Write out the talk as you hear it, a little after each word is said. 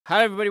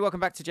Hello, everybody. Welcome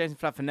back to Jason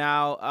Flav for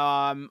Now.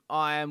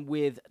 I am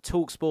with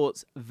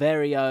TalkSport's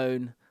very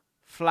own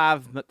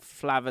Flav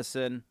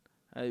McFlaverson,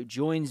 who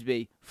joins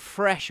me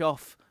fresh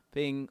off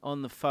being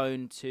on the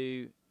phone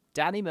to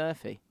Danny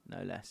Murphy,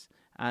 no less,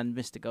 and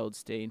Mr.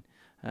 Goldstein.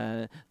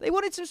 They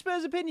wanted some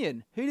Spurs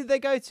opinion. Who did they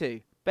go to?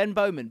 Ben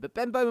Bowman. But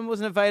Ben Bowman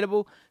wasn't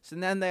available, so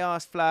then they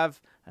asked Flav,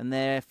 and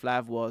there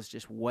Flav was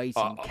just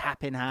waiting,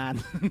 cap in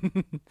hand.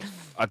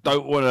 I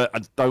don't want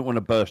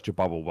to burst your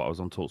bubble, but I was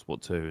on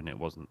TalkSport 2, and it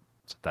wasn't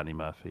to Danny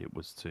Murphy. It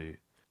was to...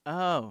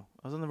 Oh,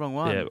 I was on the wrong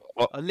one. Yeah,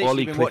 I've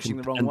literally been watching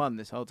the wrong one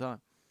this whole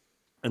time.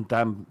 And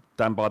Dan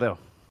Bardell.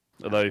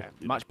 Although, okay,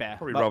 much better.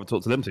 Probably rather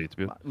talk to them two, to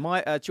be honest.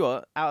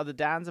 Out of the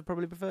Dans, I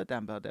probably prefer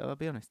Dan Bardell, I'll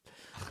be honest.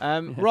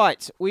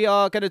 Right, we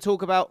are going to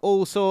talk about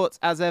all sorts,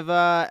 as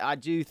ever. I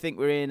do think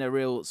we're in a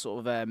real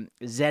sort of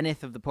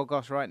zenith of the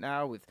podcast right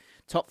now with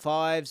top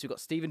fives. We've got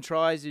Stephen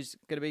Tries, who's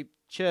going to be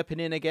chirping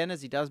in again,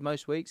 as he does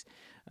most weeks.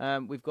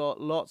 We've got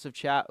lots of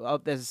chat.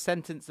 There's a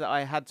sentence that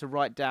I had to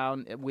write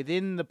down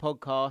within the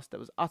podcast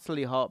that was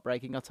utterly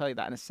heartbreaking. I'll tell you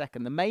that in a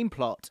second. The main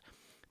plot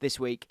this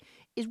week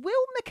is,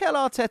 will Mikel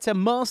Arteta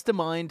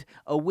mastermind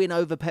a win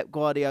over Pep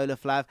Guardiola,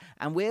 Flav?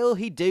 And will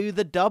he do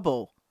the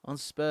double on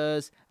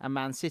Spurs and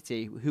Man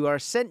City, who are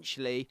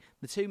essentially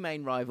the two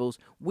main rivals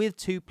with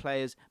two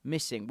players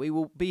missing? We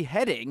will be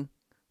heading,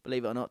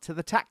 believe it or not, to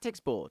the tactics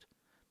board,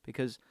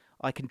 because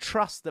I can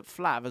trust that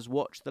Flav has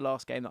watched the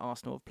last game that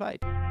Arsenal have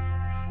played.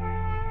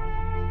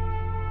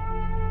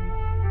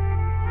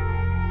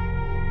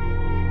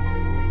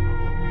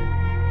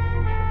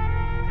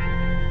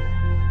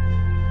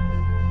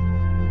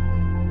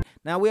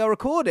 Now, we are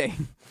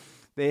recording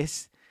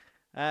this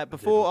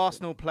before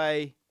Arsenal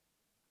play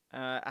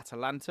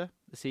Atalanta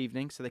this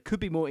evening, so there could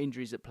be more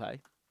injuries at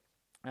play.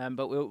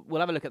 But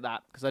we'll have a look at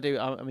that, because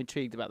I'm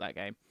intrigued about that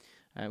game,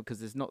 because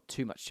there's not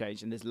too much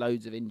change and there's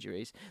loads of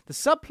injuries. The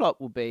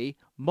subplot will be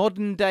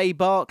modern-day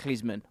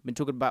Barclaysmen. I've been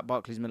talking about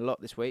Barclaysmen a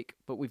lot this week,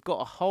 but we've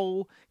got a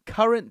whole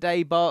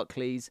current-day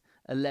Barclays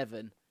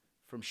 11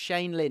 from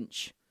Shane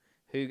Lynch,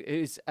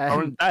 who's...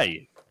 Current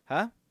day?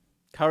 Huh?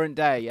 Current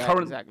day, yeah,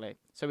 exactly.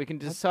 So we can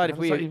decide if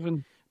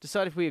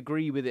we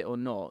agree with it or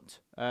not.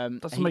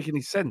 Doesn't make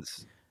any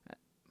sense.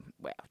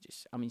 Well,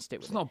 stick with it.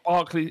 It's not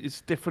Barclays.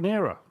 It's a different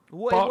era.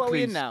 What are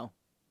we in now?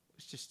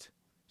 It's just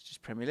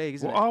Premier League,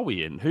 isn't it? What are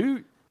we in?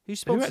 Who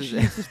sponsors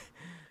it?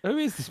 Who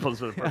is the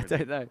sponsor of the Premier League? I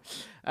don't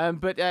know.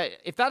 But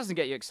if that doesn't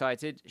get you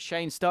excited,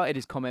 Shane started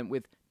his comment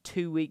with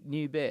 2-week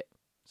new bit.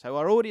 So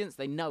our audience,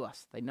 they know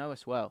us. They know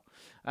us well.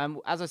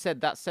 As I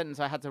said, that sentence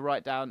I had to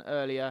write down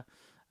earlier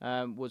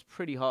was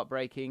pretty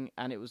heartbreaking,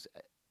 and it was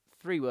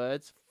 4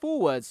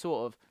 words,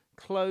 sort of.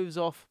 Close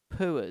off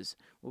pooers.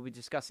 We'll be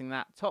discussing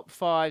that. Top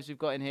fives we've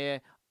got in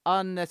here: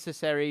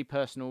 unnecessary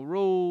personal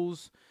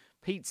rules,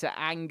 pizza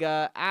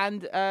anger,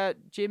 and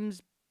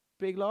Jim's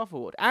big laugh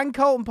award, and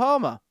Colton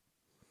Palmer.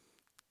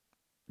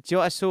 Do you know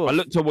what I saw? I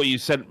looked at what you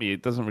sent me.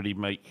 It doesn't really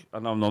make.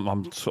 And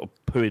I'm sort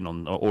of pooing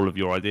on all of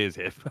your ideas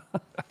here.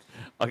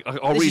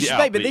 I'll read it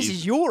out. But this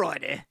is your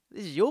idea.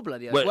 This is your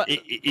bloody idea. Well,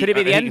 could it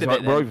be the end of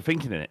it? We're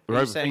overthinking it.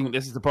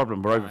 This is the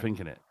problem. We're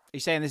overthinking it. You're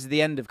saying this is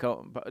the end of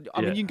Colton? But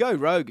I mean, you can go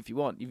rogue if you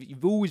want.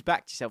 You've always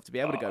backed yourself to be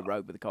able to go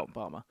rogue with the Colton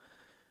Palmer.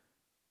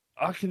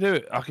 I can do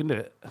it.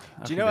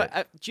 Do you know?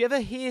 Do you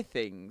ever hear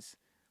things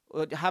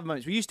or have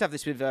moments? We used to have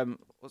this with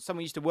someone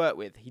we used to work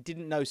with. He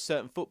didn't know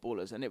certain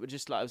footballers, and it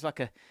was like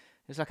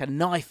a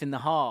knife in the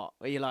heart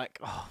where you're like,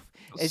 oh,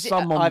 is it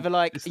either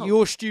like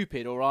you're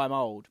stupid or I'm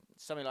old,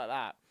 something like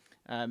that.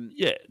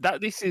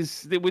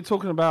 We're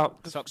talking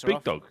about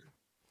Big Dog.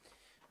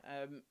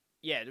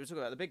 Yeah, we're talking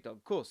about the Big Dog,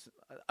 of course.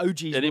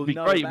 OGs and it'd be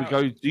great. We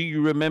go, do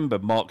you remember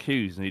Mark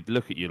Hughes? And he'd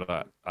look at you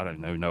like, I don't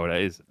know what that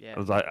is. Yeah. I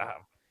was like,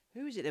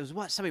 who is it? There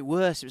was something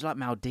worse. It was like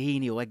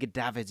Maldini or Edgar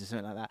Davids or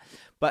something like that.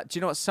 But do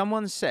you know what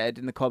someone said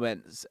in the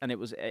comments? And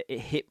it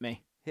hit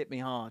me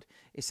hard.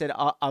 It said,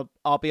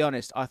 I'll be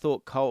honest, I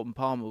thought Colton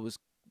Palmer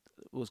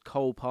was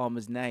Cole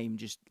Palmer's name,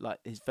 just like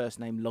his first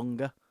name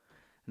longer,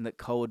 and that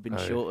Cole had been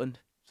shortened.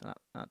 So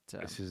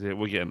this is it.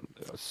 We're getting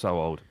so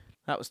old.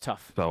 That was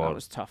tough. That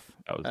was tough.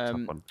 That was a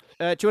tough one.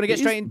 Do you want to get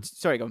straight in?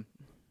 Sorry, go on.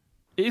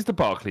 It is the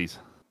Barclays.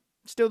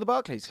 Still the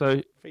Barclays.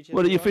 So,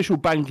 the official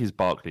bank is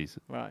Barclays.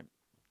 Right.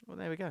 Well,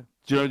 there we go.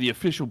 Do you know the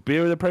official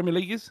beer of the Premier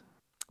League is?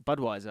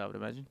 Budweiser, I would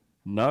imagine.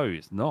 No,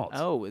 it's not.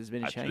 Oh, there's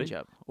been a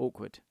change-up.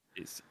 Awkward.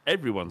 It's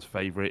everyone's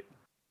favourite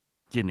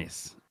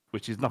Guinness,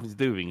 which has nothing to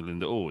do with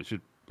England at all. It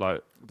should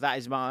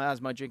that's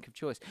my drink of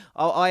choice.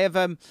 I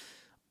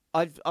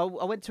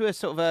went to a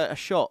sort of a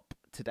shop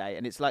today,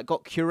 and it's like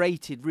got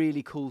curated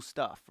really cool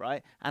stuff,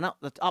 right? And up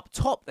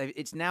top,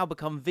 it's now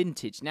become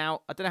vintage.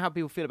 Now, I don't know how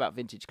people feel about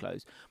vintage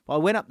clothes, but I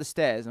went up the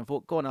stairs and I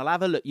thought, go on, I'll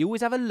have a look. You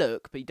always have a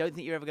look, but you don't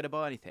think you're ever going to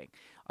buy anything.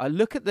 I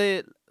look at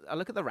the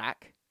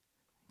rack,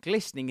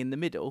 glistening in the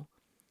middle.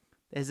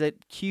 There's a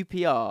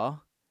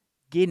QPR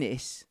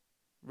Guinness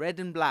red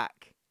and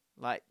black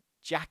like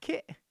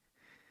jacket,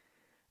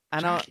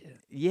 and I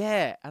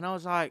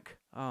was like,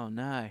 oh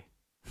no.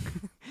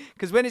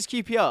 Because when it's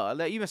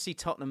QPR, you must see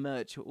Tottenham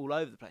merch all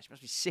over the place. You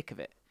must be sick of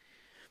it.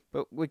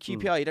 But with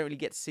QPR, you don't really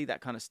get to see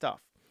that kind of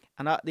stuff.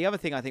 And the other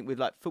thing I think with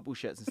like football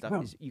shirts and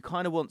stuff is you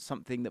kind of want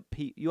something that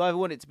you either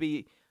want it to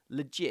be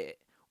legit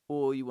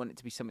or you want it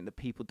to be something that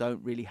people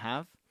don't really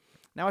have.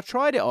 Now, I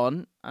tried it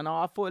on and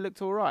I thought it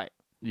looked all right.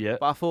 Yeah.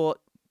 But I thought,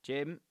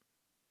 Jim,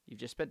 you've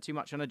just spent too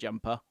much on a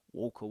jumper.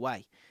 Walk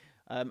away.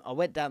 I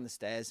went down the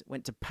stairs,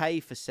 went to pay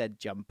for said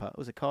jumper. It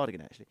was a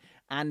cardigan, actually.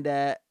 And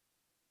I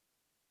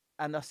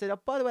said, oh,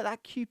 by the way,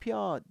 that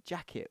QPR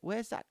jacket,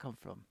 where's that come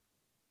from?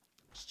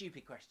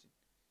 Stupid question.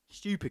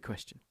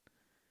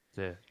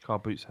 Yeah, car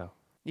boots how?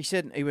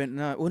 He went,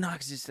 no. Well, no,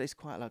 because it's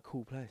quite like a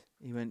cool place.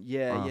 He went,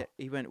 yeah.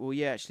 He went, well,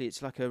 yeah, actually,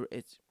 it's like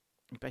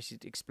he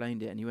basically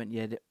explained it, and he went,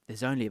 yeah,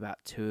 there's only about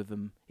 2 of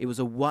them. It was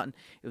a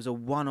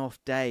one-off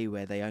day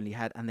where they only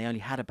had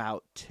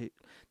about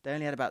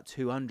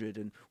 200,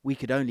 and we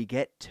could only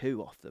get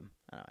 2 off them.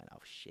 And I went,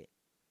 oh shit!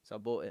 So I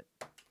bought it.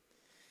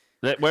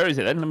 Where is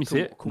it then? Let me see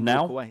it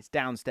now. Away. It's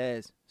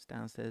downstairs.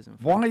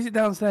 Why is it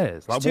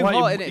downstairs? It's too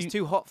hot, isn't it? It's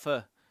too hot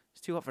for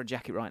a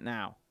jacket right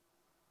now.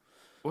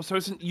 Well, so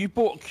you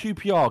bought a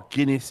QPR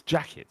Guinness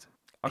jacket.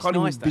 I can't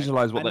even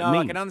visualise what that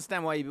means. I can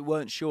understand why you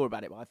weren't sure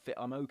about it, but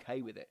I'm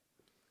okay with it.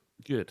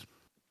 Good.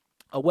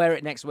 I'll wear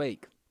it next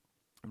week.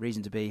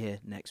 Reason to be here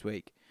next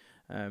week.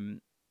 Do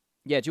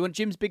you want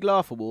Jim's Big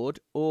Laugh Award,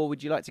 or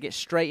would you like to get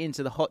straight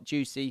into the hot,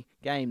 juicy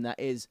game that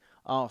is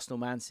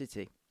Arsenal-Man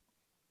City?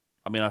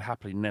 I mean, I'd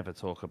happily never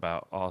talk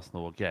about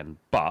Arsenal again,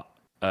 but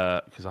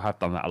because I have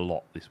done that a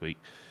lot this week.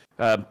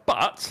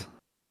 But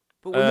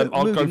we're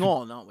moving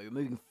on, aren't we? We're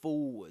moving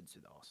forwards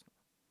with Arsenal.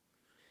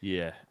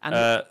 Yeah.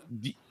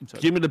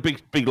 Give me the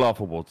big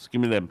laugh awards.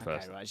 Give me them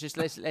first. Okay, right. Just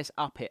let's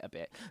up it a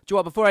bit. Do you know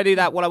what? Before I do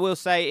that, what I will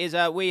say is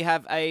we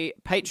have a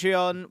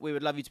Patreon. We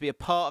would love you to be a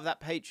part of that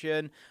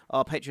Patreon.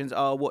 Our patrons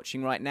are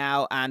watching right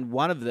now, and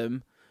one of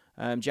them,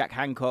 Jack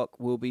Hancock,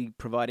 will be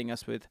providing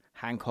us with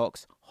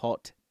Hancock's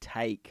hot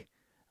take.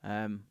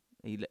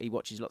 He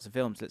watches lots of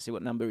films. Let's see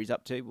what number he's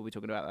up to. We'll be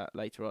talking about that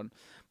later on.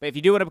 But if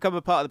you do want to become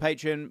a part of the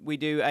Patreon, we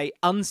do a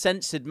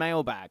uncensored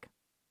mailbag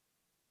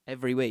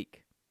every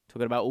week,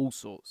 talking about all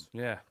sorts.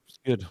 Yeah, it's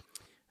good.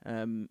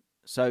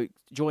 So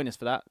join us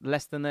for that.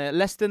 Less than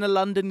a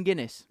London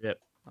Guinness. Yep.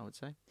 I would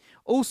say.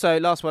 Also,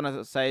 last one I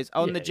would say is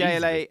on the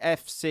easily.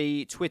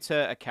 JLAFC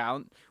Twitter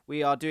account,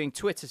 we are doing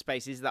Twitter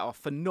spaces that are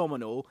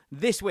phenomenal.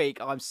 This week,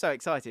 I'm so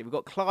excited. We've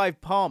got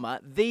Clive Palmer,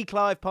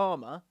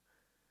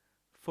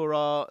 for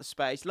our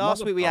space.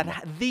 Last week we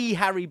had the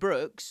Harry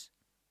Brooks,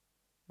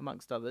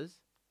 amongst others.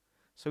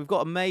 So we've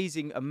got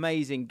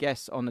amazing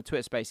guests on the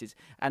Twitter spaces.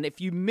 And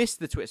if you miss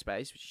the Twitter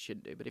space, which you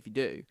shouldn't do, but if you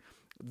do,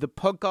 the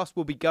podcast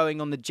will be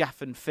going on the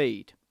Jaffin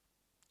feed.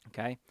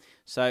 Okay?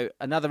 So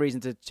another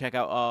reason to check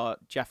out our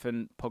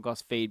Jaffin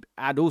podcast feed.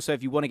 And also,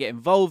 if you want to get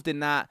involved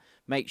in that,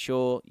 make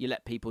sure you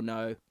let people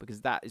know,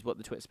 because that is what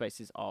the Twitter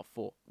spaces are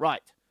for.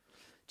 Right.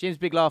 Jim's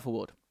Big Laugh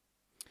Award.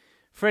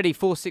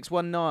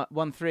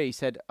 Freddie46113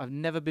 said, I've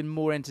never been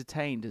more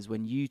entertained as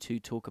when you two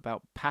talk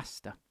about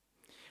pasta.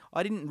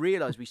 I didn't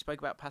realise we spoke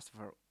about pasta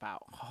for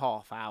about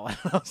half hour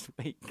last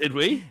week. Did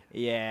we?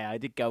 Yeah, I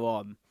did go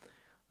on.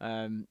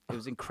 It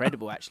was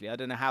incredible, actually. I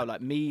don't know how. Like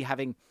me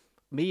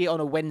on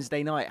a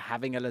Wednesday night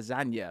having a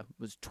lasagna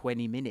was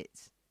 20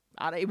 minutes.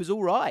 And it was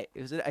all right.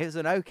 It was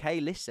an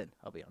okay listen,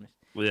 I'll be honest.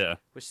 Well, yeah.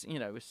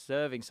 We're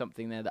serving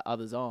something there that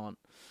others aren't.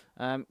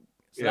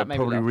 So yeah,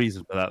 probably a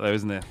reason for that, though,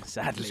 isn't there?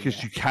 Sadly, just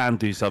because you can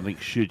do something,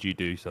 should you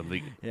do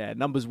something? Yeah,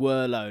 numbers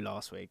were low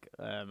last week.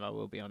 I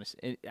will be honest,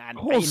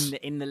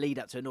 in the lead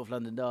up to a North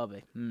London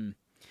derby.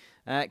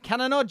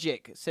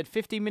 Canonogic said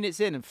 15 minutes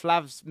in, and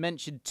Flav's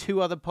mentioned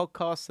 2 other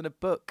podcasts and a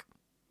book.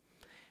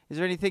 Is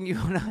there anything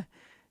anyone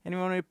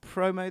want to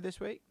promo this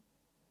week?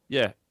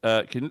 Yeah,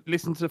 can you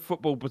listen to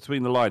Football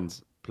Between the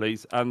Lines,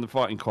 please, and The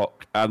Fighting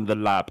Cock and The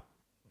Lab.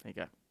 There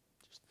you go,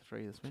 just the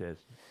 3 this week.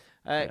 Cheers.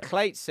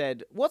 Clate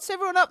said, what's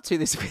everyone up to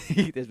this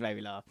week? This made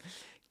me laugh.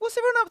 What's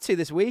everyone up to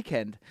this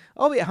weekend?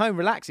 I'll be at home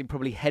relaxing,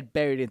 probably head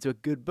buried into a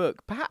good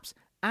book. Perhaps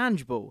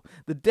Ange Ball,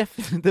 the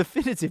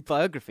definitive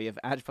biography of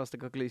Ange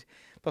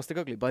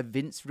Postecoglou by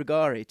Vince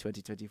Rigari,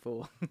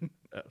 2024.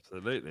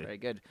 Absolutely. Very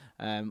good.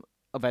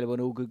 Available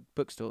in all good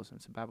bookstores and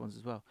some bad ones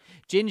as well.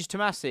 Ginge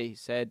Tomasi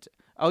said,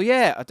 oh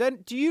yeah,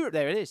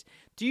 there it is.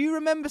 Do you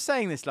remember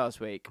saying this last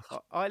week?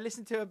 I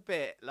listened to a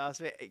bit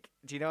last week.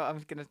 Do you know what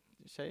I'm going to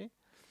show you?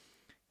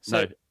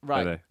 So, no,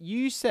 right, no.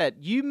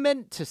 You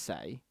meant to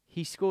say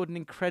he scored an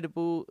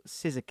incredible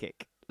scissor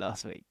kick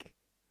last week.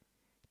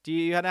 Do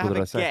you have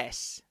a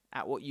guess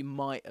at what you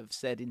might have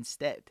said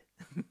instead?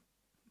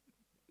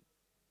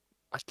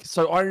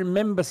 So I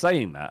remember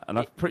saying that, and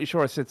I'm pretty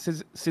sure I said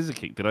scissor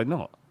kick. Did I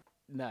not?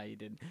 No, you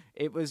didn't.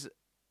 It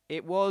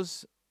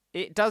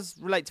does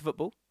relate to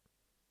football.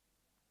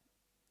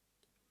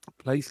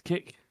 Place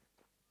kick.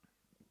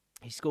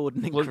 He scored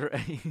an incredible.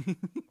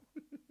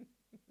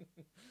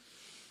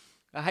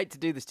 I hate to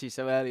do this to you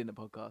so early in the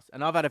podcast.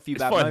 And I've had a few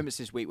bad moments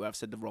this week where I've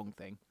said the wrong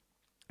thing.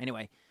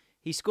 Anyway,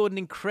 he scored an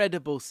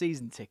incredible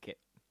season ticket.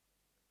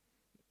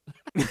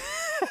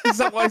 Is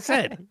that what I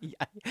said?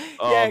 Yeah,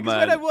 because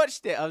when I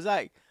watched it, I was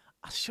like,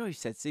 I'm sure he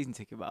said season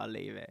ticket, but I'll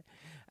leave it.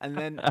 And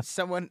then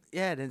someone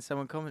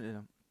commented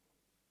on.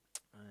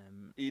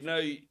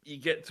 You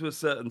get to a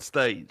certain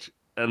stage,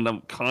 and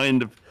I'm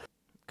kind of.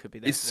 Could be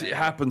it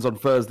happens on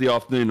Thursday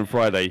afternoon and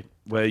Friday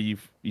where you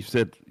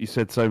said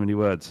so many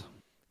words.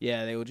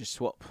 Yeah, they all just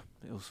swap.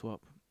 They all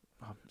swap.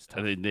 Oh,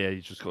 and then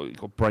you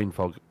got brain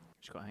fog.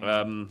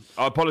 I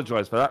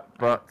apologise for that,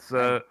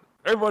 but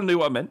everyone knew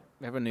what I meant.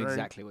 Everyone knew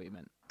exactly what you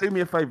meant. Do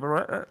me a favour,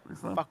 right?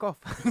 Fuck off.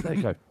 Let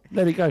it go.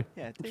 Let it go.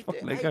 Yeah,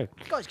 let it go.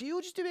 Guys, can you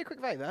all just do me a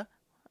quick favour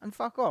and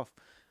fuck off?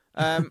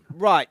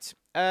 Right.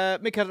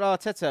 Mikel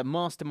Arteta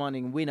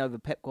masterminding win over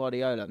Pep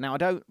Guardiola. Now,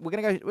 we're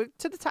going to go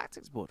to the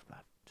tactics board,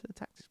 Vlad. To the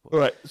tactics board. All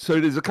right. So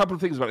there's a couple of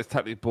things about this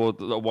tactics board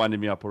that are winding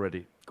me up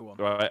already. Go on.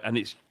 Right. And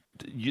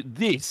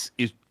this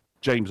is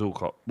James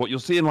Allcott. What you're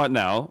seeing right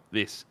now,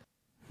 this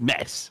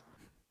mess,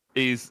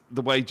 is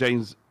the way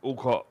James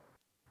Allcott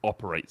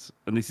operates,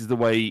 and this is the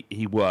way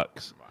he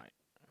works. Right.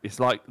 It's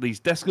like his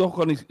desktop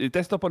on his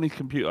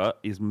computer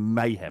is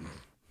mayhem.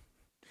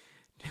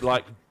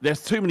 Like,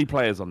 there's too many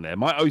players on there.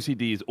 My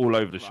OCD is all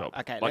over the shop.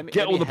 Okay, like,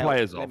 get all the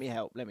players off. Let me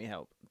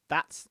help.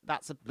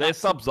 They're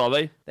subs, are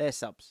they? They're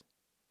subs.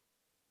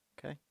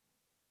 Okay.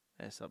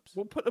 They're subs.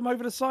 We'll put them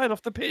over the side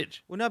off the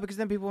pitch. Well, no, because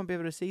then people won't be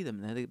able to see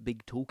them. They're the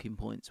big talking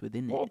points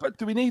within it. But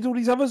do we need all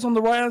these others on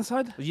the right-hand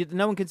side?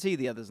 No one can see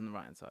the others on the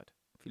right-hand side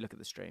if you look at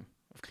the stream.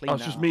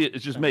 It's just me.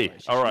 It's just me.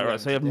 All right.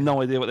 So you have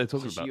no idea what they're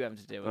talking about. You having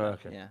to deal with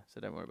okay. it. Yeah,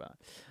 so don't worry about it.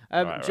 Do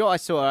you know what I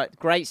saw?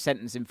 Great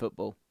sentence in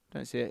football.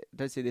 Don't see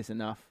this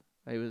enough.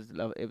 It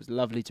was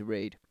lovely to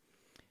read.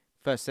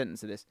 First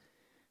sentence of this: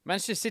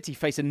 Manchester City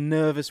face a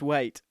nervous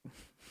wait.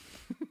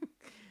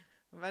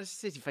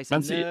 Manchester City face a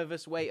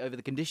nervous wait over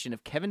the condition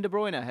of Kevin De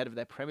Bruyne ahead of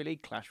their Premier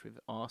League clash with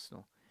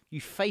Arsenal.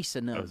 You face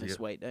a nervous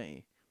wait, don't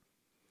you?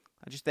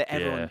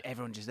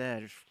 Everyone just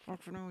there, just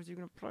fucking know, is he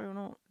going to play or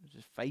not?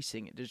 Just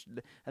facing it.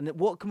 And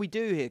what can we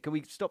do here? Can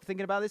we stop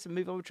thinking about this and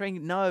move on with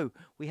training? No,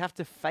 we have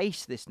to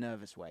face this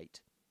nervous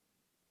wait.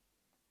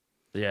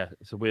 Yeah,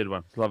 it's a weird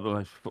one. It's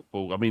like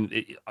football. I mean,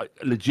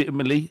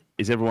 legitimately,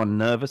 is everyone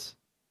nervous?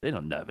 They're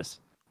not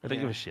nervous. They don't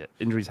give a shit.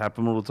 Injuries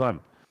happen all the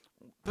time.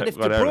 But if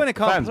De Bruyne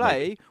can't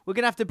play, we're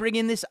going to have to bring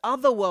in this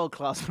other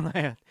world-class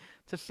player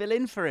to fill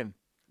in for him,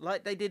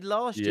 like they did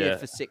last year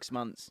for 6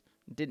 months.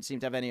 It didn't seem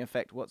to have any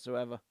effect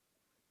whatsoever.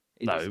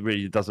 It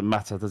really doesn't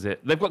matter, does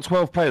it? They've got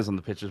 12 players on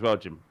the pitch as well,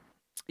 Jim.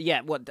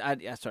 Yeah,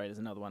 sorry, there's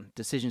another one.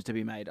 Decisions to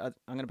be made. I'm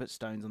going to put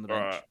Stones on the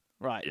bench.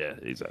 Right. Yeah,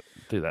 exactly.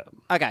 Do that.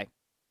 Okay.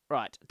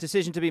 Right.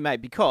 Decision to be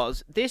made,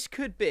 because this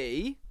could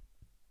be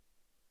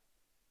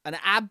an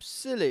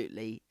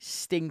absolutely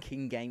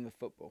stinking game of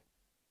football.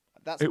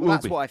 That's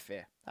what I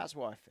fear. That's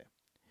what I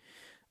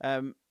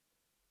fear.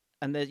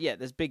 And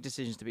there's big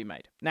decisions to be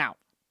made. Now,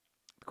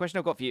 the question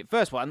I've got for you,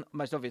 first one,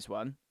 most obvious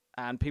one,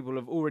 and people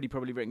have already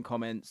probably written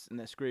comments and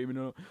they're screaming,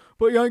 "Oh,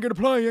 but you ain't going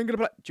to play, you ain't going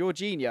to play."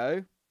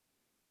 Jorginho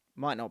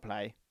might not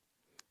play.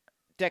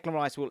 Declan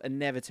Rice will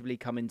inevitably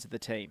come into the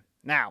team.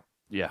 Now,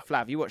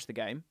 Flav, you watched the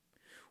game.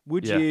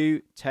 Would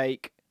you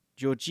take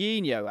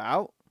Jorginho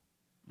out?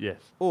 Yes.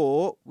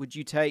 Or would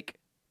you take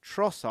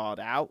Trossard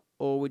out?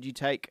 Or would you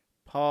take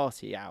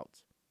Partey out?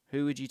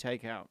 Who would you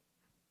take out?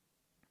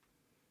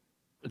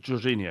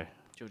 Jorginho.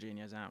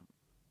 Jorginho's out.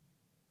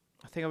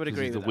 I think I would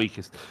agree with that. He's the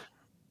weakest.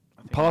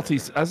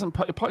 Partey's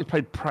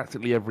played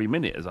practically every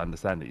minute, as I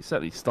understand it. He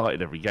certainly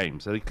started every game,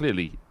 so they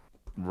clearly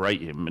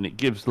rate him, and it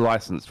gives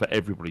license for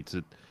everybody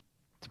to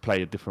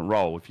play a different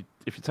role.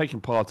 If you're taking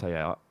Partey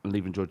out and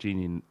leaving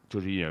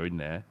Jorginho in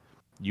there,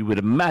 you would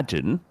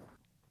imagine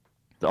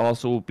that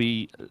Arsenal will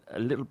be a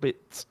little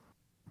bit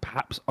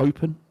perhaps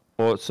open,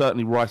 or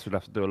certainly Rice would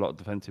have to do a lot of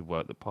defensive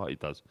work that Partey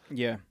does.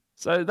 Yeah.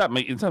 So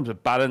in terms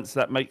of balance,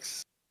 that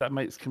makes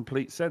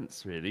complete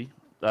sense, really.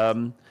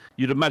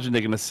 You'd imagine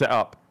they're going to set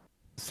up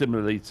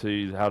similarly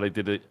to how they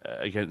did it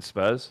against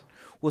Spurs.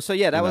 Well, so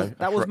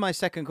that was my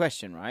second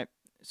question, right?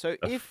 So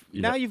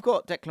now you've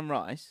got Declan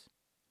Rice,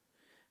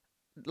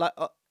 like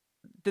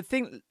the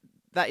thing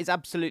that is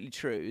absolutely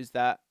true is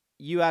that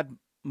you had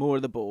more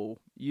of the ball.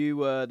 You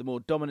were the more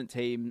dominant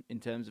team in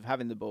terms of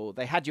having the ball.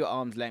 They had your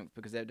arm's length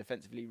because they were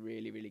defensively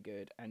really, really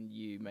good, and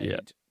you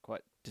made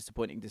quite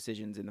disappointing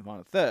decisions in the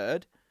final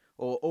third,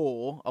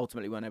 or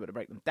ultimately weren't able to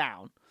break them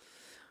down.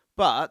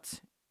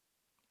 But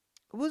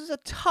it was a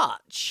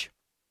touch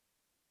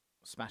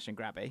smash and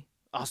grabby.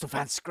 Arsenal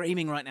fans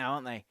screaming right now,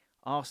 aren't they?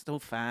 Arsenal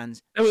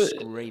fans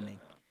screaming.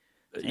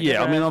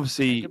 I mean,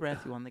 obviously, take a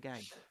breath. You won the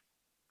game.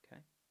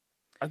 Okay.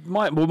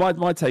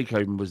 My take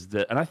home was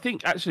that, and I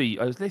think actually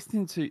I was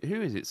listening to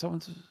who is it?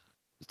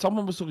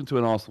 Someone was talking to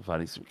an Arsenal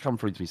fan. It's come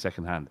through to me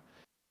secondhand,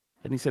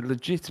 and he said,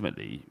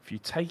 legitimately, if you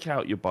take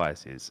out your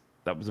biases,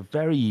 that was a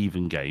very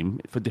even game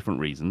for different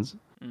reasons.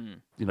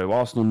 You know,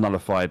 Arsenal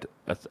nullified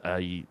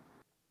a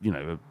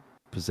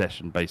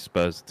possession-based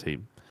Spurs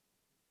team.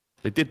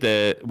 They did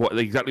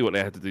exactly what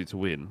they had to do to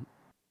win,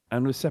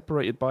 and was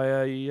separated by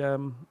a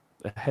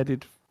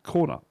headed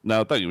corner.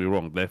 Now, don't get me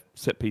wrong; their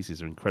set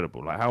pieces are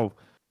incredible. Like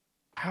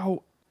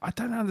how I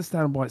don't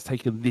understand why it's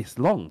taken this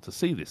long to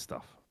see this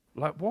stuff.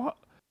 Like what?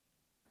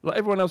 Like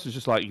everyone else is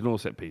just like ignore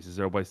set pieces.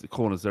 They're a waste of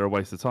corners. They're a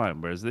waste of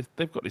time. Whereas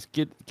they've got this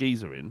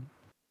geezer in.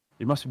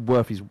 It must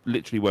be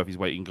literally worth his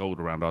weight in gold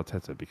around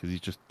Arteta because he's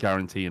just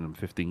guaranteeing them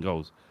 15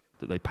 goals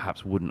that they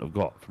perhaps wouldn't have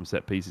got from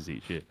set pieces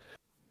each year.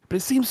 But it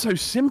seems so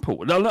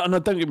simple. No,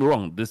 don't get me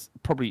wrong. There's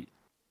probably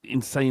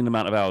insane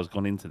amount of hours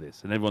gone into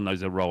this, and everyone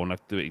knows their role and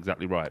have to do it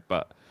exactly right.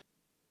 But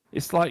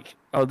it's like,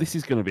 oh, this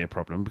is going to be a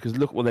problem because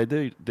look what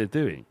they're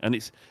doing, and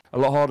it's a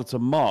lot harder to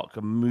mark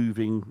a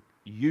moving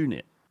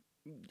unit.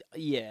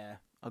 Yeah,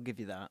 I'll give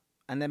you that.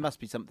 And there must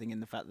be something in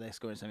the fact that they're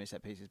scoring so many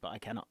set pieces, but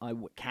I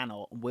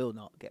will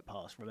not get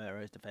past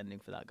Romero's defending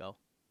for that goal.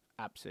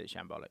 Absolutely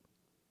shambolic.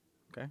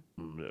 Okay.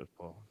 Yeah,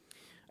 well.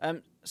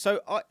 So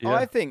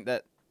I think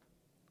that.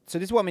 So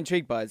this is what I'm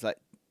intrigued by. Is like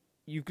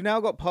you've now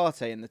got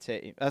Partey in the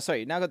team.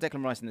 You've now got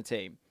Declan Rice in the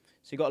team.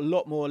 So you've got a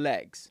lot more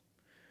legs.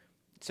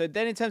 So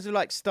then, in terms of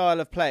like style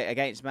of play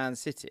against Man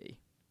City,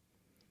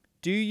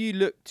 do you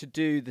look to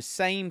do the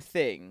same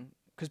thing?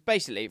 Because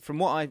basically, from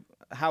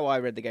how I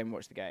read the game and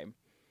watched the game.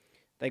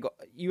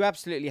 You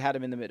absolutely had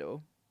him in the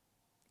middle.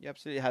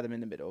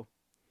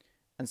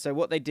 And so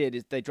what they did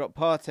is they dropped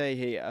Partey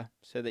here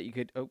so that you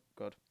could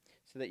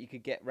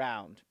get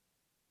round.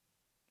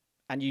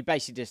 And you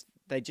basically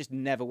they just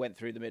never went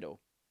through the middle.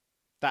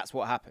 That's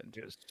what happened.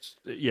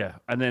 Yeah.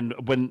 And then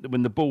when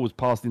the ball was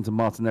passed into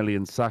Martinelli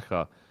and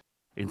Saka,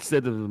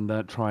 instead of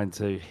them trying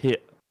to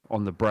hit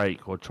on the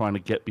break or trying to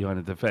get behind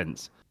the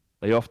defence,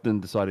 they often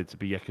decided to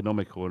be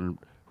economical and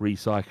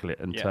recycle it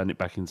and turn it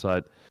back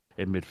inside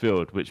in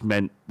midfield, which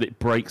meant that it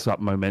breaks up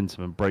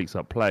momentum and breaks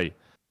up play,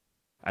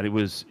 and it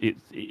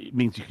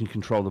means you can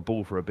control the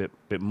ball for a bit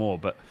more.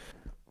 But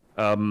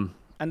and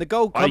the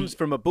goal comes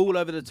from a ball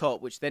over the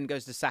top, which then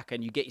goes to Saka,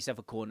 and you get yourself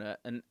a corner,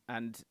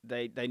 and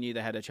they knew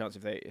they had a chance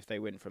if they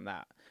win from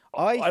that.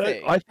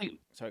 I think.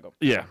 Sorry, go on.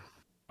 Yeah,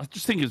 I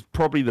just think it's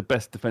probably the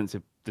best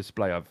defensive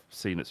display I've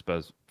seen at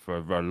Spurs for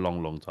a very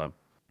long time.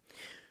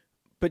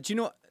 But do you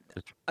know what?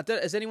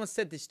 Has anyone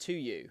said this to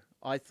you?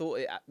 I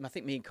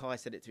think me and Kai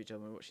said it to each other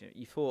when we were watching it.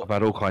 You thought I've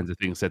had all kinds of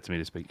things said to me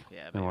this week.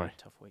 Yeah, maybe a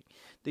tough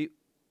week.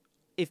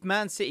 If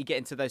Man City get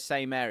into those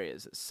same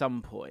areas at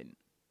some point,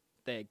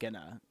 they're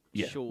gonna.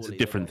 Yeah, surely it's a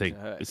different thing.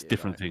 It's a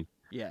different thing.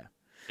 Yeah.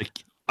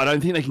 I don't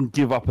think they can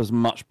give up as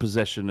much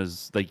possession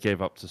as they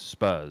gave up to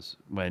Spurs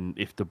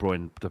if De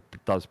Bruyne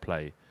does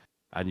play,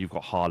 and you've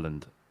got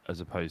Haaland as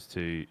opposed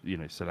to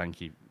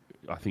Solanke.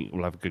 I think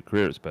will have a good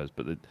career at Spurs,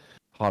 but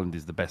Haaland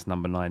is the best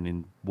number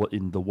 9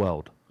 in the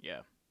world.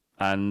 Yeah.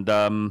 And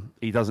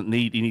he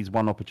needs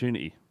one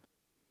opportunity.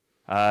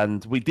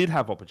 And we did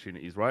have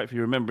opportunities, right? If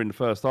you remember in the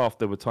first half,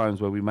 there were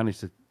times where we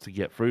managed to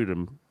get through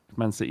them. If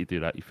Man City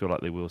do that, you feel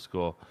like they will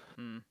score.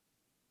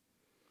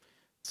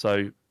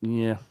 So,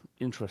 yeah,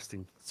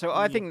 interesting. So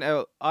I think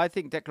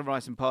Declan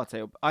Rice and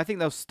Partey, I think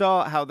they'll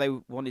start how they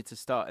wanted to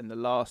start in the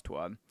last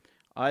one.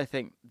 I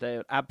think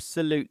they'll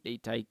absolutely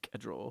take a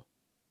draw.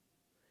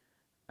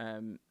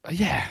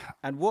 Yeah.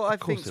 And what I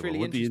think is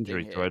really interesting the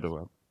injury to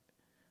Odegaard.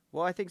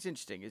 What I think is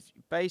interesting is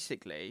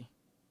basically,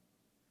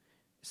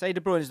 say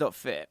De Bruyne is not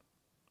fit.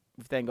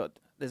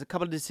 There's a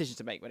couple of decisions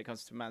to make when it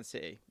comes to Man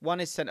City. One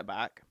is centre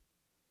back.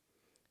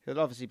 He'll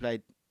obviously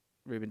play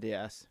Ruben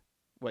Dias,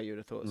 where you would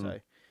have thought so.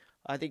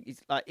 I think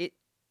it's like it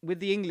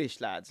with the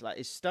English lads. Like,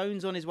 is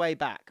Stones on his way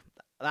back?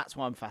 That's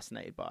what I'm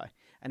fascinated by.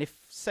 And if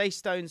say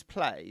Stones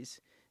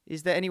plays,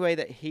 is there any way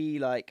that he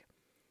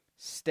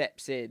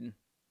steps in?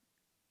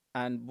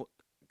 And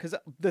because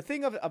the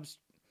thing I'm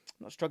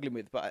not struggling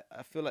with, but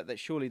I feel like that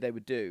surely they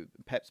would do.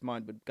 Pep's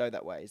mind would go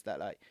that way. Is that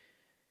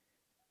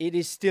it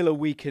is still a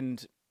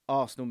weakened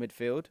Arsenal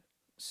midfield.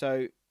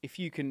 So if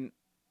you can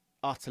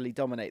utterly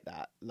dominate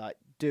that,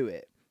 do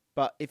it.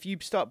 But if you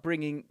start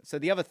bringing, so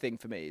the other thing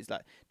for me is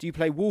do you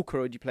play Walker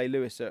or do you play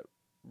Lewis at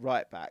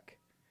right back?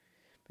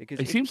 Because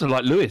he seems to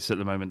like Lewis at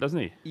the moment, doesn't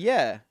he?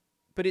 Yeah,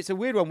 but it's a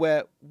weird one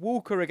where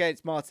Walker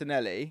against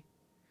Martinelli,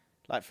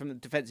 from the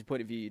defensive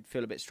point of view, you'd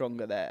feel a bit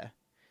stronger there.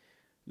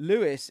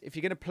 Lewis, if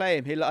you're going to play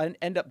him, he'll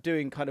end up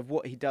doing kind of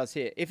what he does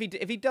here. If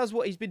he does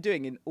what he's been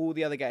doing in all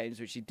the other games,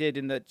 which he did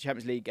in the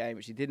Champions League game,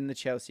 which he did in the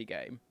Chelsea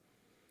game,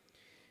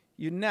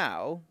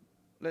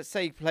 let's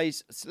say he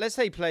plays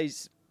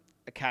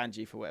a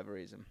Kanji for whatever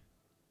reason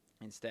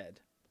instead,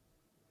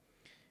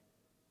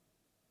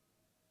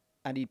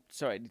 and he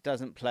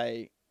doesn't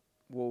play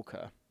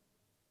Walker.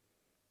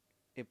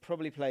 He'll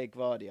probably play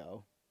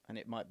Guardiola, and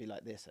it might be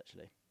like this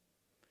actually.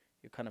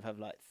 You kind of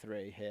have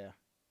 3 here.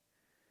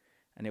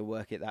 And he'll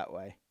work it that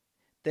way.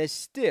 There's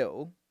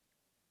still...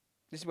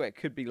 This is where it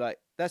could be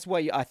That's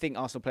why I think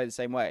Arsenal play the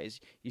same way. Is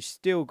you've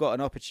still got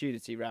an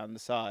opportunity round the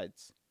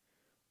sides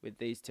with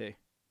these two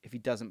if he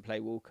doesn't play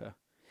Walker.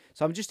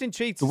 So I'm just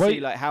intrigued to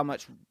see how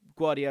much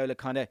Guardiola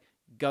kind of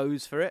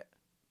goes for it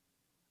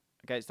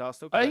against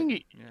Arsenal. I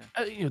think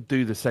he'll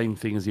do the same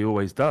thing as he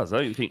always does.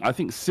 I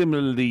think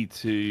similarly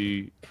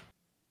to...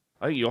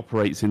 I think he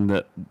operates in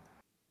that...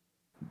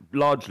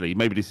 Largely,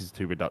 maybe this is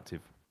too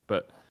reductive,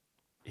 but...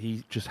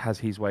 He just has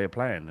his way of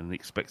playing and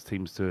expects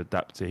teams to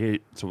adapt to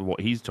what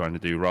he's trying to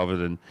do rather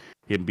than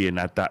him being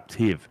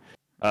adaptive.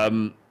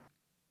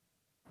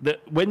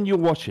 when you're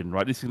watching,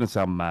 right, this is going to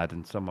sound mad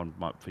and someone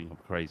might think I'm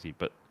crazy,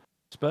 but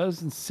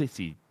Spurs and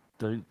City,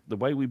 the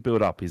way we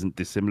build up isn't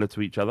dissimilar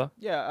to each other.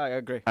 Yeah, I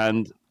agree.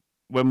 And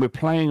when we're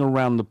playing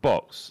around the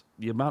box,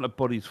 the amount of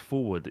bodies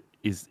forward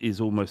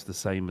is almost the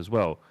same as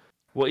well.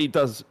 What he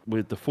does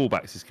with the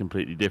fullbacks is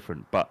completely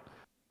different, but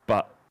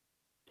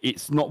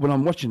it's not, when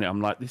I'm watching it,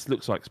 I'm like, this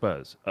looks like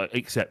Spurs,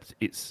 except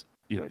it's,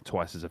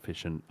 twice as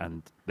efficient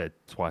and they're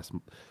twice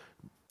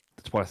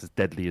as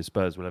deadly as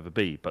Spurs will ever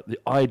be. But the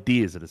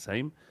ideas are the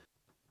same.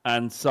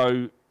 And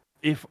so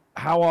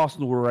how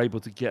Arsenal were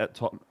able to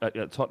get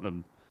at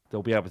Tottenham,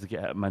 they'll be able to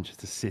get at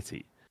Manchester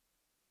City.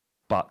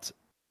 But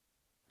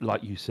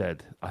like you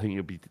said, I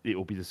think it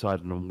will be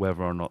decided on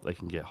whether or not they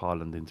can get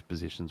Haaland into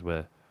positions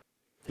where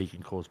he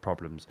can cause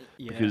problems.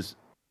 Yeah. Because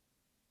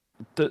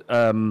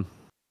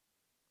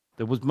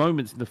there was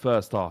moments in the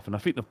first half, and I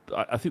think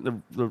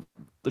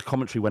the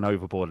commentary went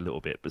overboard a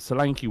little bit, but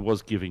Solanke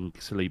was giving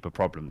Saliba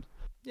problems.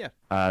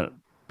 Yeah.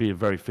 Being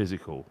very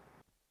physical.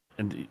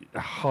 And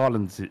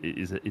Haaland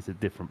is a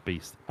different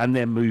beast. And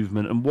their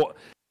movement and what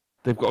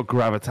they've got a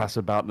gravitas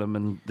about them,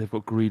 and they've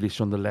got Grealish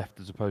on the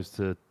left as opposed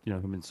to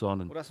him and Son.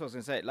 Well, that's what I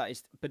was going to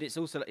say. But it's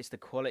also it's the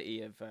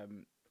quality of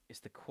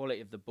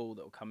the ball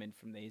that will come in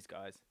from these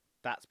guys.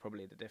 That's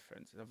probably the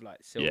difference of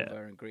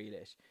Silva and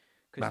Grealish.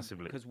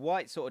 Massively. Because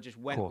White sort of just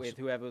went with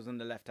whoever was on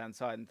the left-hand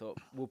side and thought,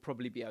 we'll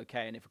probably be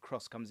okay, and if a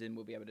cross comes in,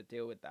 we'll be able to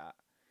deal with that.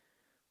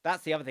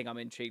 That's the other thing I'm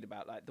intrigued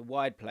about, the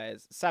wide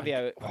players.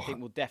 Savio, I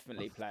think, will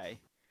definitely play.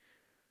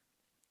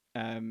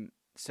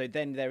 So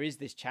then there is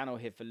this channel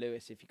here for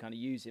Lewis if you kind of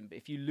use him. But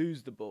if you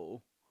lose the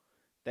ball,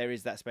 there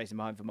is that space in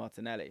behind for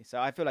Martinelli.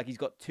 So I feel like he's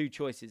got two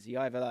choices. He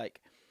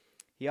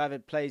either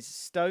plays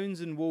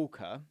Stones and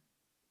Walker,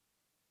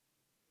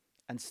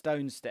 and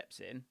Stones steps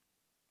in,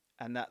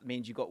 and that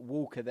means you've got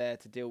Walker there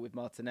to deal with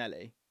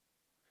Martinelli,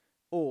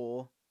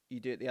 or you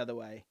do it the other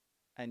way,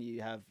 and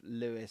you have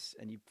Lewis,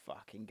 and you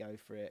fucking go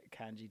for it.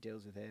 Kanji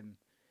deals with him,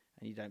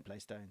 and you don't play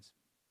Stones.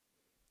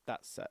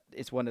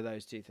 It's one of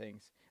those two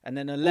things. And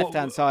then on the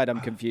left-hand side,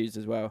 I'm confused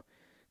as well,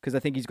 because I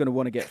think he's going to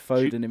want to get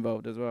Foden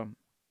involved as well.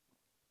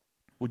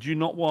 Would you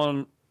not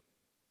want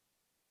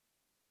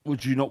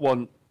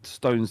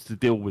Stones to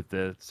deal with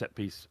the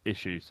set-piece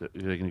issues that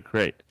they're going to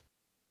create?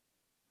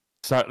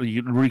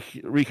 Certainly,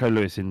 Rico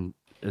Lewis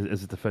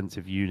as a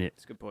defensive unit.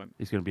 That's a good point.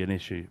 Is going to be an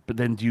issue. But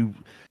then do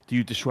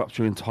you disrupt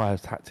your entire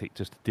tactic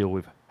just to deal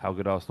with how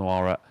good Arsenal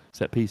are at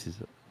set pieces?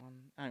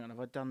 Hang on, have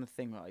I done the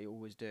thing that I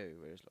always do?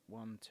 Where it's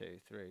 1, 2,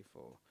 3,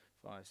 4,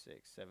 5,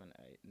 6, 7,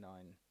 8, 9.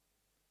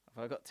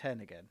 Have I got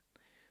 10 again?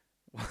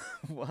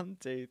 1,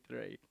 2,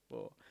 3,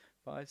 4,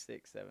 5,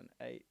 6, 7,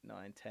 8,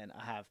 9, 10.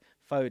 I have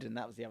Foden.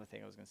 That was the other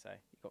thing I was going to say.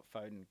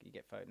 You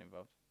get Foden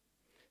involved,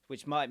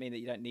 which might mean that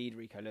you don't need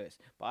Rico Lewis.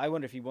 But I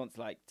wonder if he wants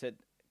to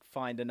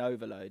find an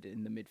overload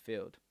in the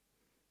midfield.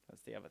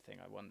 That's the other thing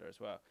I wonder as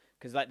well.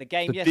 Because the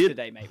game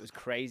yesterday, mate, was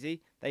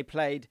crazy.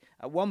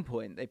 At one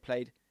point, they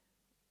played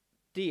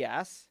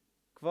Diaz,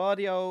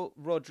 Gvardiol,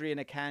 Rodri,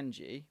 and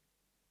Akanji.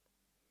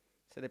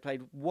 So they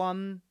played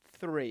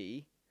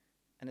 1-3,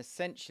 and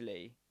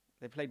essentially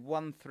they played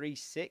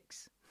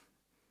 1-3-6.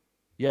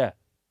 Yeah, it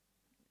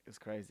was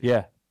crazy.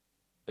 Yeah,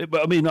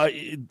 but I mean,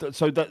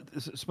 so that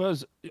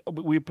Spurs,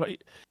 we play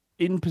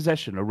in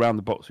possession around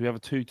the box. We have a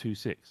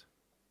 2-2-6,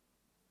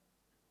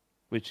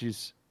 which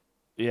is,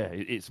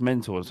 it's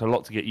mental. It's a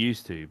lot to get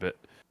used to, but.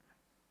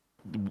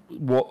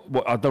 What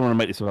I don't want to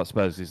make this about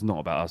Spurs. It's not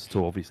about us at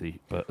all,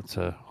 obviously. But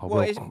do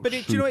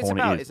you know what it's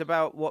about? It's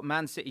about what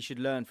Man City should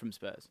learn from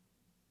Spurs.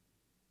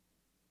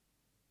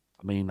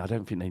 I mean, I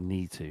don't think they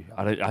need to.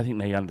 I think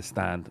they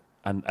understand,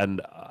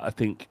 and I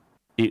think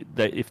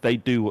if they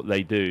do what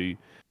they do,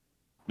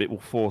 it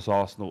will force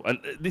Arsenal. And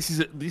this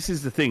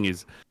is the thing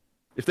is,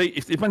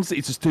 if Man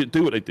City just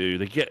do what they do,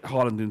 they get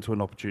Haaland into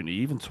an opportunity,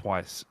 even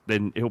twice,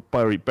 then he'll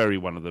bury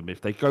one of them. If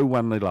they go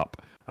 1-0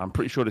 up, I'm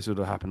pretty sure this would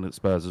have happened at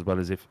Spurs as well,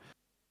 as if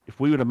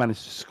we would have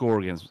managed to score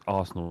against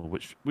Arsenal,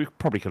 which we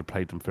probably could have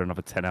played them for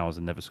another 10 hours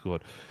and never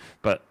scored.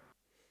 But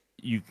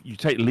you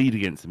take the lead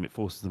against them, it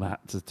forces them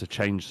to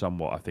change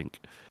somewhat, I think.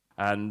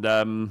 And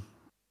you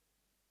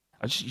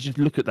just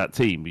look at that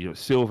team.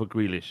 Silva,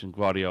 Grealish, and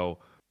Guardiola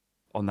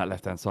on that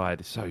left-hand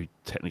side is so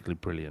technically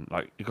brilliant.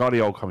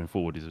 Guardiola coming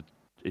forward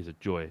is a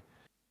joy.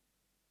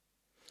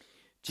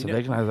 So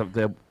they're going to have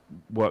their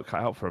work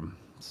cut out for them.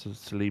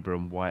 Saliba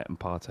and White and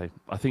Partey.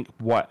 I think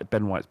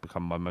Ben White's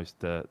become my most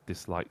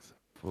disliked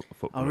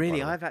footballer. Oh,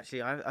 really?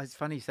 It's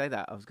funny you say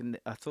that.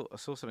 I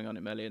saw something on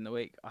him earlier in the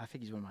week. I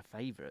think he's one of my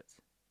favourites.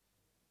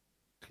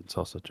 Can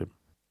toss at him.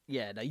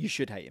 Yeah, no, you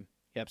should hate him.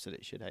 You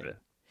absolutely should hate him.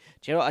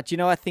 Do you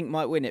know I think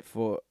might win it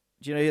for?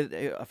 Do you know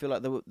who I feel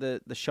like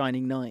the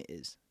shining knight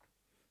is?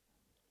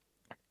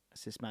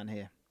 It's this man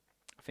here.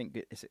 I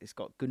think it's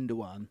got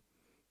Gundogan,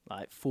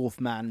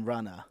 fourth man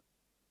runner,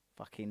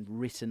 fucking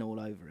written all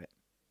over it.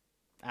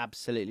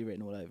 Absolutely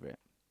written all over it.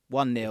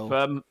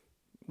 1-0.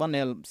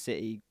 1-0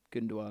 City,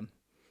 Gundogan.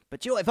 But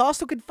do you know what? If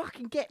Arsenal could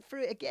fucking get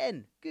through it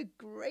again, good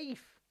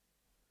grief.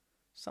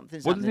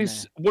 Something's happening there.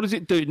 What does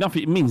it do?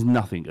 Nothing. It means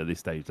nothing at this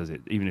stage, does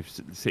it? Even if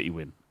City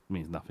win, it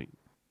means nothing.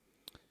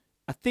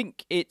 I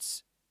think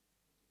it's,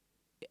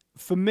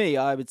 for me,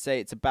 I would say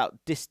it's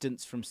about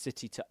distance from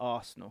City to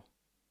Arsenal.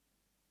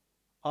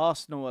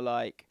 Arsenal are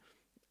like,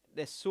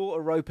 they're sort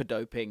of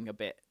rope-a-doping a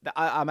bit.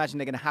 I imagine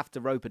they're going to have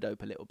to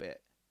rope-a-dope a little bit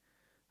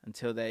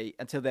until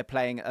they're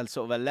playing a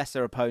sort of a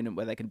lesser opponent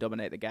where they can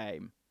dominate the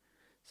game.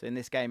 So in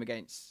this game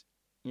against,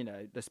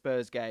 the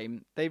Spurs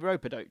game, they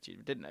rope-a-doped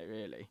you, didn't they,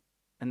 really?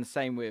 And the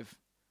same with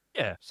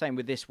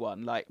this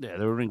one. Like, they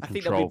were in control. I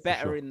think they'll be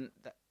better in.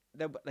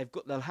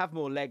 They'll have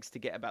more legs to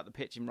get about the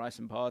pitch in Rice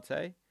and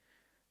Partey,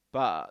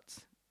 but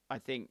I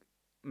think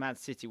Man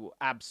City will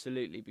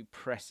absolutely be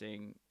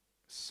pressing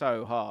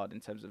so hard in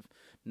terms of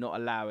not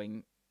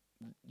allowing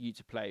you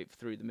to play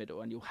through the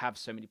middle, and you'll have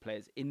so many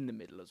players in the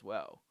middle as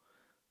well,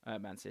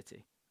 Man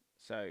City.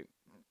 So,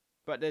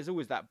 but there's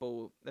always that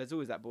ball. There's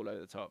always that ball over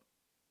the top.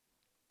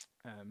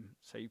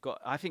 So you've got.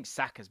 I think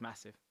Saka's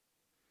massive.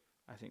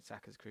 I think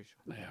Saka's crucial.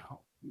 Yeah,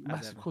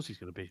 massive. Of course he's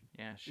going to be.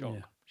 Yeah,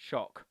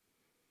 shock.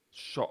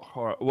 Shock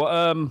horror.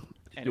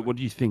 Anyway. What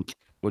do you think?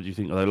 What do you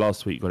think? Although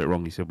last week you got it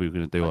wrong. You said we were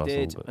going to do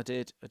Arsenal. I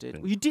did.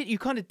 Well, you did. You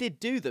kind of did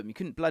do them. You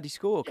couldn't bloody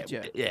score, could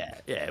you?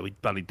 Yeah. We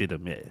bloody did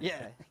them.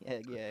 Yeah.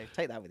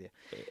 Take that with you.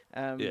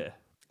 Yeah.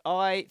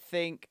 I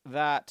think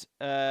that.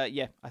 I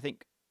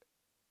think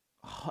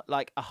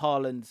like a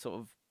Haaland sort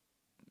of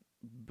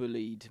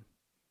bullied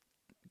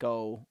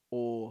goal,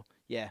 or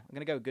I'm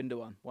going to go with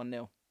Gundogan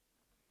 1-0.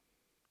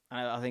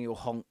 I think it will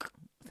honk.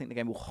 I think the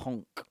game will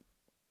honk.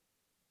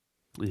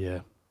 Yeah.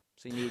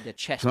 So you need a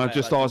chest. Can I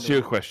just ask you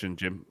a question,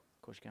 Jim?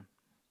 Of course you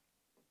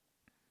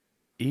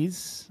can.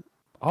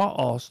 Are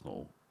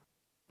Arsenal?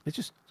 They're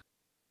just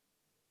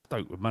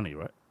stoked with money,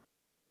 right?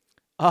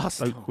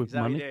 Arsenal stoked with is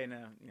that money. What you're doing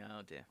now?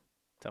 Oh dear,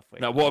 tough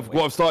week. Now, what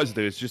I've started to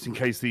do is just in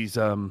case these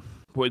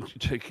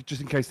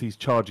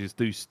charges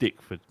do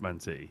stick for Man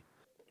City,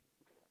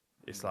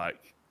 it's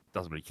like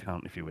doesn't really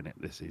count if you win it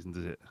this season,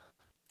 does it?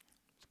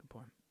 That's a good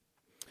point.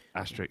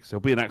 Asterisk.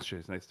 There'll be an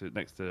asterisk next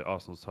to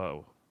Arsenal's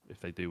title if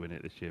they do win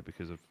it this year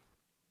because of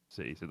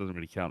City. So it doesn't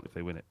really count if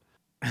they win it.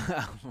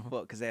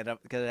 What? Because they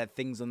had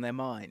things on their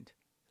mind.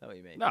 Is that what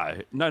you mean?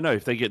 No.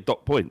 If they get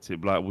dot points, it'd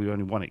be like we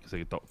only won it because they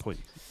get dot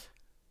points.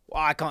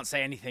 Well, I can't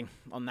say anything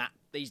on that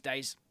these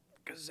days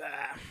because,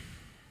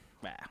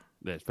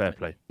 it's fair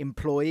play.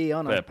 Employee,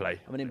 aren't I? Fair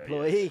play. I'm an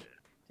employee. Do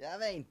you know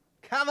what I mean?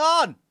 Come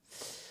on.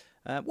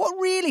 What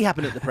really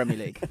happened at the Premier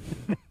League?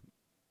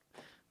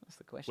 That's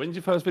the question. When's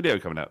your first video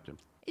coming out, Jim?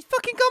 It's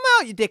fucking come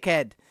out, you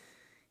dickhead.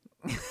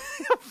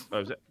 What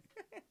was it?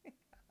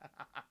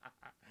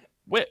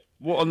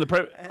 What on the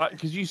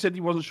because you said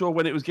you wasn't sure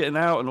when it was getting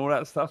out and all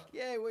that stuff.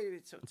 Yeah,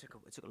 it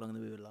took longer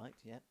than we would have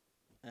liked. Yeah,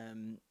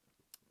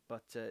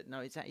 but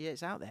no, it's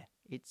out there.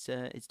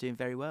 It's doing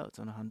very well. It's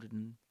on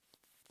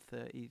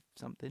 130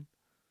 something.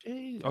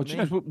 Oh, do you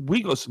know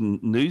we got some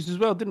news as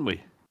well, didn't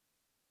we?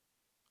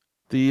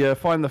 The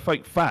Find the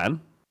Fake Fan.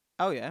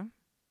 Oh yeah.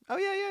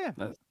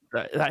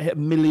 That hit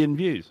 1 million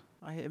views.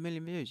 I hit 1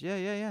 million views.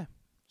 Yeah.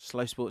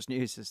 Slow Sports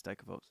News says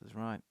Stoker Foxes,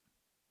 right?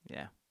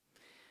 Yeah.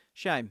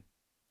 Shame.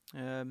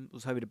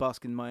 Was hoping to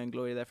bask in my own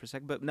glory there for a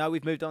second, but no,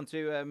 we've moved on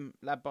to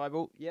Lab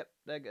Bible. Yep,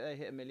 they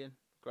hit 1 million.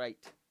 Great.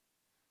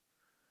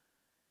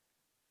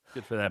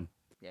 Good for them.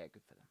 Yeah,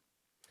 good for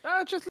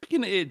them. Just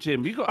looking at it,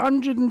 Jim, you got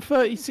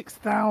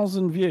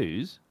 136,000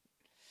 views.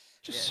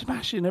 Just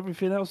smashing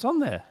everything else on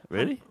there.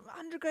 Really?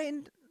 100 great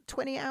in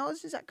 20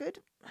 hours. Is that good?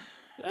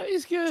 That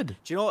is good.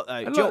 Do you know what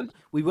though?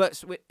 We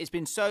worked. It's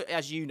been so,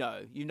 as you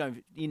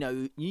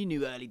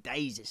knew early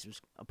days this was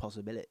a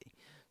possibility.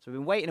 So we've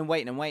been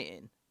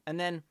waiting, and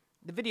then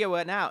the video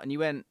went out, and you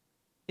went.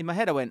 In my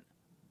head, I went,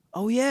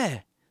 "Oh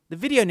yeah, the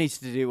video needs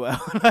to do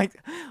well." Like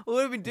all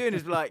we've been doing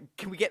is like,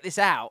 "Can we get this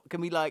out?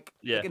 Can we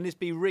can this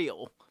be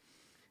real?"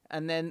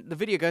 And then the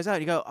video goes out,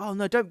 and you go, "Oh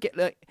no, don't get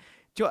like."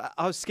 Do you know what?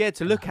 I was scared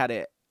to look at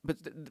it. But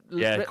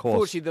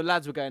fortunately, the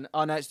lads were going,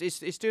 "Oh no,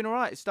 it's doing all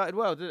right. It started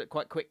well, did it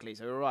quite quickly,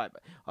 so we're all right."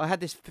 But I had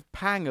this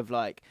pang of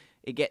like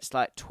it gets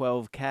like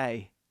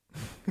 12K,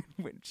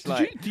 which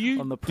do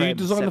you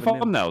design the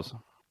thumbnails?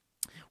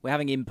 We're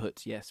having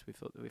input. Yes, we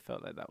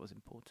felt like that was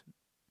important.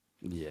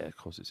 Yeah, of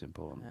course it's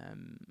important.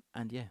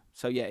 And yeah,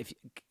 so yeah,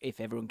 if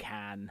everyone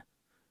can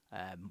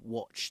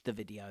watch the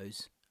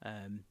videos,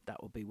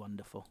 that would be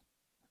wonderful.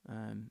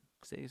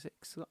 Because it's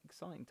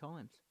exciting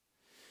times.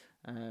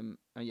 And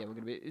yeah, we're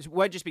gonna be. It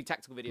won't just be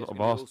tactical videos. It's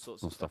all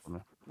sorts of stuff.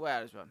 Well,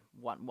 there's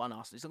one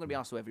Arsenal. It's not gonna be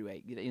Arsenal every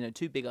week. You know,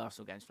 2 big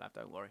Arsenal games, Flav.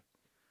 Don't worry.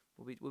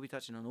 We'll be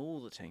touching on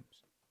all the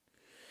teams.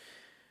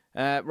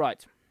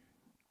 Right.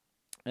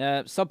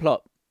 Subplot: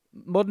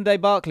 modern day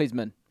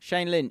Barclaysmen.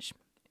 Shane Lynch.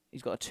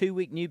 He's got a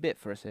 2-week new bit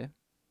for us here.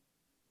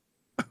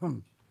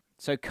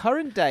 So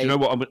current day. Do you know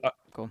what?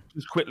 Go on.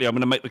 Just quickly, I'm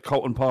going to make the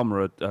Colton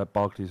Palmer a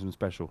Barclaysman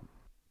special.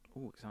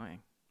 Oh, exciting.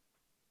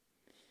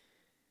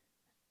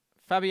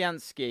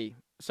 Fabianski.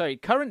 Sorry,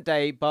 current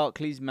day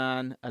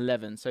Barclaysman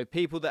 11. So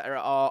people that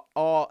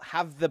are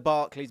have the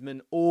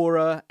Barclaysman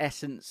aura,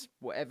 essence,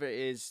 whatever it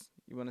is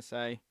you want to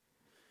say.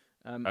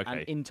 Okay.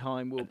 And in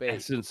time will be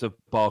essence of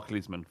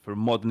Barclaysman for a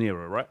modern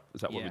era, right?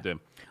 Is that what we're doing?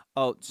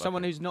 Oh,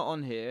 someone who's not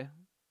on here.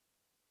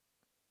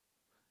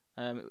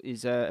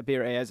 is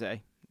Abire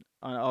Eze.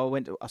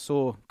 I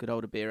saw good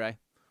old Abire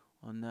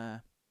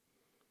on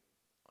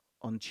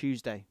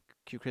Tuesday.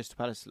 Crystal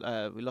Palace.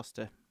 We lost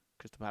to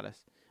Crystal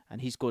Palace,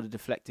 and he scored a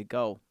deflected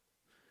goal.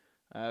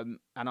 And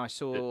I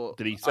saw.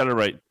 Did he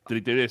celebrate? Did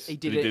he do this? He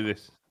did do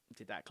this?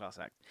 Did that class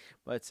act,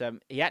 but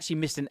he actually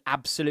missed an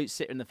absolute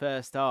sitter in the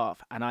first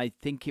half, and I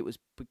think it was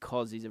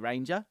because he's a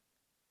Ranger.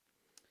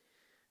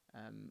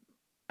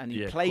 And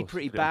he played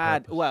pretty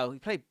bad. Well, he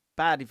played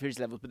badly for his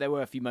levels, but there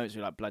were a few moments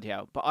where like bloody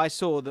hell. But I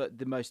saw that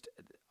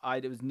I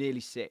was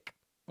nearly sick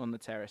on the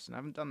terrace, and I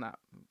haven't done that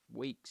in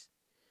weeks.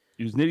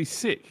 He was nearly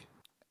sick.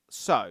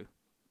 So,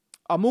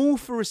 I'm all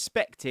for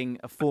respecting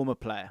a former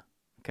player.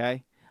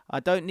 Okay, I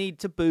don't need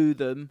to boo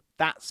them.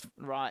 That's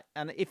right.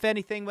 And if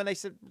anything, when they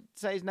say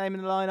his name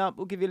in the lineup,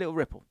 we'll give you a little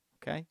ripple.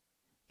 Okay,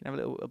 you can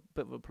have a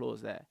bit of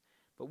applause there.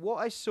 But what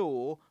I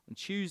saw on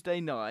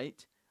Tuesday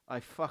night, I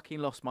fucking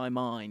lost my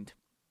mind.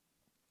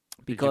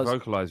 Because did you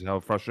vocalise how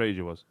frustrated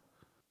you was?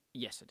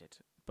 Yes, I did,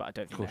 but I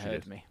don't think they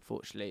heard me.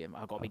 Fortunately,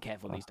 I've got to be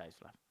careful these days,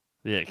 Flav.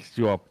 Yeah, because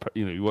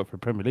you work for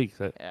Premier League,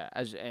 so yeah.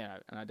 As you know,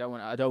 and I don't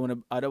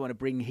want to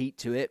bring heat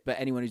to it. But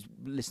anyone who's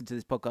listened to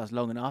this podcast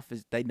long enough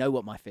they know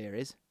what my fear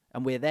is,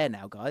 and we're there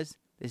now, guys.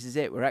 This is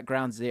it. We're at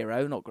ground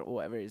zero, not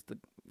whatever it is.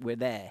 We're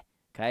there.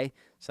 Okay,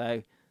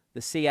 so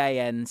the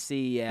CANCELLING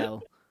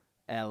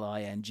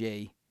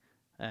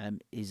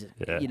is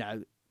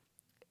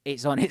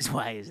it's on its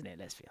way, isn't it?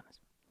 Let's be honest.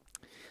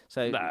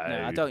 So no,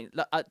 I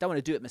don't want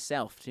to do it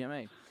myself. Do you know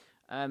what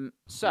I mean?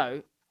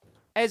 So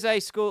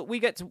Eze scored. We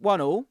get to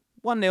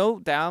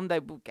 1-0 down. They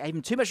gave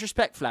him too much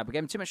respect, Flab. We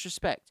gave him too much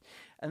respect.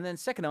 And then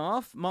second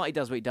half, Marty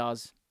does what he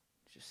does.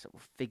 Just sort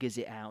of figures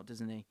it out,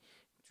 doesn't he?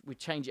 We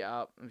change it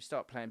up and we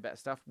start playing better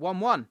stuff.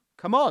 1-1.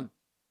 Come on.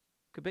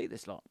 Could beat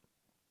this lot.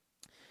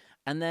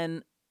 And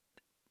then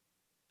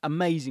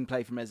amazing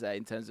play from Eze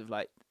in terms of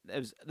like there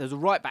was a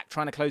right back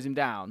trying to close him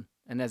down,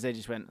 and Eze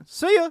just went,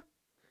 see ya.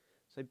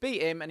 So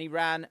beat him, and he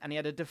ran, and he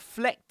had a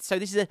deflect. So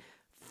this is a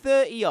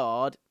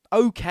 30-yard,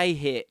 okay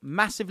hit,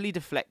 massively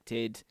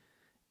deflected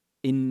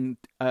in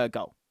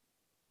goal.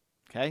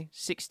 Okay?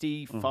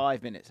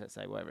 65 minutes, let's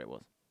say, whatever it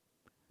was.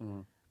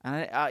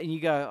 And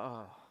you go,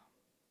 oh.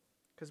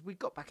 Because we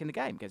got back in the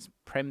game against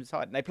Prem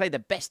side, and they played their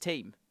best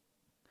team.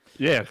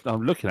 Yeah,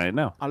 I'm looking at it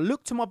now. I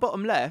look to my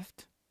bottom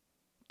left,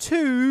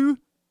 2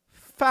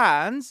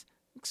 fans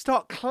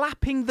start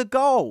clapping the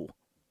goal.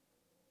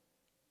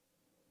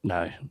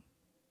 No.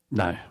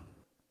 No.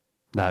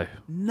 Well,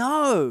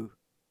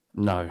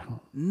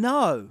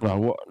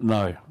 what?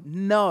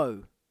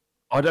 No.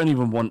 I don't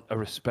even want a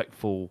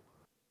respectful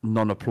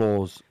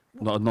non-applause,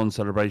 not a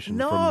non-celebration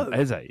from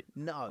Eze.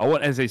 No. I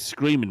want Eze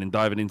screaming and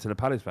diving into the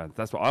Palace fans.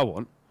 That's what I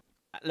want.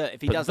 Look,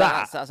 if he does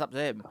that, that's up to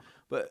him.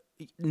 But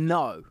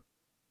no.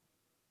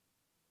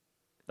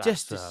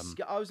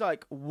 I was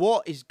like,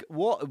 what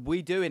are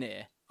we doing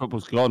here?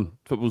 Football's gone,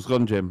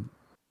 Jim.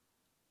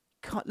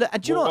 Look,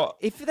 and do you know what?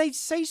 If they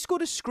say he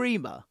scored a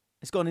screamer,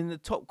 it's gone in the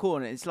top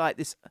corner. It's like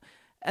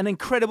an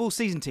incredible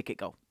season ticket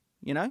goal.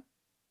 You know,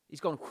 he's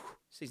gone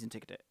season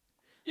ticket it.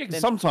 Yeah,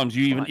 because sometimes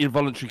you even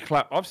involuntarily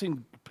clap. I've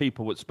seen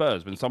people at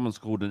Spurs when someone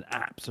scored an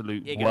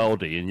absolute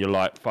worldie, and you're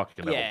like,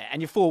 "Fucking hell." Yeah,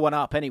 and you're 4-1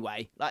 up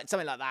anyway, like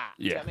something like that.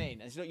 Yeah, you know what I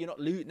mean, you're not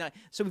losing. No.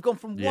 So we've gone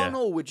from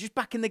 1-0, we're just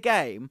back in the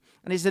game,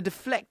 and it's a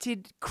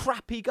deflected,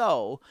 crappy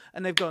goal,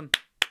 and they've gone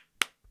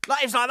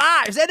it's like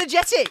that. It's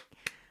energetic.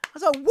 I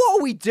was like, "What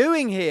are we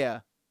doing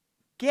here?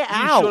 Get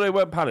out!" You sure they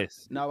weren't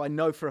Palace? No, I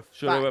know for a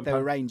fact they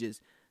were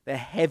Rangers. They're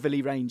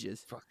heavily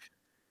Rangers. Fuck.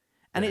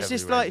 And it's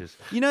just Rangers.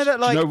 Like, you know that,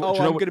 like, I'm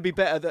going to be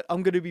better.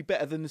 I'm going to be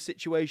better than the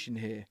situation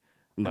here.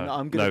 No,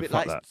 I'm going to be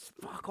like, that.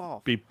 Fuck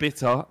off. Be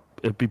bitter.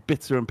 It'd be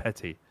bitter and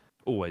petty,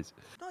 always.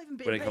 Not even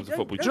bitter when it comes to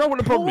football. Do you know what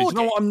the problem is?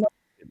 Do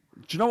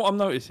you know what I'm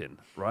noticing?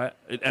 Right,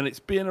 and it's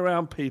being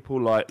around people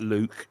like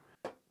Luke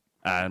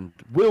and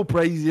Will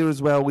Brazier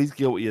as well. He's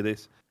guilty of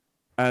this.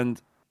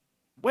 And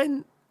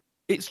when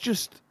it's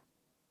just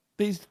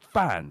these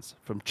fans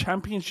from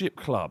Championship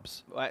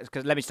clubs. Right,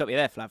 because let me stop you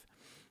there, Flav.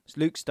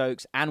 Luke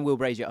Stokes and Will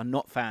Brazier are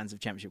not fans of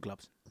Championship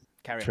clubs.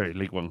 Carry on.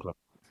 League One club.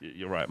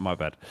 You're right, my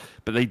bad.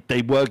 But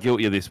they were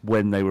guilty of this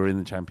when they were in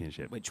the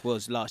Championship. Which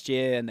was last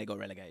year, and they got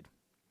relegated.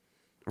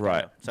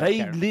 Right.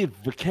 They live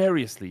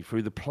vicariously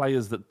through the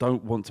players that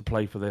don't want to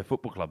play for their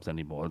football clubs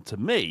anymore. And to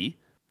me,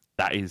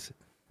 that is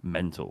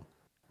mental.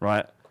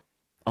 Right?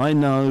 I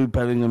know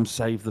Bellingham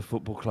saved the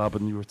football club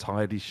and he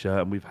retired his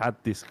shirt, and we've had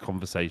this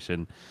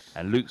conversation,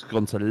 and Luke's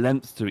gone to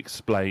lengths to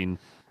explain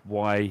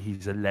why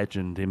he's a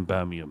legend in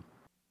Birmingham.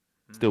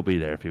 Still be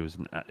there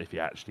if he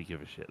actually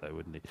give a shit though,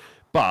 wouldn't he?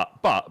 But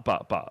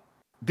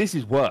this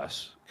is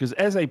worse because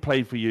Eze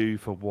played for you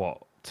for what,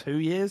 2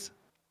 years?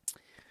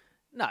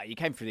 No, you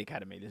came through the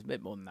academy. There's a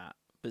bit more than that.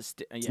 But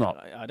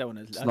I don't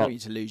want you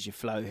to lose your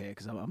flow here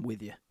because I'm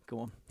with you.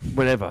 Go on.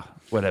 Whatever.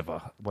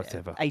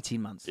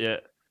 18 months. Yeah.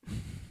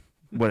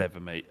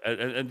 Whatever, mate.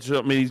 And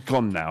I mean, he's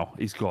gone now.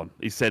 He's gone.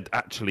 He said,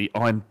 actually,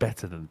 I'm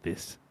better than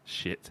this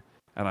shit,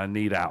 and I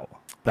need out.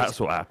 That's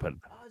what happened.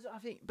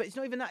 think, but it's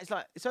not even that. It's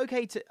like, it's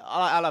okay to.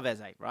 I love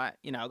Eze, right?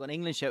 You know, I've got an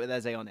England shirt with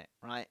Eze on it,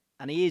 right?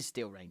 And he is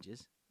still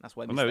Rangers. That's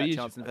why he missed that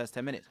chance in the first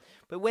 10 minutes.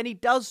 But when he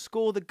does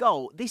score the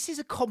goal, this is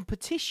a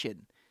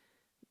competition.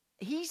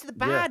 He's the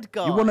bad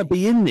guy. You want to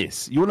be in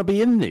this. You want to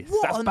be in this.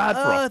 What That's on bad for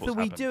us. earth are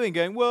we doing?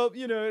 Going, well,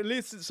 you know, at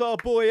least it's our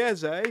boy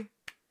Eze.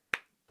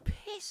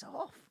 Piss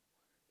off.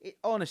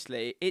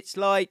 Honestly, it's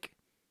like,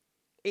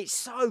 it's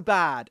so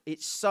bad.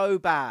 It's so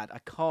bad. I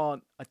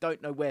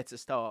don't know where to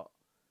start.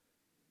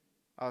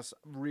 I was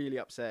really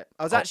upset.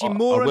 I was actually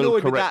more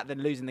annoyed with that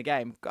than losing the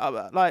game.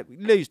 Like,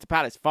 lose to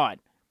Palace, fine.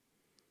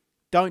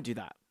 Don't do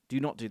that. Do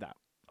not do that.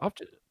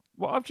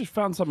 I've just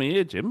found something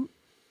here, Jim.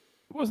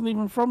 It wasn't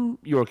even from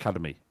your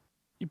academy.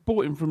 You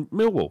bought him from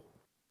Millwall.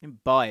 I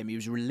didn't buy him. He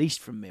was released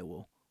from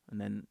Millwall,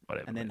 and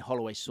then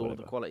Holloway saw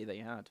the quality that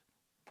he had.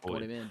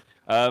 Got him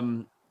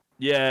in.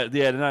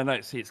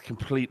 No. See, it's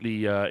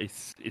completely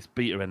it's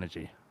beta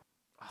energy.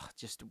 Oh,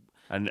 just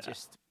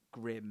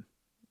grim,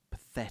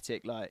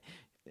 pathetic. Like,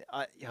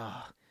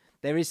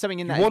 there is something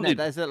in that. Isn't there?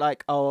 There's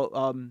like,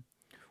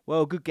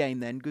 well, good game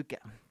then. Good game.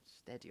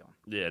 Steady on.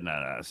 Yeah, no,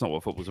 that's not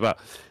what football's about.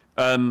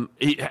 SA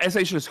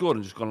should have scored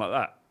and just gone like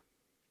that.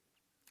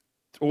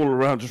 All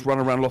around, just run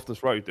around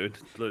Loftus Road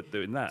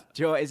doing that.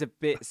 Do you know what? It's a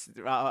bit.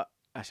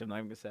 Actually, I'm not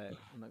even gonna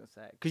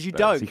say it. Because you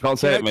don't. You can't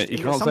say it, mate. You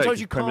can't say it.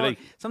 You can't.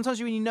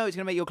 Sometimes when you know it's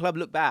gonna make your club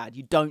look bad,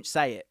 you don't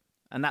say it,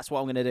 and that's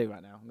what I'm gonna do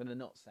right now. I'm gonna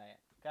not say it.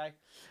 Okay.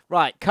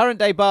 Right. Current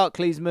day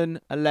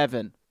Barclaysmen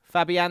 11.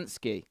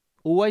 Fabianski,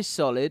 always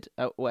solid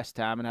at West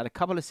Ham, and had a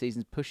couple of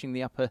seasons pushing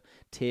the upper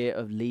tier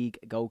of league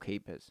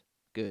goalkeepers.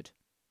 Good.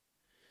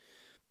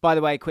 By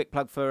the way, quick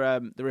plug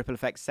for the Ripple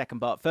Effect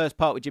second part. First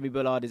part with Jimmy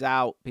Bullard is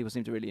out. People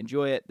seem to really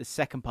enjoy it. The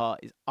second part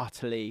is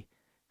utterly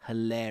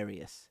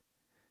hilarious.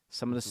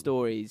 Some of the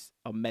stories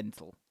are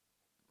mental.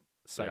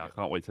 So I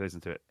can't wait to listen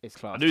to it. It's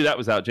class. I knew that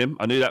was out, Jim.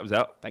 I knew that was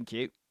out. Thank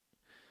you.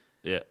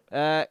 Yeah.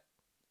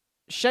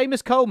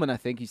 Seamus Coleman, I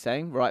think he's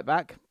saying, right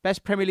back.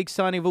 Best Premier League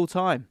signing of all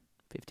time.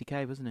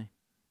 50k, wasn't he?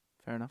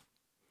 Fair enough.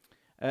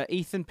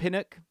 Ethan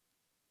Pinnock.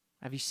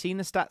 Have you seen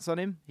the stats on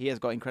him? He has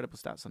got incredible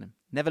stats on him.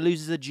 Never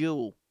loses a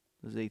duel.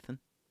 Was Ethan?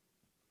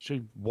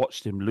 She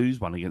watched him lose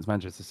one against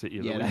Manchester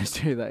City. Yeah, that's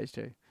true. That is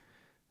true.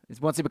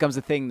 Once it becomes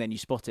a thing, then you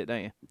spot it,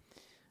 don't you?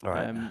 All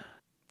right.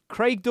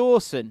 Craig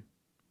Dawson,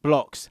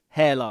 blocks,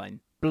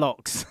 hairline,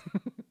 blocks.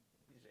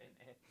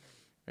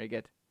 Very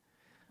good.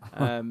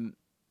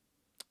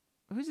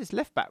 Who's this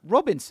left back?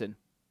 Robinson.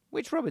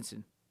 Which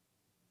Robinson?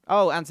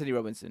 Oh, Anthony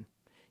Robinson.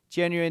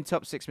 Genuine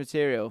top 6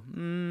 material.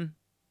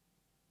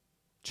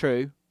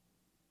 True.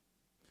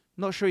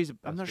 I'm not sure he's a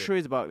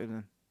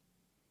Barclaysman.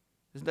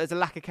 There's a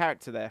lack of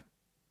character there.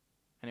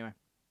 Anyway.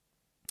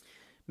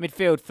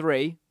 Midfield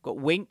 3. Got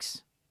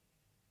Winks.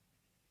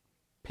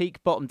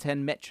 Peak bottom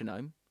 10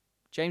 metronome.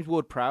 James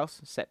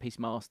Ward-Prowse, set-piece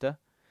master.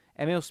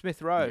 Emile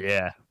Smith-Rowe.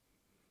 Yeah.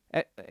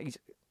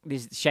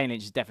 Shane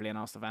Lynch is definitely an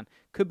Arsenal fan.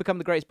 Could become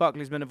the greatest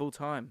Barclaysman of all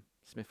time,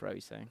 Smith-Rowe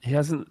is saying. He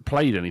hasn't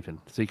played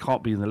anything, so he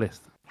can't be in the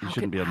list. He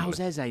shouldn't be on the list.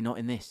 How's Eze not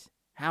in this?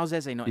 How's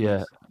Eze not in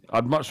this? Yeah,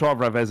 I'd much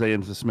rather have Eze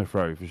into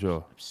Smith-Rowe, for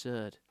sure.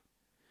 Absurd.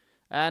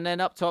 And then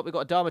up top, we've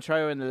got Adama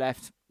Traore in the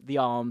left, the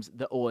arms,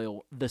 the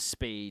oil, the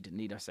speed.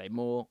 Need I say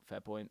more?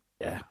 Fair point.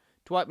 Yeah.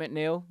 Dwight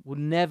McNeil will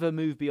never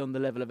move beyond the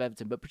level of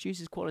Everton, but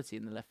produces quality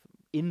in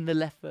the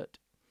left foot.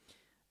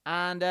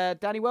 And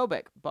Danny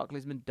Welbeck.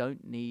 Barclaysmen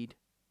don't need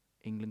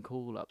England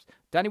call-ups.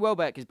 Danny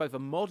Welbeck is both a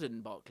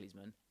modern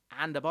Barclaysman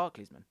and a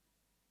Barclaysman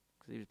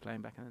because he was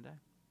playing back in the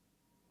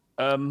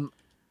day.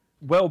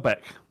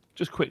 Welbeck,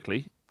 just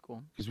quickly, go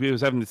on, because we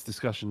was having this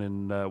discussion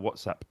in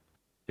WhatsApp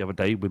the other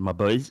day with my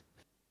boys,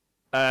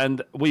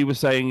 and we were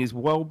saying, is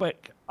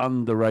Welbeck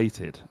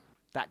underrated?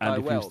 That guy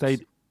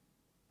Welbs.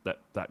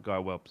 That guy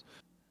Welbs.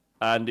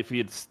 And if he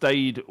had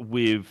stayed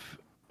with,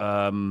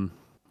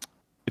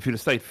 if he'd have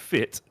stayed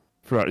fit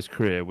throughout his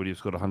career, would he have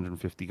scored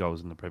 150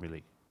 goals in the Premier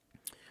League?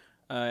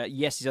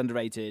 Yes, he's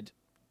underrated.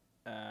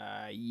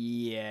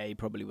 Yeah, he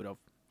probably would have.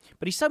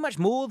 But he's so much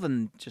more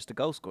than just a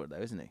goal scorer,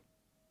 though, isn't he?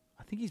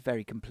 I think he's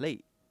very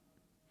complete.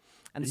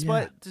 And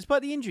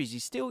despite the injuries,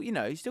 he's still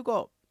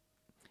got.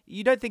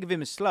 You don't think of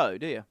him as slow,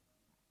 do you?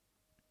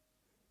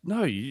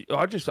 No,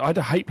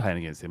 I hate playing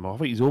against him. I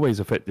think he's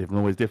always effective and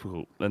always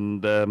difficult,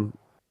 and got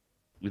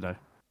a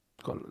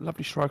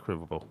lovely striker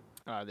of a ball.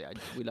 Oh,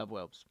 we love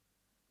Welbs.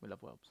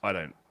 I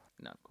don't.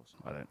 No, of course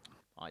I don't.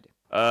 I do.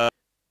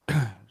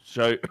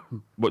 So,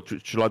 what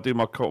should I do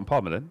my Colton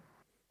Palmer then?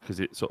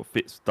 Because it sort of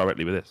fits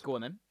directly with this. Go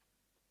on then.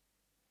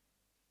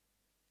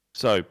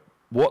 So,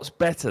 what's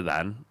better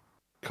than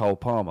Cole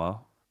Palmer,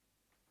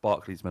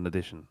 Barclaysman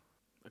edition?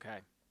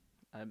 Okay.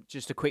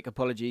 Just a quick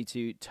apology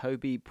to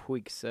Toby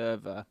Puig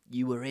server.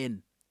 You were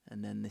in,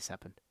 and then this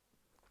happened.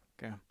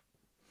 Okay.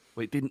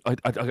 Well, it didn't. I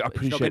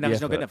appreciate the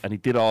effort, and he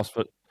did ask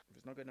for.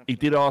 It's not good enough. He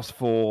did ask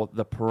for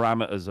the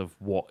parameters of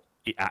what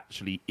it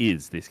actually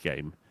is. This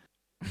game,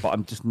 but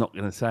I'm just not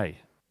going to say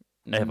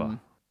ever.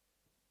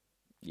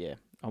 Yeah,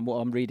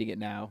 I'm reading it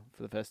now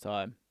for the first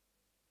time.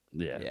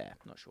 Yeah, yeah,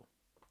 not sure.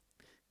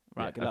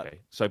 Right, good luck. Okay.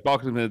 So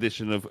Barclaysmen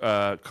edition of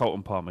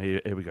Colton Palmer.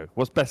 Here we go.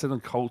 What's better than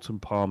Colton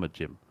Palmer,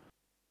 Jim?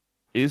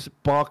 Is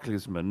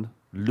Barclaysman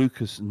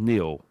Lucas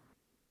Neal,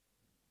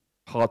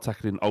 hard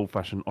tackling,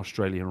 old-fashioned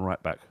Australian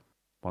right back,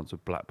 once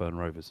with Blackburn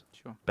Rovers,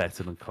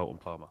 better than Colton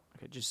Palmer?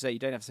 Okay, just say you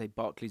don't have to say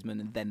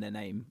Barclaysman and then their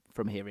name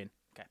from here in.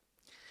 Okay.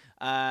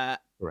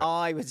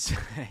 I would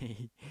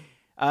say,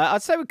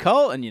 I'd say with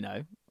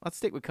Colton. I'd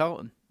stick with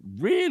Colton.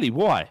 Really?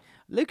 Why?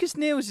 Lucas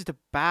Neal is just a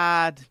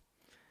bad.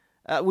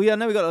 I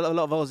know we got a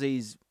lot of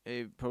Aussies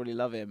who probably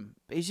love him,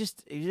 but he's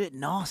a bit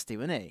nasty,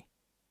 wasn't he?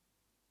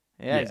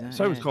 Yeah.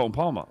 So was Colton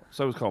Palmer.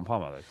 Though,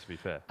 to be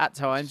fair. At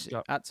times,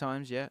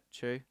 yeah,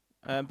 true.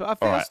 But I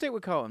think I'll stick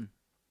with Colton.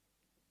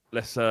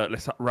 Let's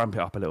ramp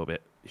it up a little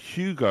bit.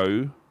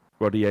 Hugo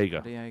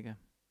Rodallega.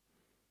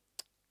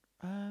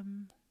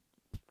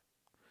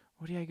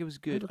 Rodallega was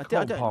good. I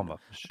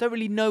don't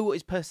really know what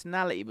his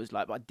personality was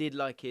like, but I did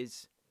like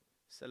his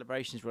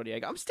celebrations.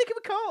 Rodallega. I'm sticking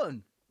with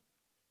Colton.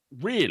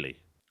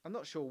 Really? I'm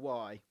not sure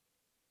why.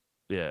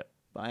 Yeah.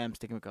 But I am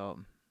sticking with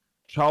Colton.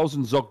 Charles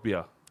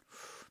Nzogbia.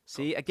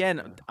 See,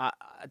 again, I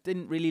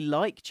didn't really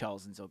like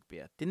Charles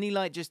Nzogbia. Didn't he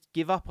just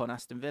give up on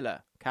Aston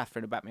Villa?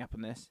 Catherine will back me up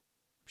on this.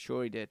 I'm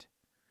sure he did.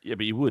 Yeah,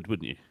 but you would,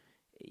 wouldn't you?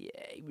 Yeah,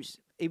 he was.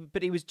 Do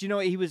you know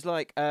what he was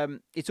like?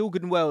 It's all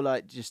good and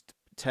well, just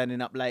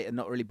turning up late and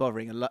not really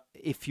bothering.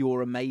 If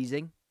you're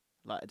amazing,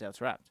 like Adele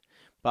Trapped,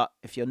 but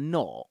if you're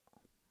not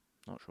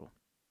sure.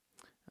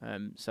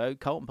 So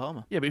Colton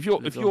Palmer. Yeah, but if you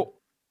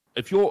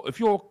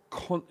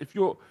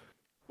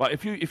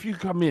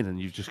come in and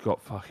you've just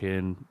got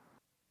fucking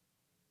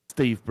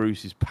Steve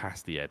Bruce's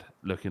pasty head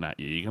looking at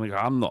you, you're gonna go,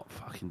 I'm not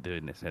fucking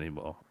doing this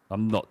anymore.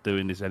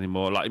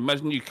 Like,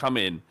 imagine you come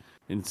in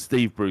and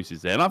Steve Bruce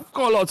is there, and I've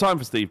got a lot of time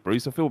for Steve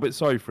Bruce. I feel a bit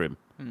sorry for him.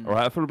 All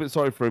right, I feel a bit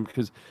sorry for him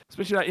because,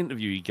 especially that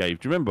interview he gave.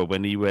 Do you remember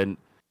when he went?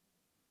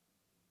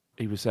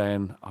 He was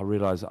saying, "I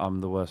realise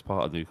I'm the worst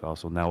part of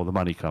Newcastle now. All the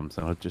money comes,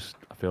 and I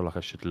feel like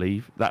I should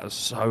leave." That was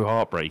so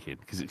heartbreaking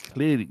because it's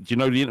clearly. Do you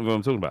know the interview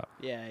I'm talking about?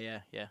 Yeah.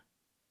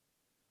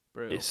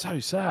 Brutal. It's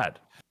so sad,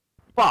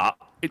 but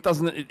it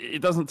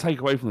doesn't take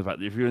away from the fact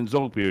that if you're in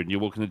Zogbia and you're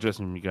walking the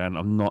dressing room, you're going,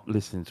 "I'm not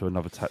listening to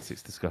another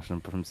tactics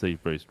discussion from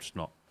Steve Bruce."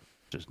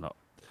 Just not.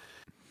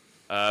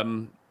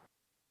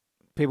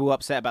 People were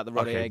upset about the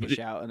Rodallega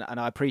shout, and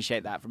I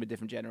appreciate that from a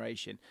different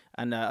generation.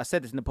 And I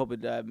said this in the pub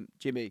with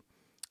Jimmy.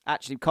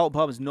 Actually, Colton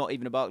Palmer's not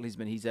even a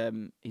Barclaysman. He's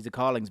a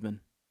Carlingsman.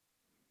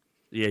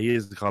 Yeah, he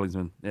is the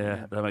Carlingsman.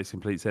 Yeah, that makes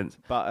complete sense.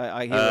 But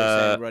I hear what you're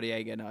saying,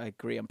 Rodallega, and I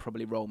agree. I'm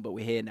probably wrong, but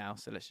we're here now,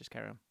 so let's just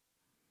carry on.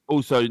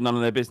 Also, none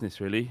of their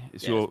business, really.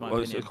 It's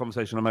a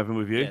conversation I'm having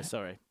with you. Yeah,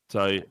 sorry.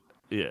 So,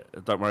 yeah,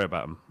 don't worry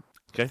about them.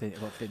 Okay?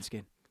 I've got thin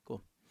skin. Go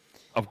on.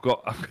 I've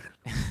got...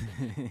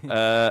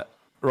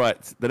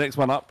 right, the next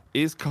one up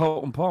is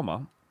Colton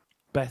Palmer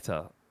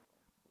better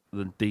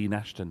than Dean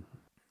Ashton?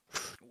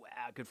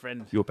 Wow, good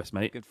friend. Your best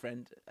mate. Good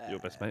friend. Your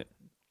best mate.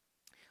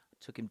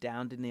 Took him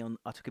down, didn't he?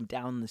 I took him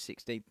down the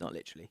 16th, not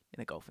literally,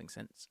 in a golfing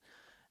sense.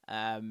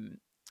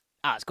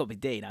 It's got to be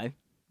Dino.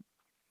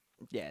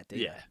 Yeah,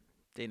 Dino. Yeah.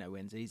 Dino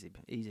wins easy.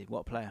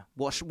 What a player.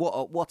 What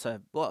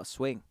a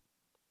swing.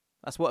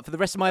 That's what for the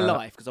rest of my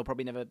life, because I'll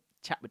probably never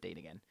chat with Dean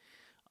again.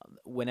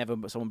 Whenever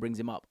someone brings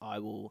him up, I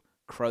will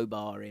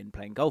crowbar in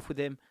playing golf with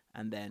him,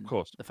 and then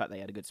the fact that he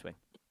had a good swing.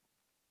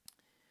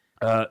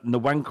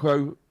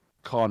 Nwankwo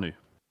Kanu.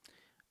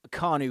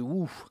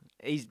 Oof.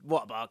 He's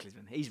what a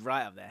Barclaysman. He's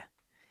right up there.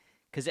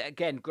 Because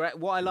again,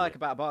 what I like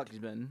about a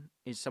Barclaysman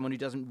is someone who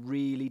doesn't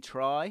really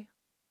try,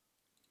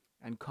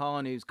 and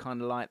Kanu's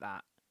kind of like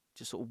that,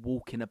 just sort of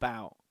walking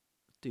about.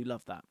 Do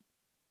love that.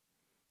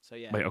 So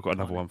yeah, mate, I've got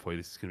another one for you.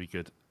 This is gonna be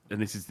good,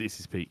 and this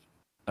is peak.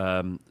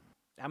 How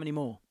many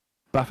more?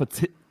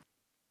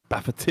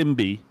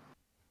 Baffotimbi,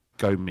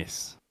 go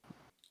miss.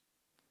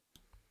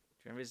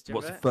 What's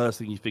the first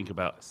thing you think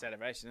about? A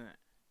celebration, isn't it?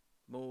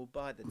 More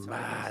by the time.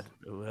 Mad,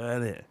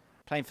 weren't it?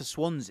 Playing for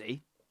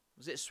Swansea.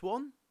 Was it a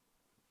Swan?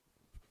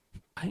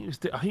 I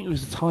think it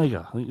was a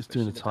Tiger. I think it was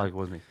doing a Tiger,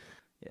 wasn't he?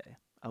 Yeah.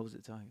 I was a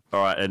Tiger.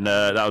 All right, and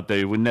that'll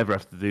do. We'll never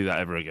have to do that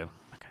ever again.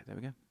 Okay, there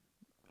we go.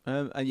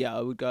 And yeah,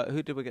 I would go.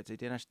 Who did we get to?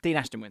 Dean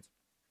Ashton wins.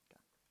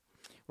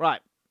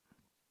 Right.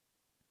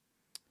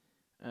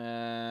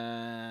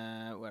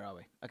 Where are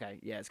we? Okay,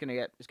 yeah, it's gonna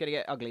get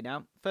ugly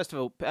now. First of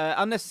all,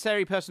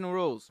 unnecessary personal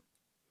rules.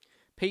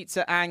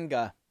 Pizza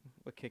anger.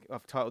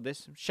 I've titled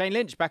this. Shane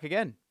Lynch back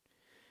again.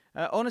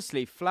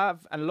 Honestly, Flav,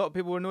 and a lot of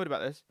people were annoyed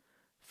about this.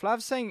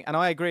 Flav saying, and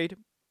I agreed.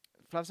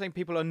 Flav saying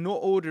people are not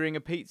ordering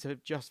a pizza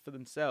just for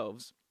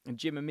themselves, and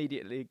Jim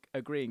immediately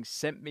agreeing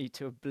sent me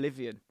to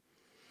oblivion.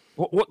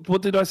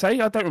 What did I say?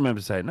 I don't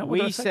remember saying that.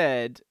 We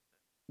said.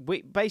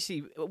 I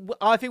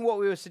think what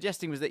we were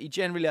suggesting was that you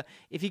generally,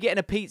 if you're getting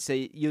a pizza,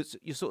 you're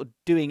sort of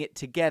doing it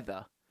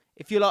together.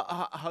 If you're like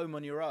at home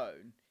on your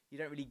own, you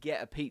don't really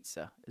get a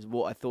pizza, is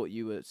what I thought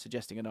you were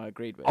suggesting, and I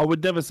agreed with. I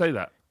would never say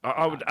that.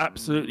 I would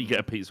absolutely get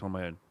a pizza on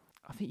my own.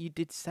 I think you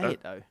did say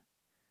it, though.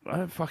 I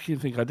don't fucking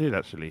think I did,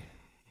 actually.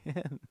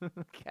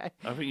 Okay.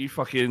 I think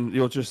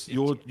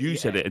you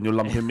said it and you're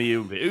lumping me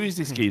in with it. Who is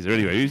this geezer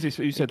anyway?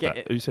 Who said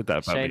that? Who said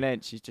that about Shane me?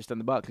 Lynch. He's just on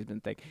the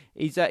Barclaysmen thing.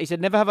 He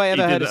said, never have I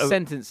ever heard a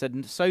sentence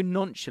so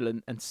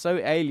nonchalant and so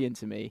alien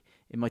to me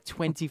in my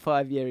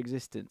 25-year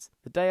existence.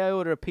 The day I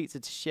order a pizza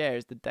to share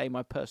is the day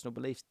my personal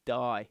beliefs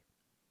die.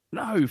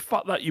 No,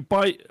 fuck that. You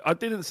bite. I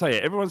didn't say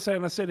it. Everyone's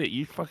saying I said it.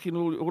 You fucking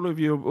all of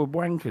you are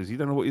wankers. You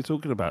don't know what you're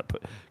talking about.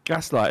 But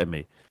gaslighting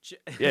me.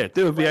 Yeah,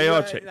 do a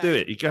VAR check. Do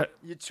it.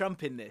 You're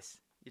trumping this.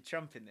 You're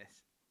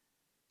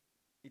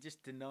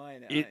just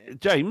denying it.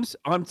 James,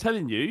 I'm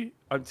telling you.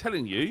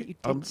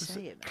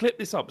 Clip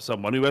this up.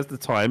 Someone who has the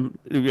time,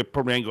 who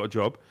probably ain't got a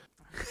job.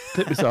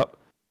 Clip this up.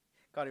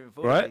 Can't even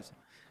afford right? These.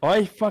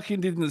 I fucking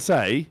didn't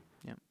say.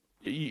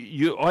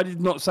 I did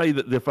not say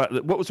that the fact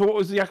that what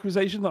was the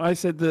accusation that I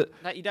said that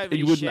you don't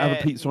really wouldn't have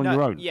a pizza on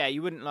your own? Yeah,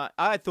 you wouldn't like.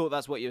 I thought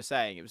that's what you were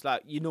saying. It was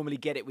like you normally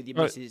get it with your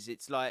missus.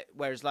 It's like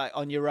whereas like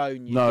on your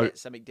own you get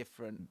something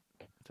different.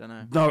 I don't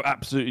know. No,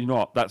 absolutely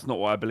not. That's not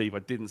what I believe. I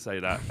didn't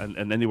say that.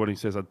 And anyone who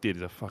says I did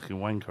is a fucking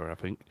wanker. I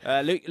think.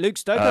 Luke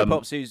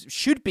Stokopops, who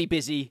should be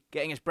busy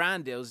getting us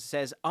brand deals,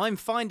 says I'm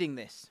finding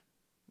this.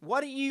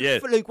 Why don't you,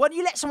 Luke? Why don't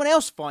you let someone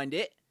else find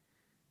it?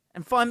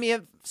 And find me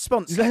a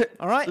sponsor,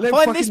 all right?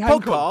 Find this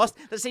podcast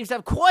that seems to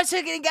have quite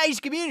an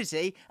engaged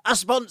community a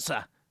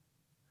sponsor.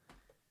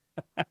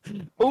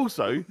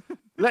 Also,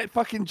 let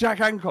fucking Jack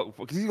Hancock,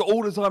 because he's got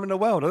all the time in the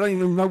world. I don't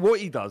even know what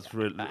he does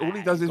for it. All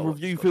he does is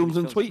review films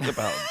and tweet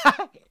about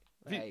them.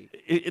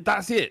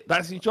 That's it.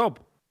 That's his job.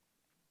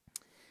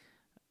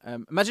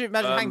 Imagine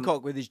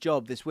Hancock with his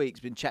job this week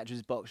has been chatting to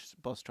his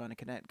boss trying to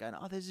connect, going,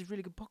 there's this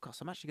really good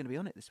podcast. I'm actually going to be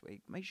on it this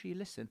week. Make sure you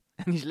listen.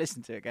 And he's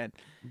listened to it again.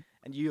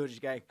 And you're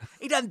just going,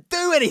 he doesn't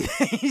do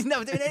anything. He's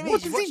never doing anything.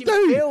 What does he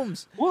do?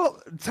 Films.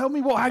 Well, tell me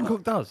what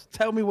Hancock does.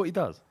 Tell me what he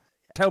does.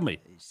 Tell me.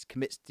 He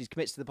commits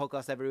to the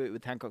podcast every week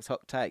with Hancock's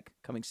Hot Take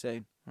coming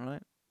soon. All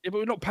right? Yeah, but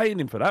we're not paying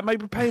him for that.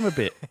 Maybe pay him a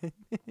bit.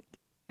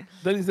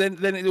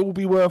 Then it'll all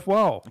be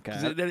worthwhile.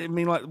 Okay. Then it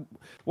mean like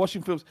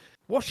watching films.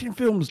 Watching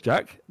films,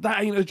 Jack,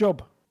 that ain't a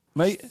job.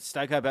 Mate,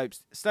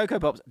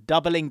 Stoko Pops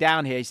doubling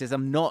down here. He says,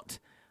 I'm not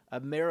a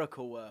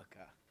miracle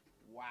worker.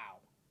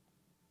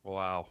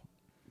 Wow.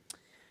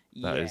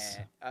 That is...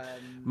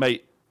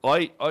 Mate,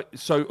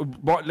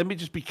 let me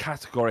just be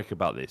categoric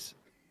about this.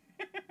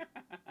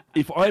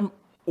 If I'm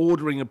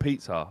ordering a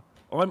pizza,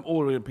 I'm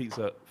ordering a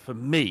pizza for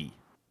me.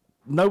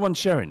 No one's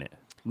sharing it.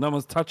 No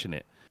one's touching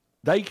it.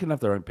 They can have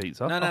their own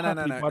pizza. No.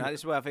 This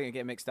is where I think I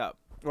get mixed up.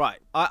 Right,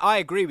 I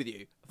agree with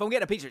you. If I'm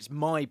getting a pizza, it's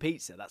my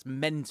pizza. That's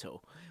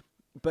mental.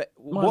 But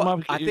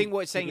I think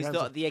what it's saying is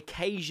that the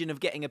occasion of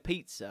getting a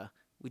pizza,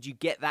 would you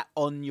get that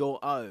on your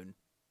own?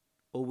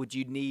 Or would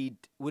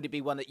it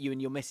be one that you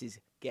and your missus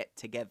get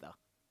together?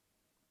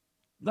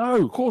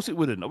 No, of course it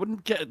wouldn't. I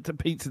wouldn't get the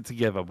pizza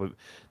together. But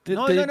they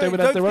would don't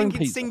have their own think it's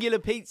pizza. Singular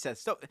pizza.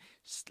 Stop.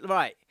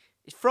 Right.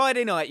 It's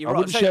Friday night. I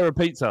wouldn't share a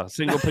pizza,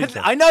 single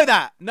pizza. I know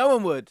that. No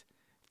one would.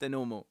 If they're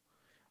normal.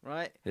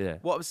 Right? Yeah.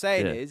 What I'm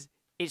saying is,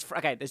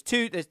 okay, there's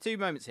two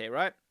moments here,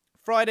 right?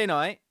 Friday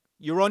night,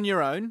 you're on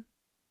your own.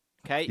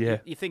 Okay, yeah.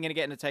 You're thinking of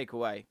getting a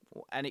takeaway,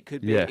 and it could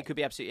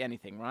be absolutely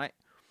anything, right?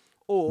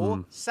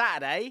 Or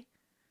Saturday,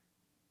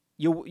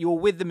 you're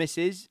with the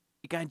missus.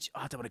 You're going,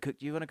 I don't want to cook.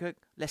 Do you want to cook?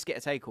 Let's get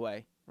a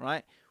takeaway,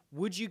 right?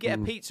 Would you get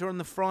a pizza on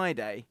the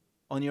Friday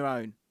on your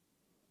own?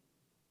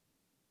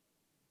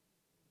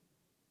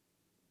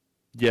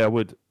 Yeah, I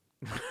would.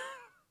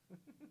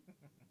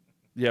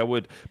 Yeah, I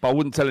would, but I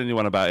wouldn't tell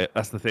anyone about it.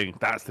 That's the thing.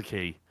 That's the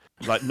key.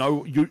 Like,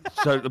 no,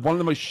 So one of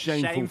the most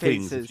shameful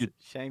things.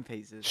 Shame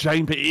pizzas.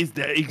 Shame is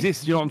that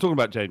exists. You know what I'm talking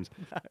about, James?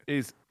 No.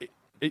 Is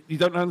you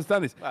don't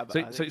understand this. Well,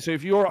 so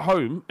if you're at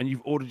home and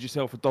you've ordered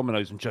yourself a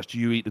Domino's and just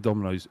you eat the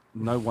Domino's,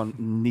 no one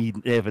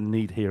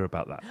need hear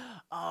about that.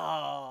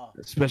 Oh.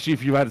 Especially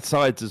if you had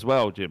sides as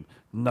well, Jim.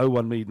 No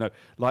one need know.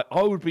 Like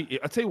I would be.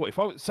 I tell you what. If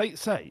I would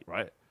say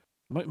right,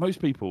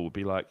 most people would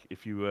be like,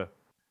 if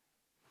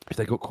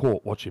they got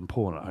caught watching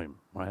porn at home,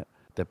 right?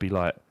 They'd be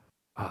like,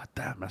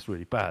 damn, that's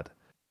really bad.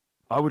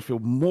 I would feel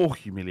more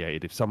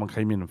humiliated if someone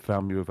came in and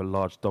found me with a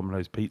large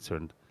Domino's pizza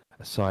and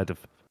a side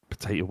of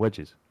potato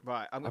wedges.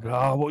 Right. I'd be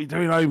like, what are you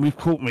doing home? We've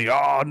caught me.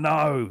 Oh,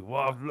 no.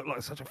 Well, I've looked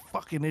like such a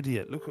fucking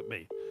idiot. Look at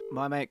me.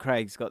 My mate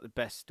Craig's got the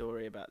best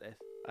story about this.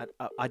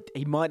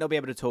 He might not be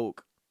able to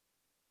talk,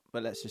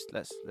 but let's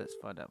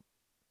find out.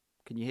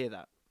 Can you hear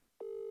that?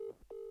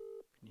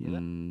 Can you hear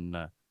that?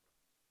 No.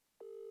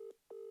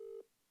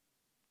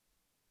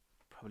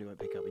 Probably won't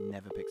pick up. He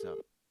never picks up.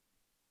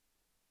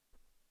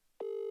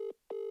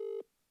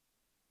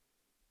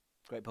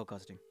 Great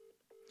podcasting.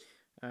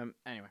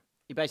 Anyway,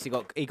 he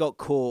basically got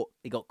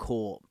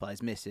caught by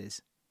his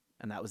missus,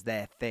 and that was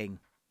their thing.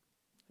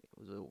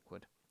 It was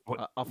awkward.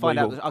 I'll find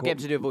out. I'll get him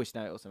to do a voice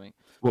note or something.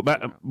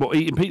 What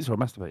eating pizza or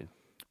masturbating?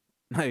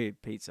 No,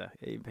 pizza.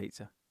 Eating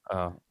pizza.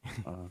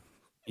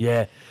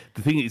 Yeah.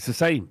 The thing is, it's the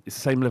same. It's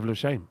the same level of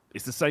shame.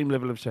 It's the same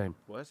level of shame.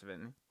 Worse of it.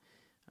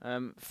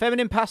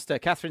 Feminine pasta.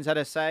 Catherine's had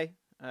her say.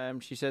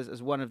 She says,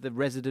 as one of the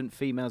resident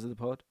females of the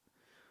pod,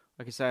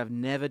 I can say I've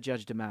never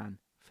judged a man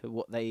for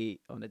what they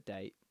eat on a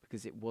date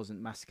because it wasn't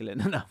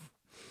masculine enough.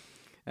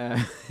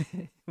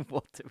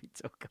 What do we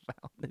talk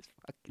about? This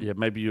fucking... Yeah,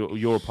 maybe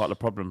you're a part of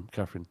the problem,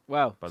 Catherine.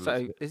 Well,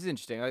 so this is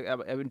interesting.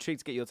 I'm intrigued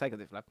to get your take on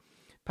this, Flav.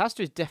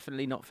 Pasta is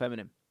definitely not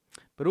feminine.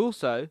 But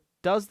also,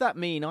 does that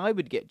mean I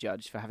would get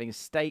judged for having a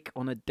steak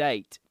on a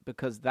date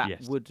because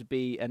that would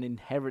be an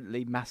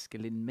inherently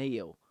masculine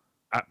meal?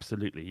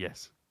 Absolutely,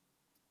 yes.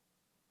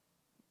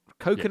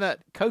 Coconut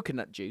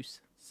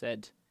juice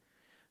said,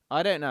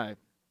 I don't know.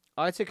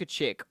 I took a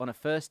chick on a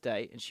first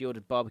date and she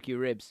ordered barbecue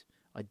ribs.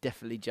 I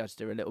definitely judged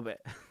her a little bit.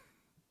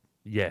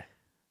 Yeah.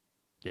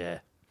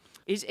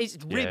 It's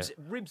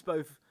ribs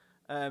both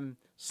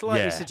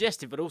slightly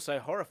suggestive but also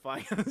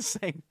horrifying at the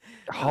same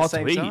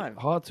time.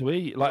 Hard to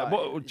eat. Like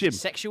what, Jim?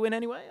 Sexual in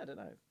any way? I don't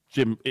know.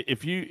 Jim,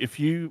 if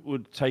you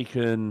would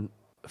taken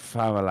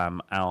farmer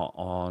lamb out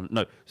on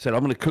said I'm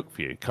going to cook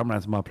for you. Come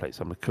round to my place.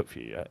 I'm going to cook for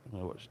you. Yeah? I'm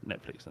going to watch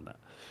Netflix and that.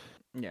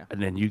 Yeah. And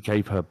then you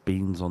gave her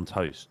beans on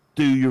toast.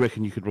 Do you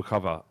reckon you could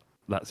recover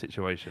that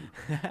situation?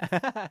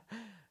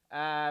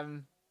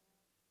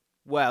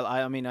 Well,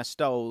 I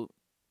stole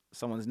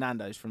someone's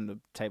Nando's from the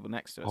table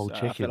next to us. Whole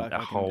chicken,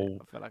 I feel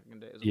like I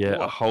can do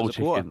it. A whole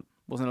chicken.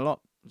 Wasn't a lot.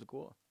 It was a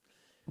quarter.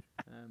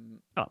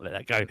 Can't let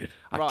that go.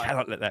 I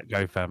cannot let that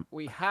go, fam.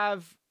 We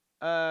have,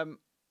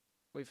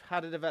 we've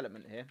had a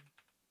development here.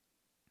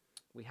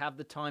 We have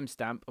the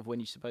timestamp of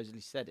when you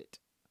supposedly said it.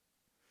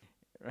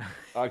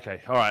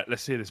 Okay, all right.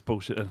 Let's see this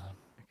bullshit. Then.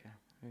 Okay,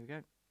 here we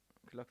go.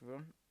 Good luck,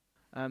 everyone.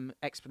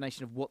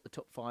 Explanation of what the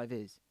top 5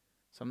 is.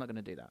 So I'm not going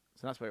to do that.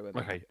 So that's where it went.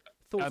 Okay.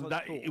 Thoughts.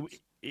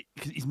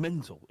 He's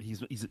mental.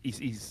 He's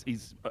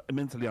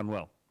mentally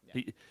unwell.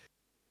 Yeah.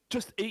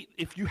 Just eat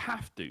if you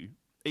have to.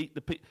 Eat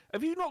the pizza.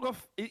 Have you not got?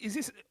 Is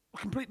this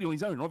completely on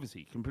his own?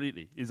 Obviously,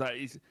 completely. Is that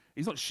he's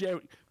not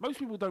sharing? Most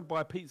people don't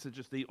buy pizza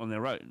just to eat on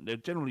their own. They're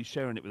generally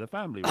sharing it with a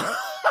family, right?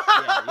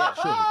 Yeah,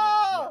 sure.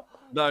 Yeah.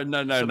 No.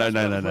 So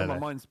my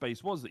mind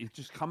space was that he's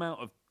just come out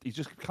of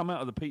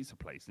the pizza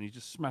place and he's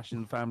just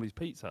smashing the family's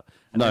pizza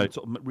and then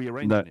sort of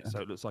rearranging it so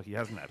it looks like he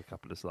hasn't had a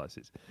couple of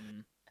slices.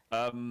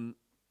 No.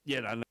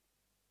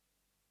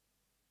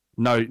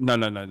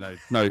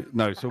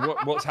 So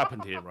what's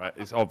happened here, right?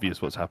 It's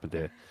obvious what's happened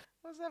here.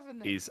 What's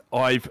happened?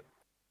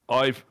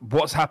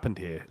 What's happened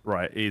here,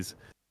 right? Is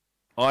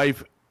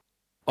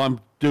I'm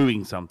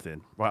doing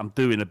something, right? I'm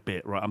doing a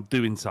bit, right? I'm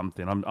doing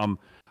something.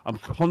 I'm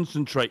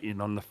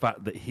concentrating on the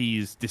fact that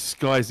he's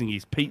disguising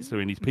his pizza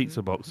in his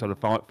pizza box so the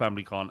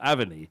family can't have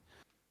any.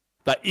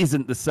 That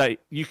isn't the same.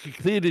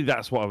 Clearly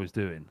that's what I was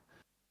doing.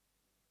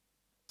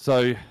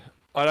 So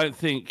I don't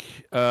think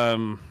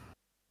that's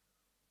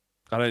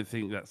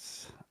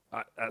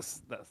not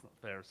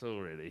fair at all,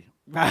 really.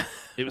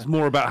 It was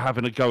more about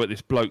having a go at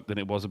this bloke than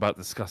it was about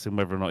discussing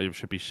whether or not it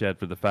should be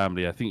shared with the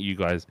family. I think you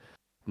guys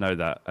know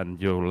that,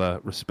 and you'll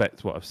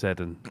respect what I've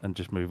said and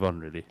just move on,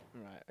 really.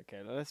 Right.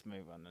 Okay. Let's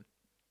move on then.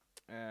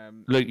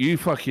 Look, you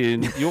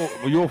fucking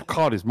your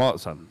card is marked,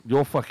 son.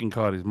 Your fucking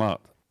card is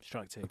marked.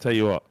 Strike 2. I'll tell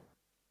you what.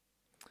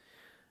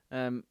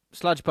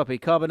 Sludge Puppy,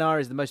 carbonara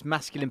is the most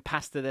masculine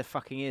pasta there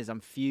fucking is. I'm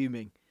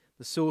fuming.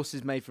 The sauce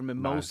is made from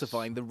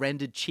emulsifying the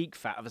rendered cheek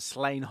fat of a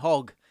slain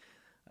hog.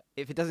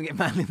 If it doesn't get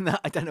manly than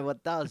that, I don't know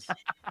what does.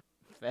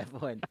 Fair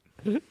point.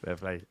 Fair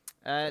play.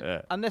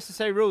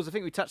 Unnecessary rules. I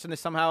think we touched on this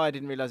somehow. I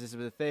didn't realise this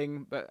was a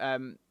thing. But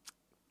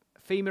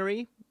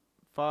Femery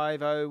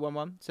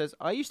 5011 says,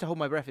 I used to hold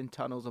my breath in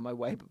tunnels on my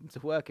way to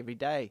work every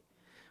day.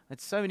 I had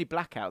so many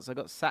blackouts, I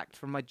got sacked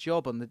from my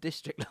job on the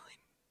district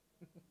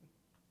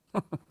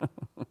line.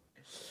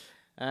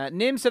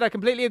 Nim said, I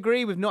completely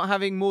agree with not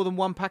having more than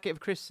 1 packet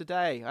of crisps a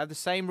day. I have the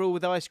same rule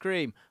with ice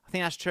cream. I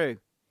think that's true.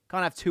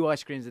 Can't have 2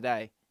 ice creams a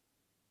day.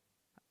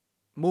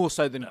 More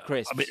so than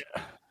crisps.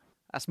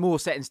 That's more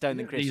set in stone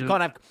than crisps. You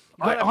can't have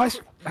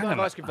ice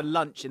cream for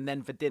lunch and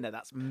then for dinner.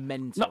 That's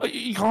mental. No,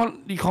 you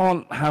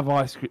can't have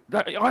ice cream.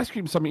 Ice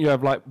cream is something you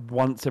have like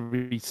once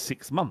every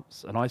 6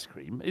 months. An ice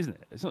cream, isn't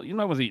it? It's not.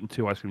 No one's eating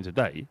 2 ice creams a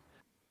day,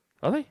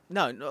 are they?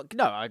 No.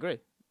 I agree.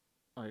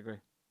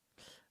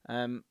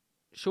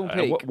 Sean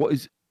Peake. What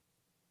is?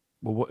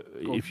 Well, what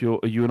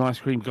are you an ice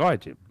cream guy,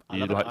 Jim? I'd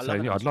love it. I love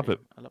an ice cream.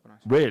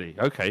 Really?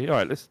 Okay. All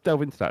right. Let's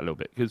delve into that a little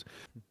bit because.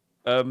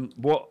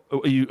 What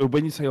are you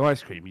when you say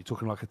ice cream? Are you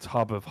talking like a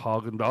tub of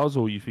Haagen-Dazs,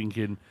 or are you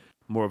thinking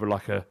more of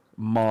like a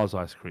Mars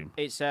ice cream?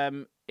 It's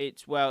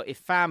well, if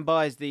Fam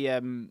buys the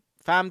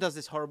Fam does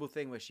this horrible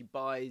thing where she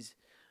buys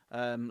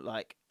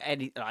like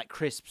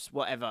crisps,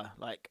 whatever,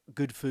 like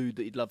good food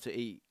that you'd love to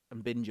eat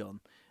and binge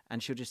on,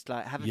 and she'll just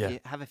like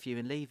have a few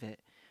and leave it.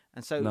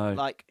 And so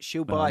like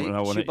she'll buy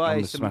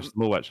some smash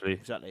them all, actually.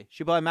 Exactly.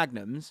 She'll buy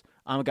Magnums.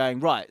 I'm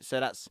going right, so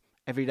that's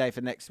every day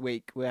for next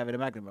week we're having a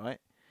Magnum, right?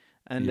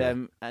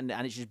 And and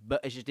it's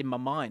just in my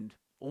mind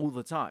all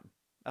the time.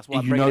 That's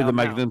why you know the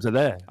Magnums are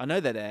there. I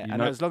know they're there,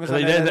 and as long as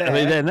are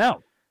they there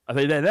now? Are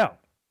they there now?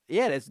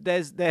 Yeah,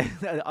 there's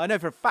I know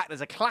for a fact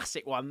there's a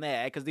classic one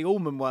there because the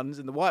almond ones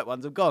and the white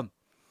ones have gone.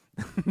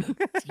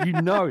 You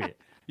know it.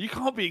 You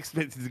can't be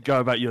expected to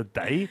go about your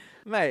day,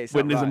 mate,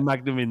 when there's a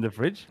Magnum in the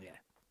fridge. Yeah,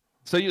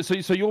 So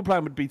your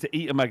plan would be to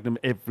eat a Magnum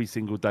every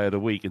single day of the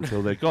week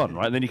until they're gone,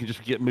 right? And then you can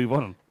just move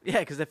on. Yeah,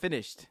 because they're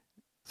finished.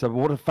 So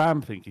what do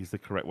fam think is the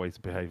correct way to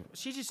behave?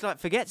 She just like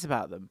forgets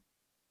about them,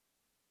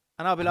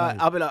 and I'll be like,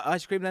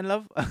 ice cream then,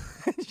 love.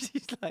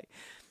 She's like,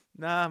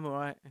 nah, I'm all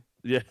right.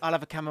 Yeah, I'll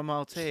have a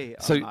chamomile tea.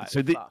 So I'm like,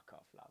 fuck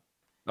off, love.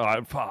 All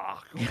right,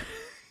 fuck.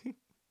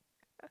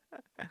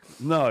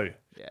 No.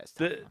 Yeah.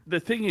 The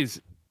thing is,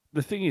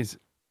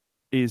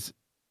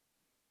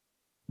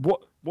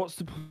 what's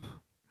the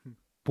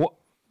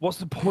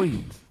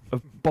point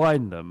of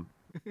buying them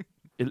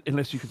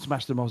unless you can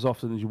smash them as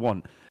often as you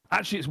want?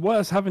 Actually, it's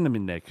worse having them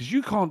in there because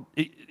you can't.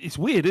 It's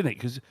weird, isn't it?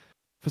 Because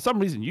for some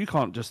reason you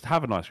can't just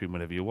have an ice cream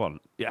whenever you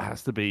want. It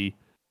has to be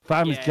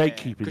family's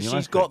gatekeeping. Because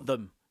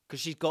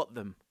she's got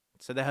them.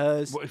 So they're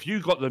hers. Well, if you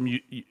got them,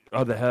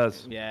 they're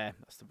hers. Yeah,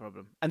 that's the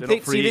problem. And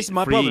see, this is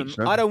my problem. Each,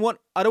 no? I don't want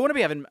to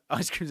be having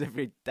ice creams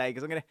every day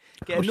because I'm gonna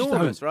get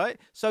enormous, right?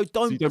 So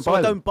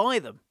don't buy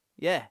them.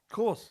 Yeah, of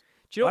course.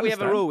 Do you know what we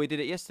have a rule? We did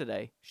it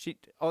yesterday.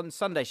 On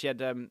Sunday she had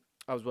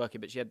I was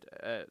working, but she had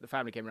the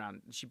family came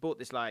around. And she bought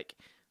this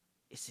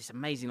it's this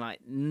amazing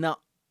nut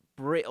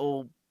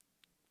brittle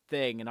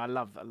thing, and I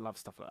love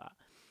stuff like that.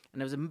 And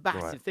there was a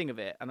massive thing of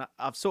it, and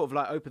I've sort of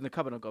opened the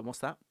cupboard and I've gone, what's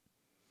that?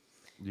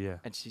 Yeah.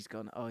 And she's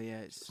gone, oh yeah,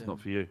 it's not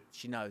for you.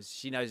 She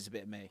knows it's a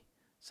bit of me.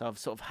 So I've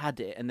sort of had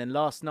it, and then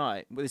last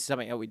night, this is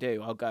something that we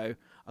do. I'll go.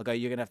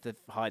 You're gonna have to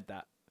hide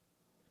that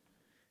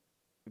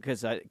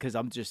because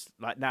I'm just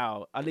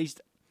now. At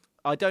least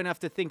I don't have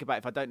to think about it.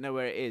 If I don't know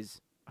where it is,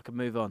 I can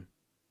move on.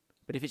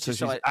 But if it's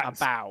just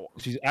about,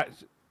 she's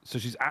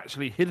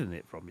actually hidden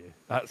it from you.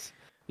 Are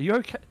you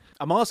okay?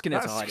 I'm asking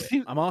her to hide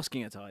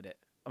it.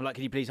 I'm like,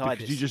 can you please hide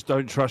this? Because you just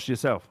don't trust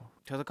yourself.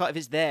 Because I can't. If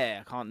it's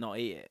there, I can't not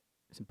eat it.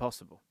 It's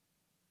impossible.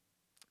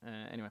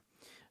 Anyway,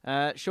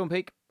 Sean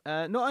Peake,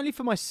 not only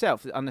for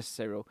myself, the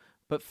unnecessary rule,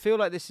 but feel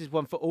like this is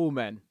one for all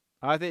men.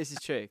 I think this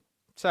is true.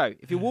 So,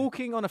 if you're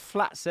walking on a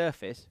flat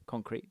surface,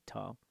 concrete,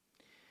 tile,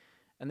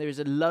 and there is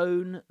a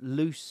lone,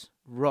 loose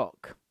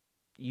rock,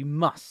 you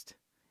must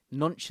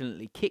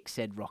nonchalantly kick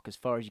said rock as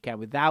far as you can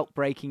without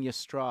breaking your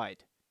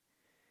stride.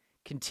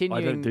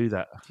 I don't do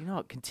that. Do you know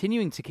what?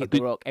 Continuing to kick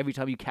the rock every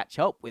time you catch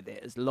up with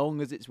it, as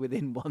long as it's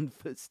within 1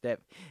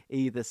 footstep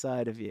either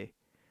side of you.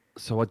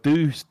 So I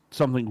do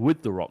something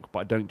with the rock, but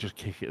I don't just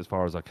kick it as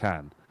far as I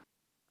can.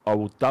 I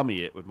will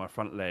dummy it with my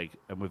front leg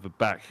and with a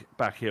back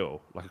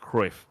heel, like a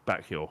Cruyff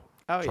back heel.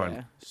 Oh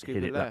yeah, scoop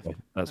it left. That way.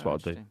 That's what I'll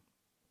do.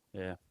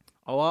 Yeah.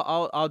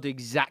 Oh, I'll do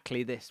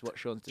exactly this, what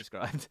Sean's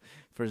described,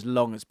 for as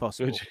long as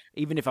possible.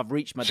 Even if I've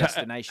reached my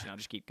destination, I'll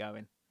just keep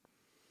going.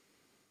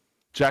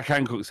 Jack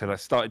Hancock said, I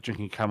started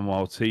drinking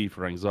chamomile tea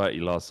for anxiety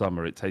last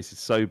summer. It tasted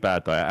so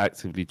bad that I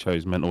actively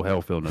chose mental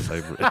health illness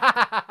over it.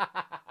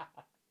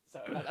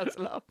 That's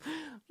a lot.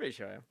 Pretty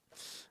sure I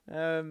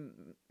am.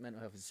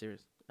 Mental health is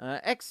serious.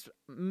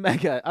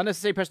 Mega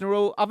unnecessary personal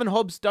rule: oven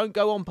hobs don't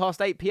go on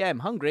past 8 p.m.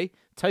 Hungry?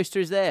 Toaster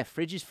is there.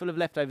 Fridge is full of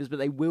leftovers, but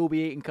they will be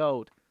eaten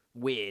cold.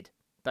 Weird.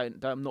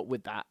 Don't. I'm not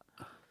with that.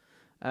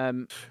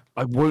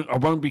 I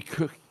won't be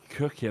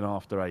cooking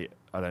after 8.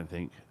 I don't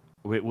think.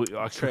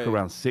 I cook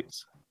around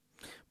 6.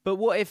 But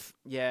what if?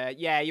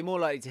 Yeah. You're more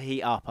likely to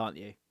heat up, aren't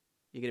you?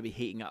 You're going to be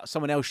heating up.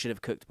 Someone else should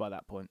have cooked by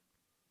that point.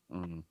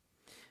 Mm.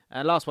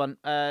 Last one,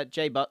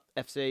 J-Butt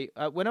FC.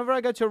 Whenever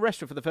I go to a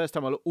restaurant for the first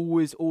time, I'll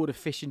always order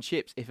fish and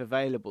chips if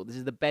available. This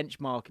is the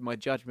benchmark in my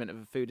judgment of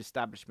a food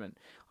establishment.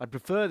 I'd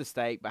prefer the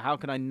steak, but how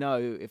can I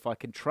know if I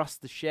can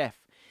trust the chef?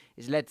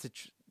 It's led to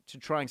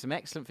trying some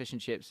excellent fish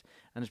and chips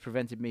and has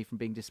prevented me from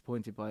being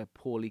disappointed by a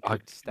poorly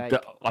cooked steak.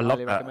 I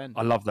love that.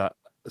 I love that.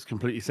 It's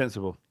completely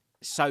sensible.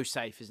 It's so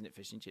safe, isn't it,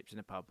 fish and chips in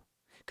a pub?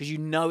 Because you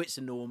know it's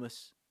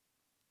enormous.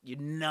 You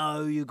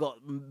know you got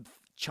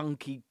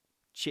chunky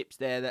chips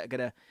there that are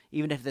gonna,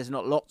 even if there's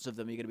not lots of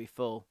them, you're gonna be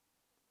full.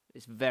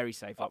 It's a very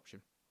safe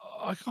option.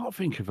 I can't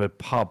think of a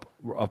pub.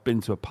 I've been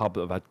to a pub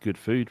that have had good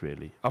food.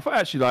 Really,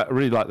 I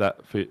really like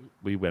that food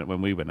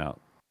when we went out.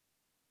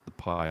 The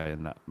pie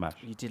and that mash.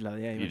 You did like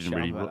you didn't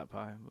really about that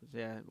pie.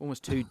 Yeah,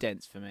 almost too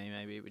dense for me,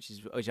 maybe, which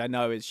I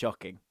know is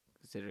shocking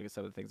considering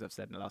some of the things I've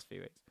said in the last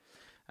few weeks.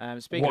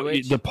 Speaking of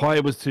which, the pie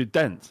was too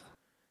dense.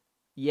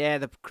 Yeah,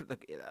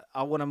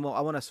 I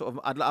want to sort of.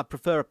 I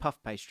prefer a puff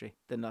pastry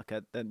than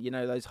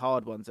those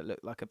hard ones that look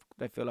like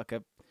they feel like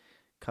a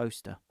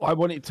coaster. I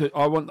want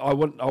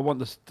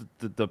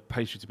the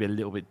pastry to be a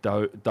little bit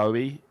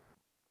doughy.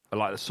 I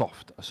like a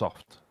soft.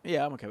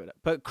 Yeah, I'm okay with that.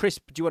 But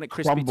crisp. Do you want it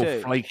crispy crumble,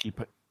 too? Flaky.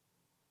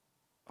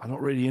 I'm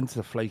not really into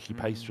the flaky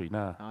pastry.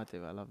 Nah. I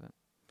do. I love it. Do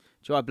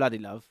you know what I bloody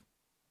love?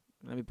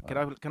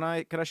 Can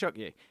I shock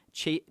you?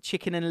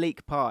 Chicken and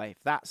leek pie. If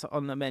that's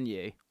on the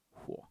menu.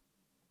 Whoa.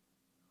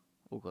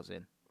 All goes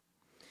in.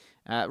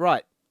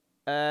 Right.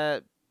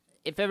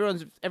 If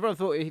everyone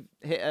thought he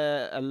hit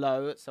a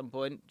low at some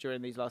point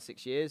during these last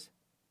 6 years,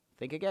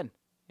 think again.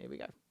 Here we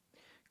go.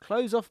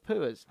 Close off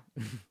pooers.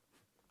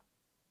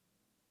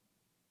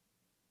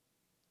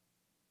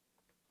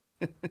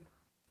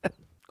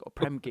 Got a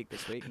Prem gig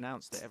this week.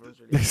 Announced it. Everyone's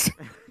really happy.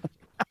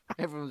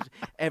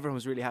 Everyone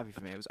was really happy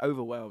for me. It was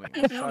overwhelming.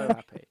 I was so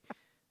happy.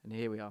 And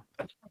here we are.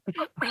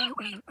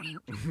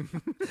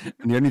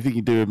 And the only thing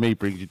you do with me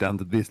brings you down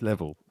to this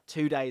level.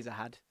 2 days I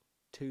had.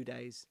 2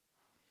 days.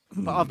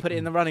 But I've put it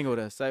in the running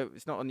order, so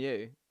it's not on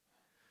you.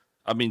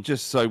 I mean,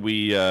 just so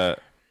we,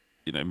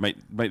 make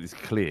this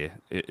clear,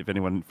 if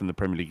anyone from the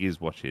Premier League is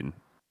watching,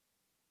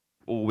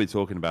 all we're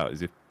talking about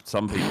is if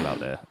some people out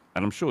there,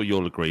 and I'm sure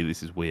you'll agree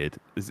this is weird,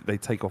 is that they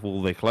take off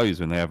all their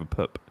clothes when they have a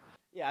pup.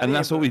 Yeah, and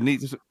that's all we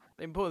need to...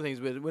 The important thing is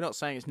we're not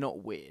saying it's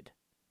not weird.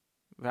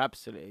 We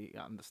absolutely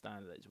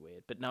understand that it's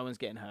weird, but no one's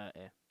getting hurt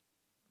here.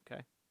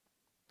 Okay.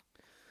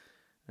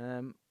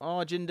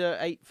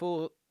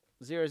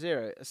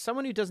 Argender8400. As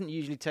someone who doesn't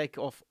usually take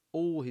off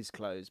all his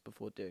clothes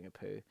before doing a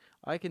poo,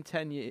 I can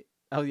tell you...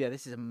 Oh, yeah,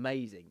 this is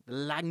amazing. The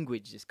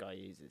language this guy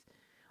uses.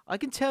 I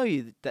can tell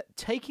you that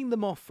taking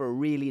them off for a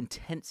really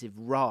intensive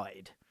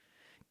ride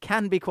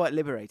can be quite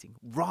liberating.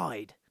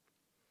 Ride.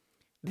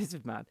 This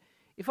is mad.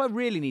 If I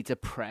really need to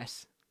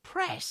press.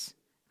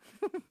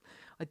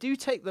 I do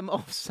take them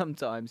off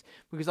sometimes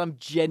because I'm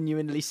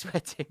genuinely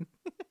sweating.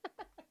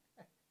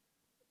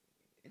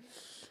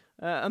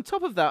 On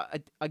top of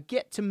that, I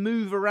get to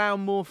move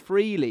around more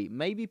freely.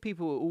 Maybe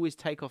people who always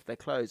take off their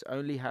clothes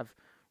only have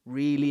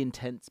really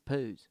intense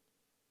poos.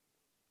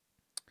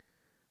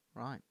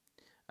 Right.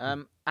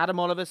 Adam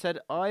Oliver said,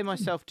 I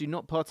myself do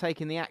not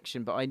partake in the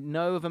action, but I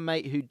know of a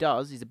mate who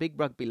does. He's a big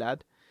rugby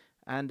lad,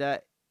 and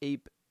he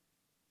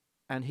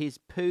has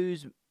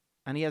poos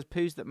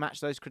that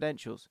match those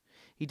credentials.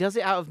 He does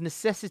it out of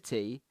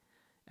necessity,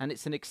 and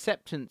it's an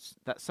acceptance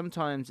that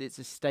sometimes it's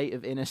a state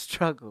of inner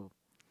struggle.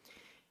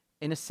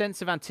 In a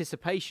sense of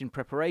anticipation,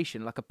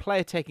 preparation, like a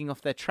player taking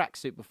off their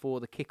tracksuit before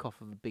the kickoff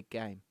of a big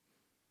game.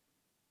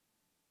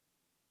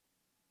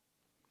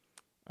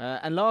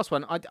 And last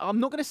one, I'm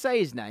not going to say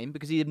his name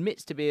because he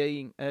admits to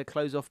being a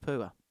close-off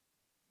pooer.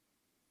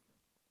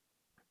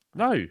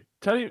 No,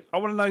 tell you, I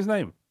want to know his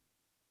name.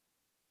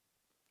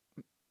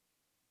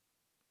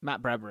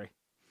 Matt Bradbury.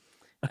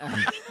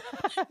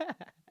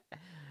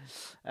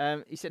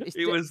 He said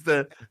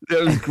that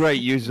was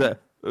great. You said,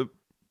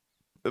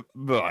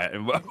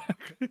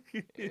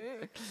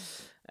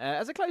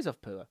 as a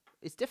close-off pooer,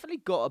 it's definitely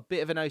got a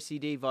bit of an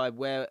OCD vibe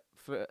where,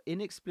 for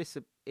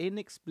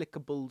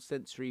inexplicable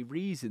sensory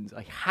reasons,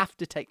 I have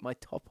to take my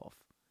top off.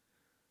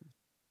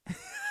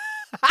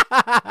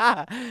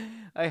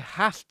 I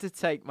have to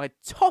take my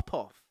top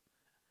off.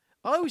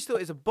 I always thought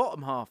it was a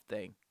bottom half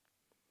thing.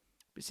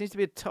 But it seems to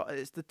be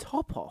it's the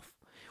top off.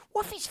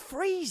 What if it's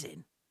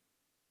freezing?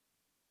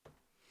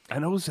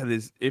 And also,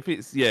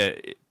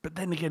 but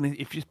then again, if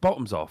it's just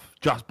bottoms off,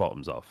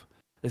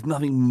 there's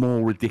nothing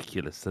more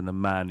ridiculous than a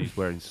man who's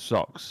wearing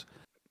socks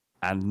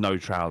and no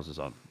trousers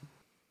on.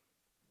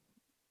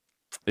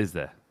 Is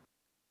there?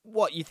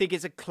 What, you think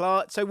it's a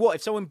class? So what,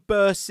 if someone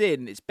bursts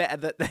in, it's better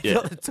that they've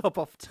got the top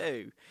off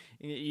too?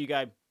 You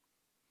go,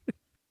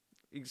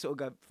 you sort of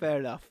go, fair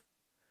enough.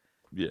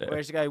 Yeah.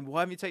 Whereas you go,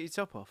 why haven't you taken your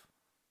top off?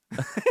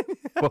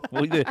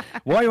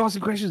 Why are you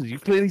asking questions? You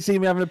clearly see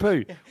me having a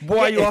poo. Why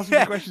are you asking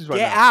me questions right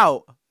now? Get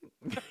out.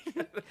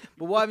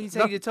 But why haven't you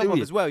taken your top off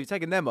as well? You've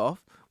taken them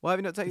off. Why have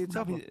you not taken your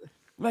top off?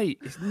 Mate,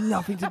 it's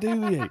nothing to do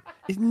with you.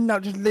 It's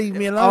not, just leave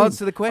me alone.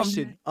 Answer the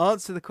question.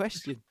 Answer the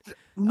question.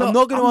 I'm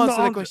not going to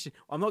answer the question.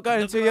 I'm not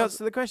going until you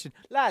answer the question.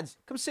 Lads,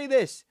 come see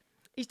this.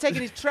 He's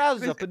taking his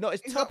trousers off but not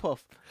his top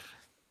off.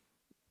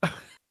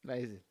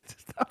 Amazing.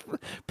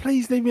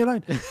 Please leave me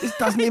alone. This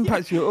doesn't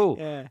impact you at all.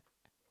 Yeah.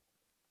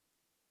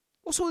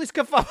 What's all this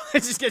kerfuffle?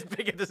 It just gets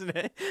bigger, doesn't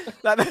it?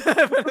 Like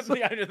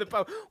the owner of the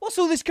pub. What's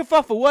all this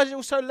kerfuffle? Why is it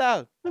all so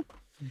loud?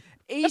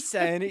 He's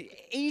saying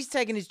he's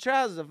taking his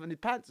trousers off and his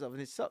pants off and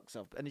his socks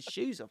off and his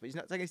shoes off. He's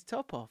not taking his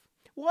top off.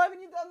 Why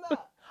haven't you done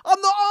that?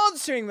 I'm not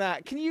answering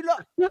that. Can you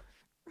look?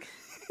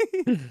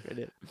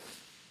 Brilliant.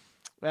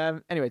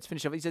 Anyway, to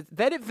finish off, he says,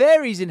 then it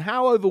varies in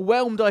how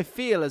overwhelmed I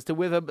feel as to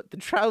whether the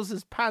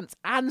trousers, pants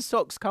and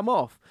socks come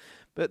off.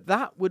 But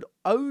that would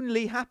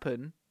only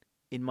happen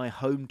in my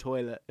home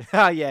toilet.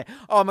 Yeah.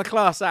 Oh, I'm a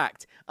class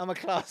act.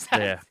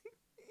 Yeah.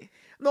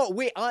 Not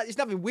weird. There's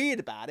nothing weird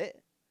about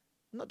it.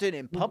 I'm not doing it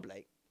in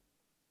public.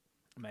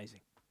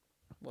 Amazing.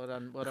 Well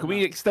done. Can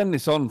we extend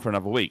this on for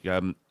another week?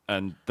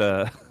 And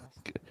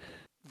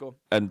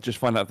just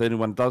find out if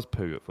anyone does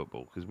poo at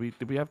football, because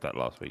did we have that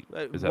last week?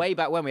 Way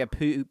back when we had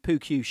poo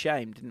Q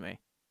shame, didn't we?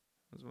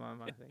 That was one of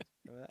my things.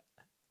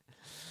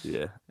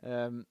 Yeah.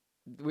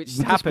 Which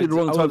would happens. This be the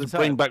wrong time to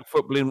bring back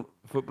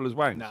footballers'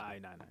 wanks? No.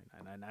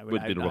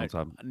 Would be the wrong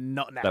time.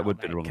 Not now. That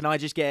would be the wrong. Can I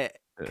just get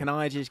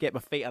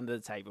my feet under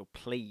the table,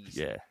 please?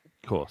 Yeah,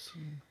 of course.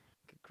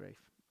 Good grief.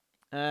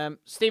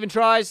 Stephen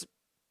tries.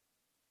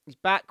 He's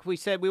back. We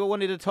said we all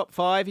wanted a top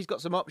 5. He's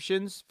got some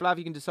options. Flav,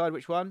 you can decide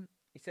which one.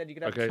 He said you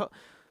could have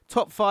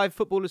top 5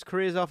 footballers'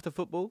 careers after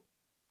football.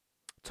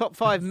 Top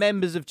 5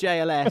 members of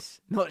JLS.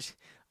 I think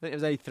it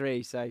was only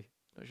 3, so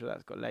not sure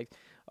that's got legs.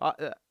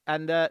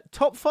 And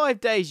top 5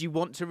 days you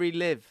want to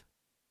relive.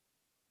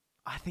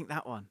 I think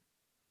that one.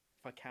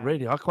 If I can.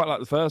 Really, I quite like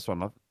the first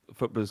one.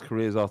 Footballers'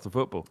 careers after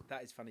football.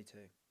 That is funny too.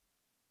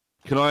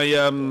 Can I?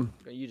 You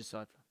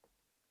decide.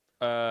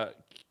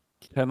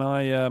 Can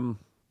I?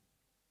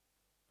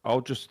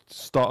 I'll just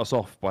start us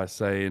off by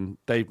saying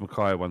Dave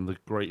Mackay, one of the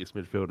greatest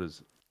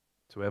midfielders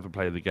to ever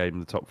play the game in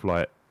the top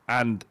flight,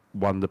 and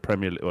won the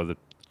Premier League or the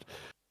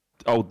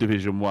old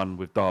Division 1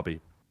 with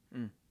Derby.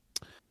 Mm.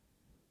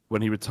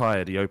 When he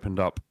retired, he opened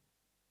up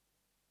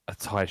a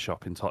tie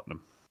shop in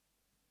Tottenham.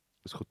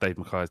 It's called Dave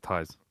Mackay's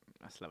Ties.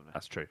 That's lovely.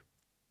 That's true.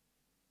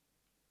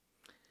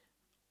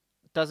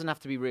 Doesn't have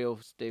to be real,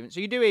 Stephen. So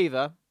you do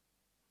either,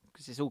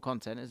 because it's all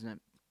content, isn't it?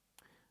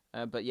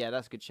 But yeah,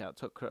 that's a good shout.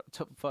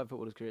 Top 5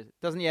 footballers' careers. It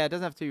doesn't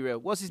have to be real.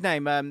 What's his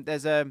name?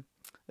 There's a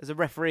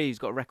referee who's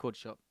got a record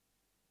shop.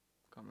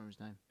 Can't remember his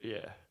name.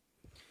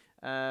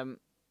 Yeah.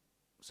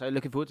 So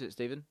looking forward to it,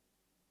 Stephen.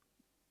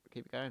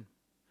 Keep it going.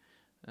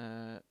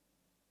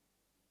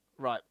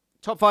 Right.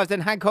 Top 5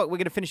 then. Hancock, we're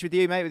going to finish with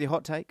you, mate, with your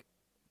hot take.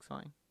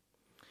 Exciting.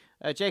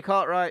 Jay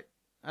Cartwright,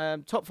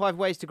 top 5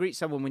 ways to greet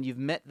someone when you've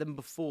met them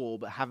before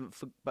but have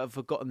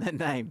forgotten their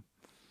name.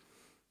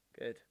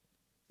 Good.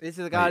 These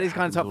are the guys. These are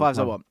kind of top 5s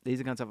I want. These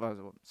are kind of top 5s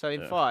I want. So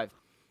in 5,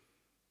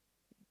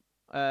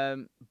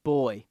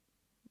 boy.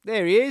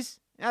 There he is.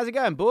 How's it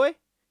going, boy?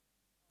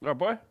 Oh,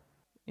 boy.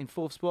 In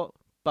 4th spot,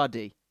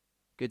 buddy.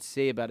 Good to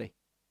see you, buddy.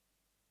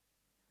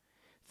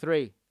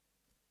 3,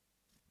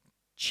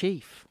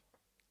 chief.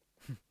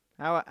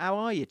 How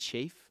are you,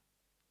 chief?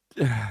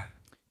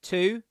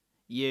 2,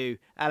 you.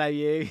 Hello,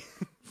 you.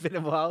 Been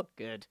a while.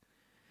 Good.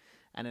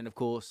 And then, of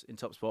course, in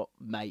top spot,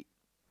 mate.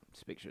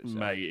 Picture itself.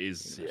 Mate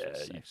is,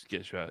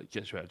 gets you out of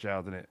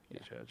jail, doesn't it?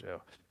 Gets you out of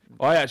jail.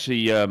 I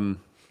actually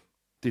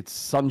did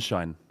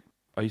sunshine.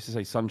 I used to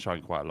say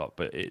sunshine quite a lot,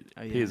 but it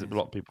appears that a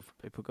lot of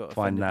people got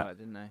find offended that, by it,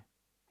 didn't they?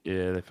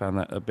 Yeah, they found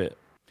that a bit.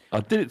 I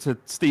did it to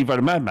Steve O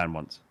the Madman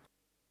once.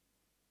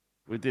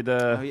 We did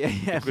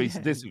agree to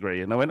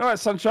disagree, and I went, "All right,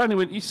 sunshine." He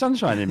went, "You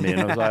sunshining me,"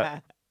 and I was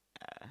like,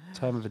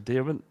 "Term of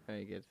endearment."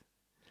 Very good.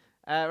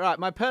 Right,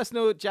 my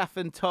personal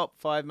Jaffin top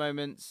 5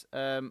 moments.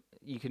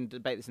 You can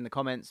debate this in the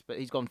comments, but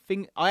he's gone.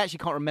 I actually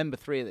can't remember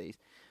 2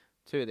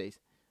 of these.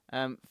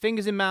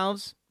 Fingers in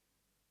Mouths,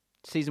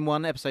 season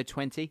 1, episode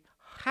 20.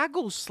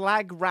 Haggle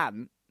Slag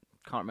Rant,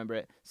 can't remember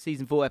it.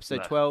 Season 4,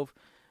 episode 12.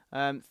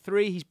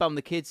 3, he's bummed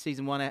the kids.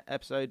 Season 1,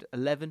 episode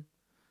 11.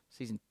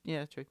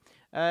 True.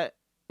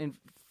 In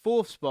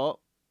 4th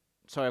spot,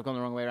 sorry, I've gone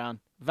the wrong way around.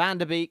 Van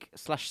der Beek /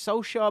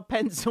 Solskjaer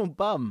pencil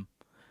bum.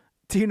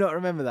 Do you not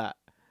remember that?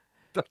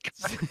 I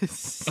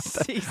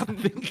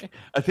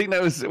think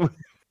that was.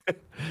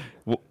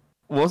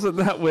 Wasn't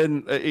that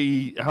when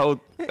he held?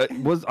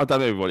 I don't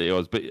know what it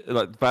was, but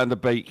like Van der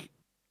Beek,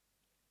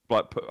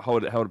 like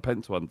held a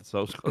pencil under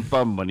Solskjaer's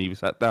bum when he was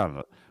sat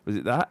down. Was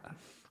it that?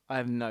 I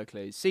have no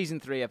clue. Season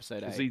 3, episode 8.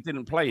 Because he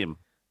didn't play him.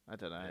 I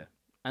don't know. Yeah.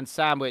 And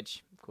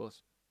Sandwich, of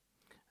course.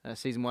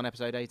 Season 1,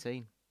 episode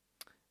 18.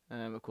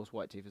 Of course,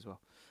 White Teeth as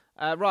well.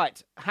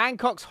 Right,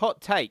 Hancock's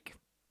hot take.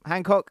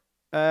 Hancock,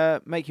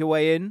 make your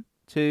way in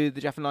to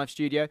the Jaffin Live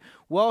studio.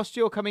 Whilst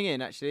you're coming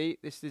in, actually,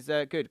 this is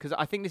good, because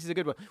I think this is a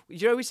good one.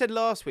 You know, we said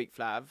last week,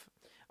 Flav,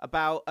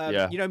 about,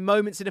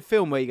 moments in a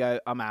film where you go,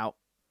 I'm out.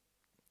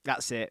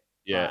 That's it.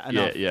 Yeah,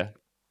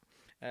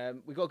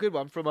 we got a good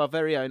one from our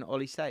very own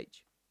Ollie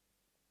Sage.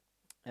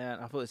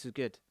 And I thought this was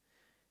good.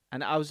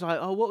 And I was like,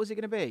 oh, what was it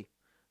going to be?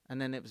 And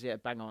then it was,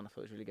 bang on. I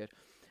thought it was really good.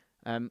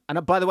 And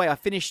by the way, I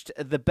finished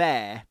The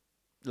Bear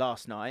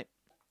last night,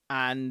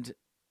 and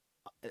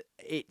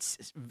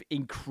it's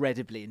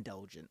incredibly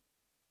indulgent.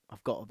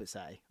 I've got to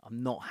say,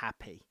 I'm not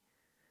happy.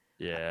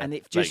 Yeah. And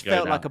it just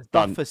felt like a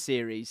buffer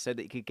series so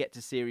that it could get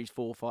to series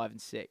 4, 5,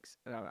 and 6.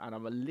 And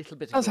I'm a little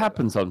bit... It does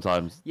happen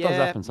sometimes. Yeah, does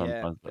happen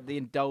sometimes. Yeah. But the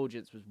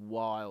indulgence was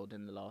wild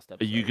in the last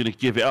episode. Are you going to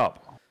give it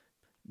up?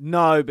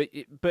 No,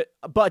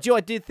 but Joe,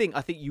 I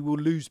think you will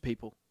lose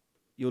people.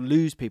 You'll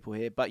lose people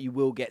here, but you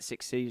will get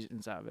 6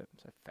 seasons out of it.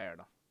 So fair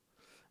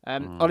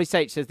enough. Ollie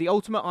Sage says, the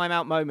ultimate I'm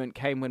out moment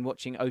came when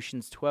watching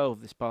Ocean's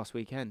 12 this past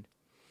weekend.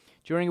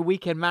 During a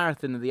weekend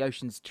marathon of the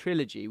Ocean's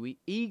trilogy, we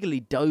eagerly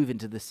dove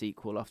into the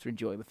sequel after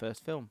enjoying the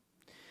first film.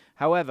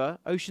 However,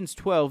 Ocean's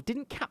 12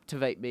 didn't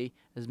captivate me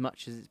as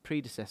much as its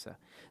predecessor.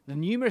 The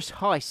numerous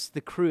heists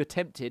the crew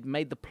attempted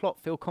made the plot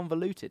feel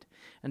convoluted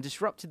and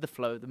disrupted the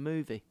flow of the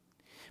movie.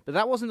 But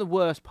that wasn't the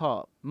worst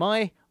part.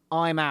 My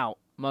I'm out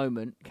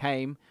moment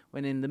came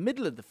when in the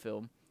middle of the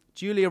film,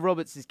 Julia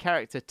Roberts'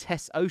 character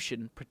Tess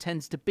Ocean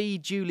pretends to be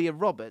Julia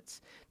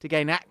Roberts to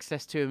gain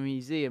access to a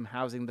museum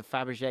housing the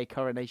Fabergé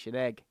coronation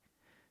egg.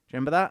 Do you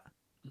remember that?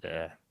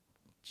 Yeah.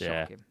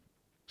 Shocking.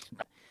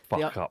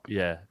 Fuck up,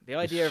 yeah. The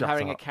idea of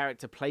having a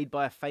character played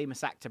by a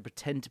famous actor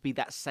pretend to be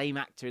that same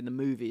actor in the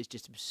movie is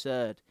just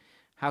absurd.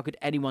 How could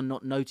anyone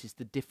not notice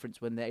the difference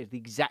when they're the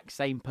exact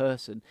same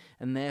person,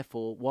 and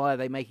therefore, why are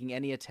they making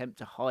any attempt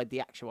to hide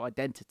the actual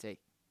identity?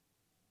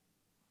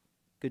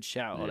 Good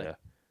shout, Ollie.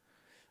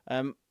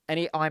 Yeah.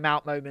 Any I'm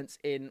out moments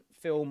in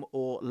film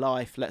or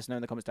life, let us know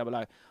in the comments down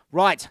below.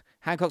 Right,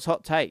 Hancock's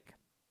hot take.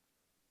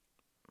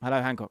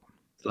 Hello, Hancock.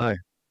 Hello.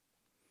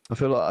 I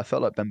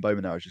felt like Ben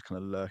Bowman now was just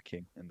kind of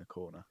lurking in the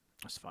corner.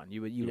 That's fine.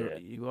 You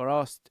were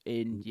asked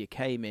in. You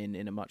came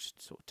in a much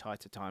sort of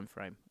tighter time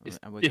frame. It's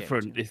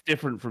different. It's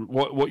different from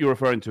what you're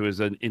referring to as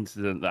an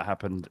incident that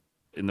happened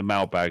in the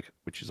mailbag,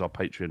 which is our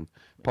Patreon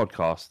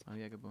podcast, Oh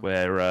yeah, good boy.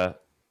 where I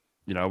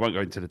won't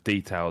go into the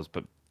details,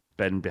 but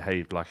Ben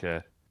behaved like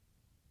an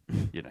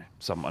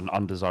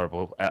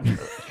undesirable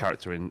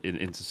character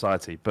in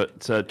society.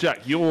 But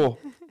Jack, you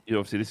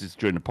obviously this is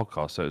during the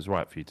podcast, so it was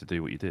right for you to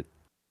do what you did.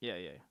 Yeah,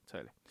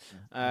 totally.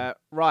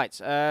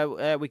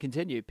 Right, we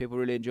continue. People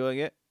really enjoying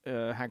it.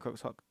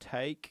 Hancock's hot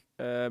take.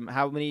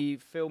 How many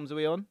films are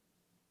we on?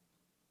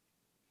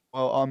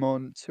 Well, I'm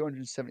on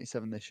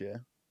 277 this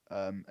year,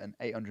 and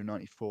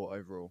 894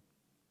 overall.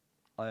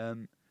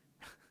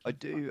 I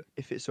do,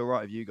 if it's all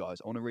right with you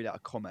guys, I want to read out a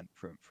comment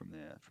from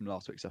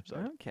last week's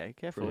episode. Okay,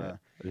 careful.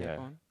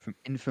 From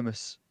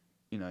infamous,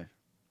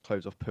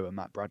 close off pooer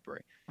Matt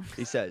Bradbury.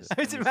 He says,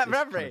 Is it Matt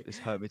Bradbury? This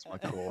hurt me to my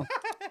core.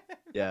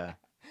 Yeah.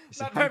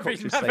 Matt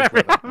Bradbury's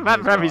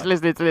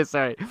listening to this.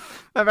 Sorry,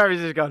 Matt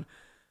Bradbury's just gone.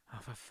 Oh,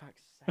 for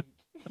fuck's sake!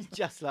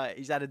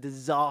 He's had a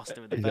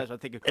disaster with the first one.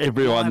 Thinking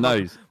everyone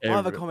knows. Why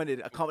have I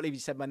commented? I can't believe you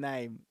said my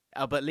name.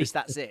 But at least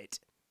that's it.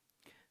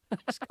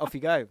 Off you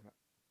go.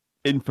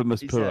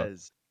 Infamous poor.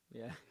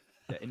 Yeah,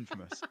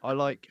 infamous. I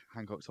like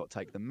Hancock's hot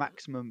take. The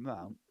maximum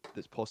amount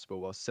that's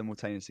possible while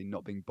simultaneously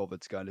not being bothered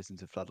to go and listen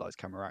to Floodlights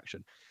Camera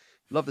Action.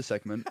 Love the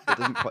segment, but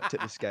doesn't quite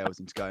tip the scales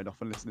into going off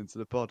and listening to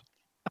the pod.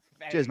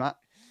 Cheers, Matt.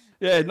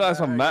 Yeah, nice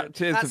one, Matt.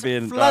 Cheers for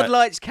being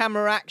Floodlights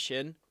Camera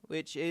Action,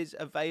 which is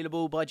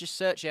available by just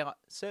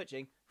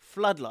searching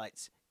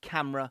Floodlights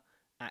Camera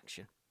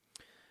Action.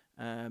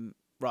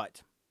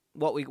 Right,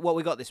 what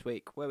we got this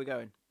week? Where are we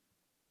going?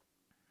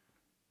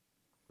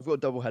 We've got a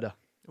double header.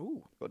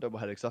 Ooh, got a double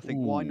header because I think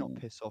why not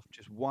piss off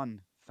just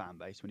one fan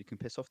base when you can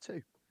piss off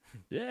two?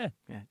 Yeah.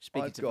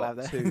 Speaking I've to got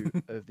Flav there. two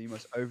of the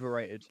most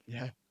overrated.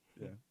 Yeah.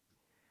 Two of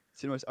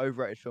the most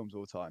overrated films of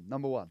all time.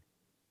 Number one,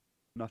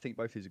 and I think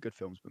both these are good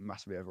films, but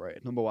massively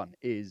overrated. Number one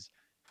is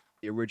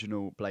the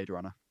original Blade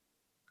Runner,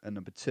 and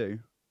number two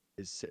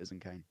is Citizen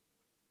Kane.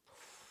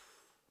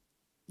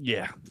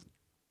 Yeah.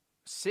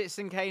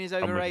 Citizen Kane is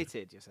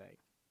overrated, you're saying?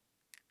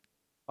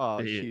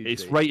 Oh,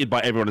 it's rated by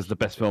everyone as the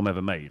best film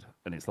ever made,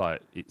 and it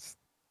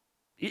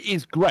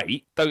is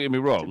great. Don't get me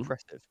wrong. It's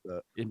impressive,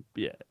 but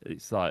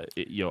it's like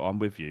I'm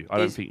with you. I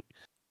don't think.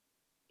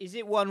 Is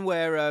it one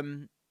where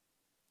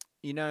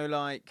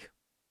like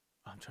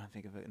I'm trying to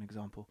think of an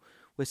example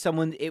where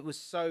someone it was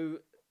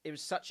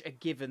such a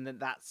given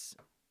that's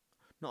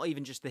not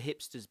even just the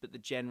hipsters but the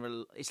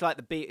general. It's like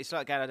it's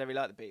like going, I don't really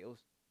like the Beatles.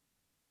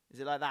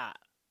 Is it like that?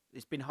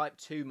 It's been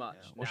hyped too much.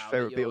 Yeah. What's your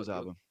favourite Beatles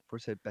album?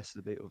 Probably say Best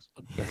of the Beatles.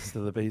 Best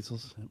of the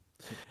Beatles.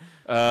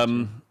 I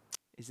don't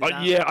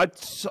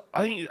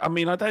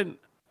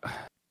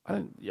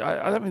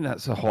think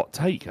that's a hot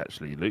take,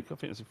 actually, Luke. I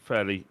think it's a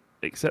fairly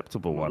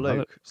acceptable one.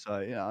 Luke. So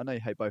I know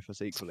you hate both of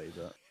us equally,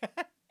 but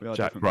we are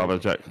Jack.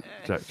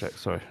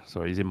 Sorry,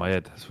 he's in my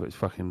head. That's what he's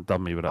fucking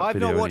done me with that I've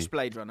video. not watched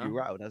Blade Runner. He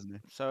rattled, hasn't he?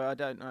 So I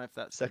don't know if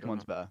that's second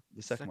one's better.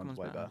 The second one's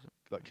way better,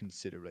 like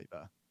considerably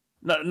better.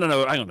 No,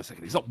 hang on a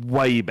second. It's not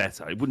way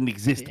better. It wouldn't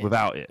exist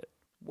without it.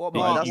 What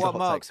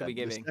marks are we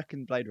giving? The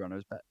second Blade Runner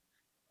is better.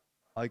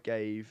 I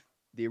gave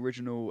the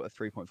original a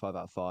 3.5 out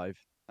of 5,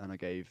 and I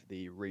gave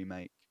the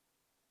remake,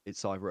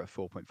 it's either a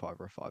 4.5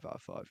 or a 5 out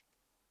of 5.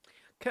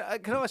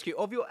 Can I ask you,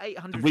 of your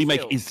 800 the remake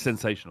films, is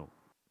sensational.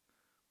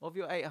 Of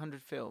your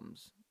 800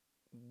 films,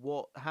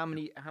 how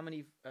many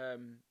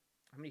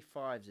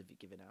fives have you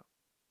given out?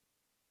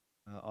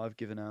 I've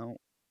given out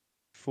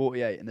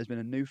 48, and there's been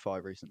a new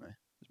 5 recently.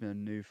 There's been a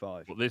new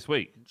 5. What, this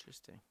week?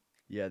 Interesting.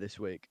 Yeah, this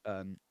week.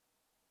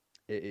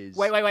 It is.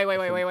 Wait.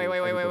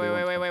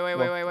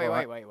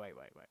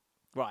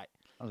 Right.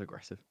 That was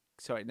aggressive.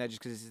 Sorry, no,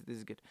 just because this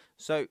is good.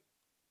 So,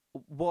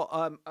 what?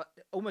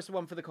 Almost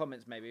one for the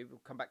comments. Maybe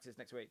we'll come back to this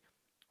next week.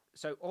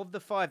 So, of the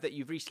 5 that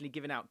you've recently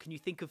given out, can you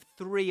think of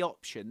 3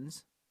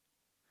 options,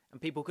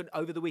 and people can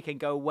over the weekend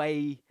go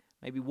away,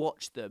 maybe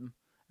watch them,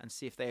 and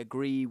see if they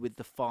agree with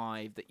the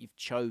 5 that you've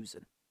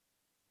chosen?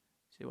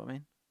 See what I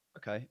mean?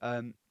 Okay.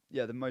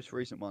 Yeah, the most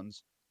recent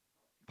ones,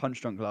 Punch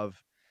Drunk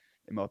Love,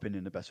 in my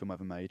opinion, the best film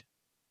ever made.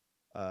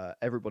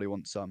 Everybody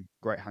Wants Some,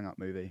 great hang-up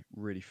movie,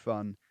 really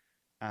fun.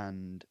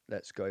 And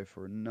let's go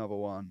for another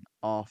one,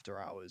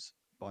 After Hours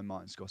by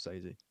Martin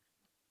Scorsese.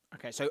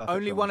 Okay, so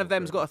only one of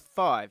them's got a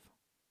 5.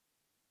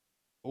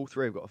 All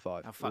 3 have got a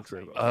 5. Oh, fuck.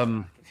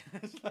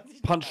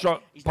 Punch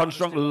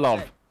Drunk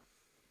Love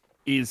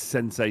is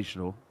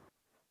sensational.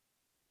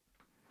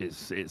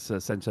 It's a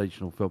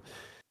sensational film.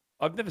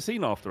 I've never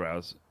seen After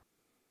Hours.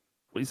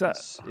 What is that?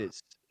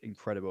 It's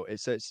incredible.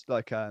 It's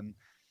like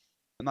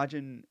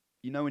imagine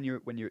when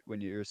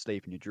you're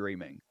asleep and you're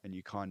dreaming and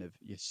you're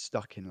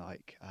stuck in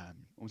like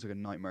almost like a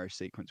nightmarish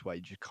sequence where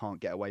you just can't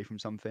get away from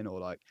something,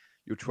 or like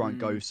you'll try and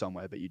go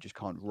somewhere but you just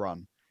can't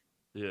run.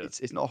 Yeah.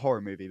 It's not a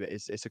horror movie, but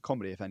it's a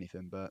comedy if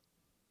anything. But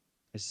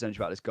it's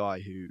essentially about this guy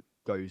who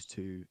goes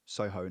to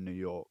Soho in New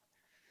York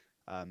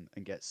and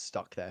gets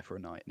stuck there for a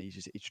night, and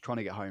he's trying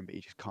to get home but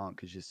he just can't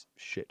because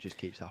shit just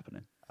keeps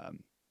happening.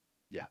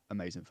 Yeah,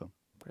 amazing film.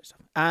 Great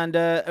stuff. And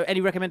any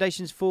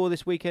recommendations for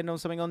this weekend on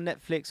something on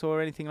Netflix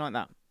or anything like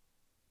that?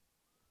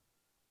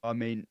 I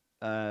mean,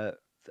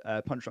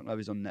 Punch Drunk Love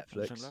is on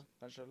Netflix,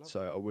 Punch Drunk Love.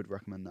 so I would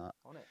recommend that.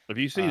 On it. Have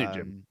you seen it,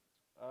 Jim?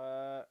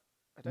 I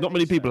don't Not think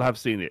many so. people have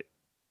seen it.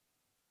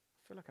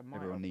 I feel like I might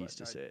Everyone have, needs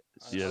but to see it.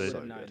 It's Yeah,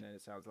 so no, good. no,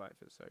 it sounds like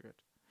it's so good.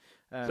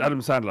 It's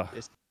Adam Sandler.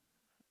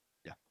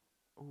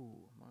 Ooh,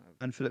 might have.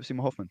 And Philip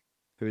Seymour Hoffman,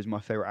 who is my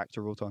favourite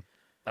actor of all time.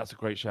 That's a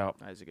great shout.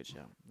 That is a good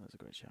shout. That's a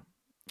great shout.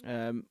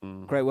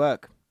 Mm. Great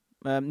work.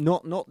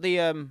 Not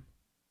the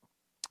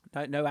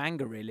no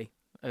anger really.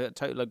 A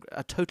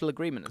total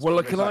agreement. Well,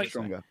 what can we're I- Back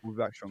stronger. We'll be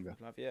back stronger.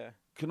 Love, yeah.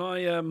 Can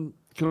I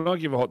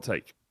give a hot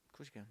take? Of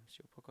course you can. It's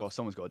your podcast. Well,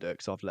 someone's got to do it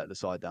because I've let the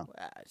side down.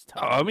 Well, it's Oh,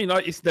 tough. I mean,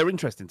 they're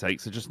interesting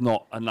takes. They're just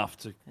not enough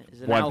to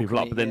It's an wind people up.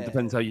 alchemy, But then yeah. it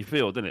depends how you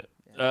feel, doesn't it?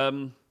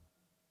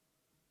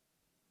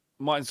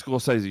 Martin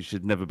Scorsese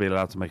should never be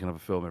allowed to make another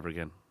film ever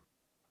again.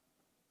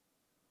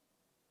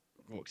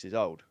 Because he's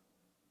old.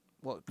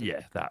 What?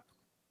 Yeah, that.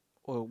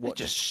 Or what?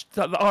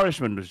 The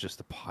Irishman was just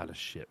a pile of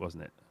shit,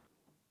 wasn't it?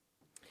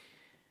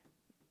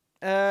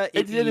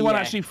 Did anyone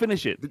actually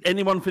finish it? Did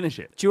anyone finish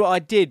it? Do you know what I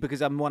did?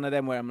 Because I'm one of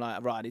them where I'm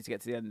like, right, I need to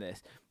get to the end of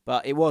this.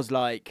 But it was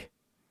like,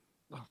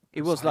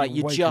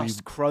 you're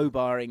just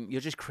crowbarring.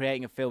 You're just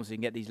creating a film so you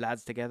can get these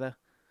lads together.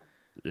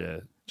 Yeah,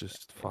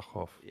 just fuck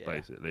off, Yeah.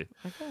 basically.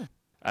 Okay.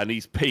 And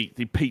he's peaked.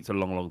 He peaked a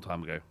long, long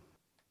time ago.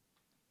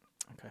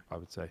 Okay. I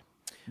would say.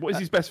 What is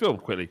his best film?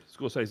 Quickly,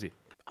 Scorsese.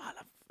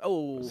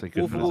 Oh, Say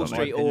Wolf of Goodfellas, Wall I Street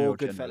might. or Opinion or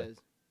generally? Goodfellas.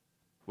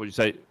 What'd you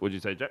say? What'd you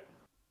say, Jack?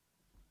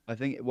 I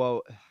think,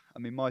 well, I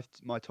mean, my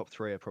top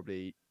three are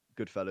probably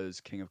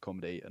Goodfellas, King of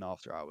Comedy, and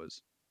After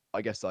Hours.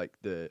 I guess like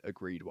the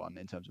agreed one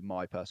in terms of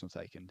my personal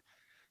take and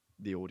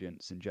the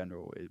audience in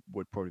general, it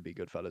would probably be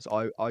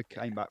Goodfellas. I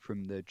came back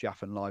from the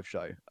Jaffin live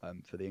show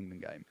for the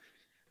England game,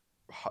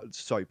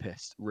 so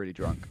pissed, really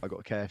drunk. I got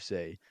a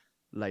KFC,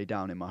 lay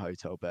down in my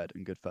hotel bed,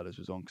 and Goodfellas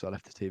was on because I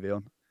left the TV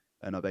on,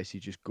 and I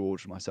basically just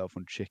gorged myself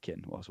on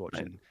chicken whilst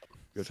watching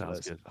sounds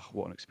Goodfellas. good. Oh,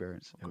 what an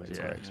experience! It was a Yeah.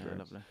 great Yeah, experience.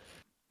 lovely.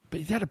 But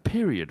he had a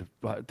period,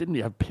 like, didn't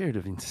he? Have a period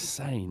of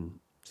insane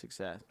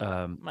Success.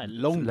 um, Mate,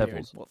 long period.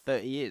 levels. What,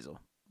 30 years or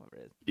whatever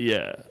it is?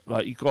 Yeah,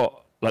 like you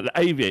got like The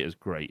Aviator's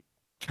great.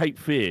 Cape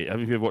Fear. Have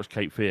you ever watched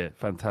Cape Fear?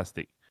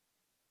 Fantastic.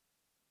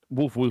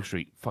 Wolf of Wall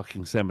Street,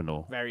 fucking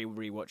seminal. Very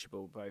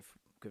rewatchable, both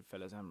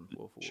Goodfellas and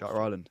Wolf of Wall Shutter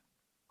Street. Island,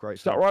 great.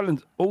 Shutter film.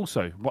 Island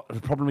also. What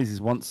the problem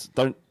is once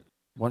you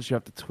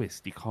have the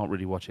twist, you can't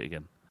really watch it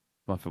again.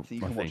 I think you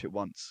can watch it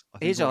once. I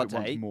think Here's you our can watch it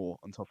once take. more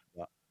on top of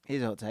that.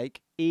 Here's a hot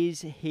take.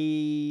 Is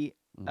he...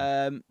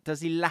 does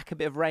he lack a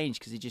bit of range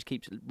because he just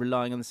keeps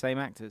relying on the same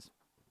actors?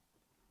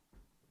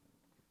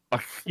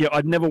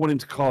 I'd never want him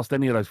to cast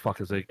any of those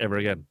fuckers ever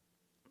again.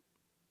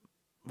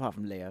 Apart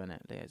from Leo, innit?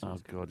 Leo's Oh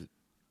always good. god,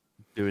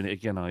 doing it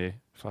again, are you?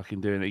 Fucking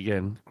doing it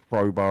again,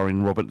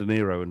 crowbarring Robert De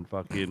Niro and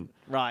fucking.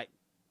 Right.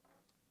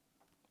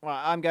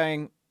 Right, I'm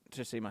going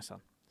to see my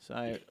son. So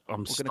I'm we're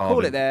going to starving.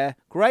 call it there.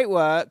 Great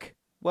work.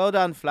 Well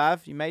done,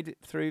 Flav. You made it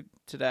through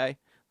today.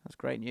 That's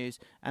great news.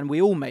 And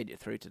we all made it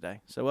through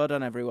today. So well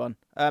done, everyone.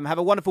 Have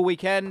a wonderful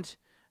weekend.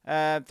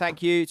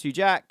 Thank you to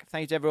Jack.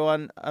 Thank you to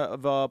everyone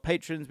of our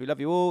patrons. We love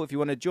you all. If you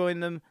want to join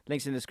them,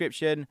 links in the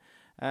description.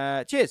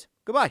 Cheers.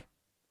 Goodbye.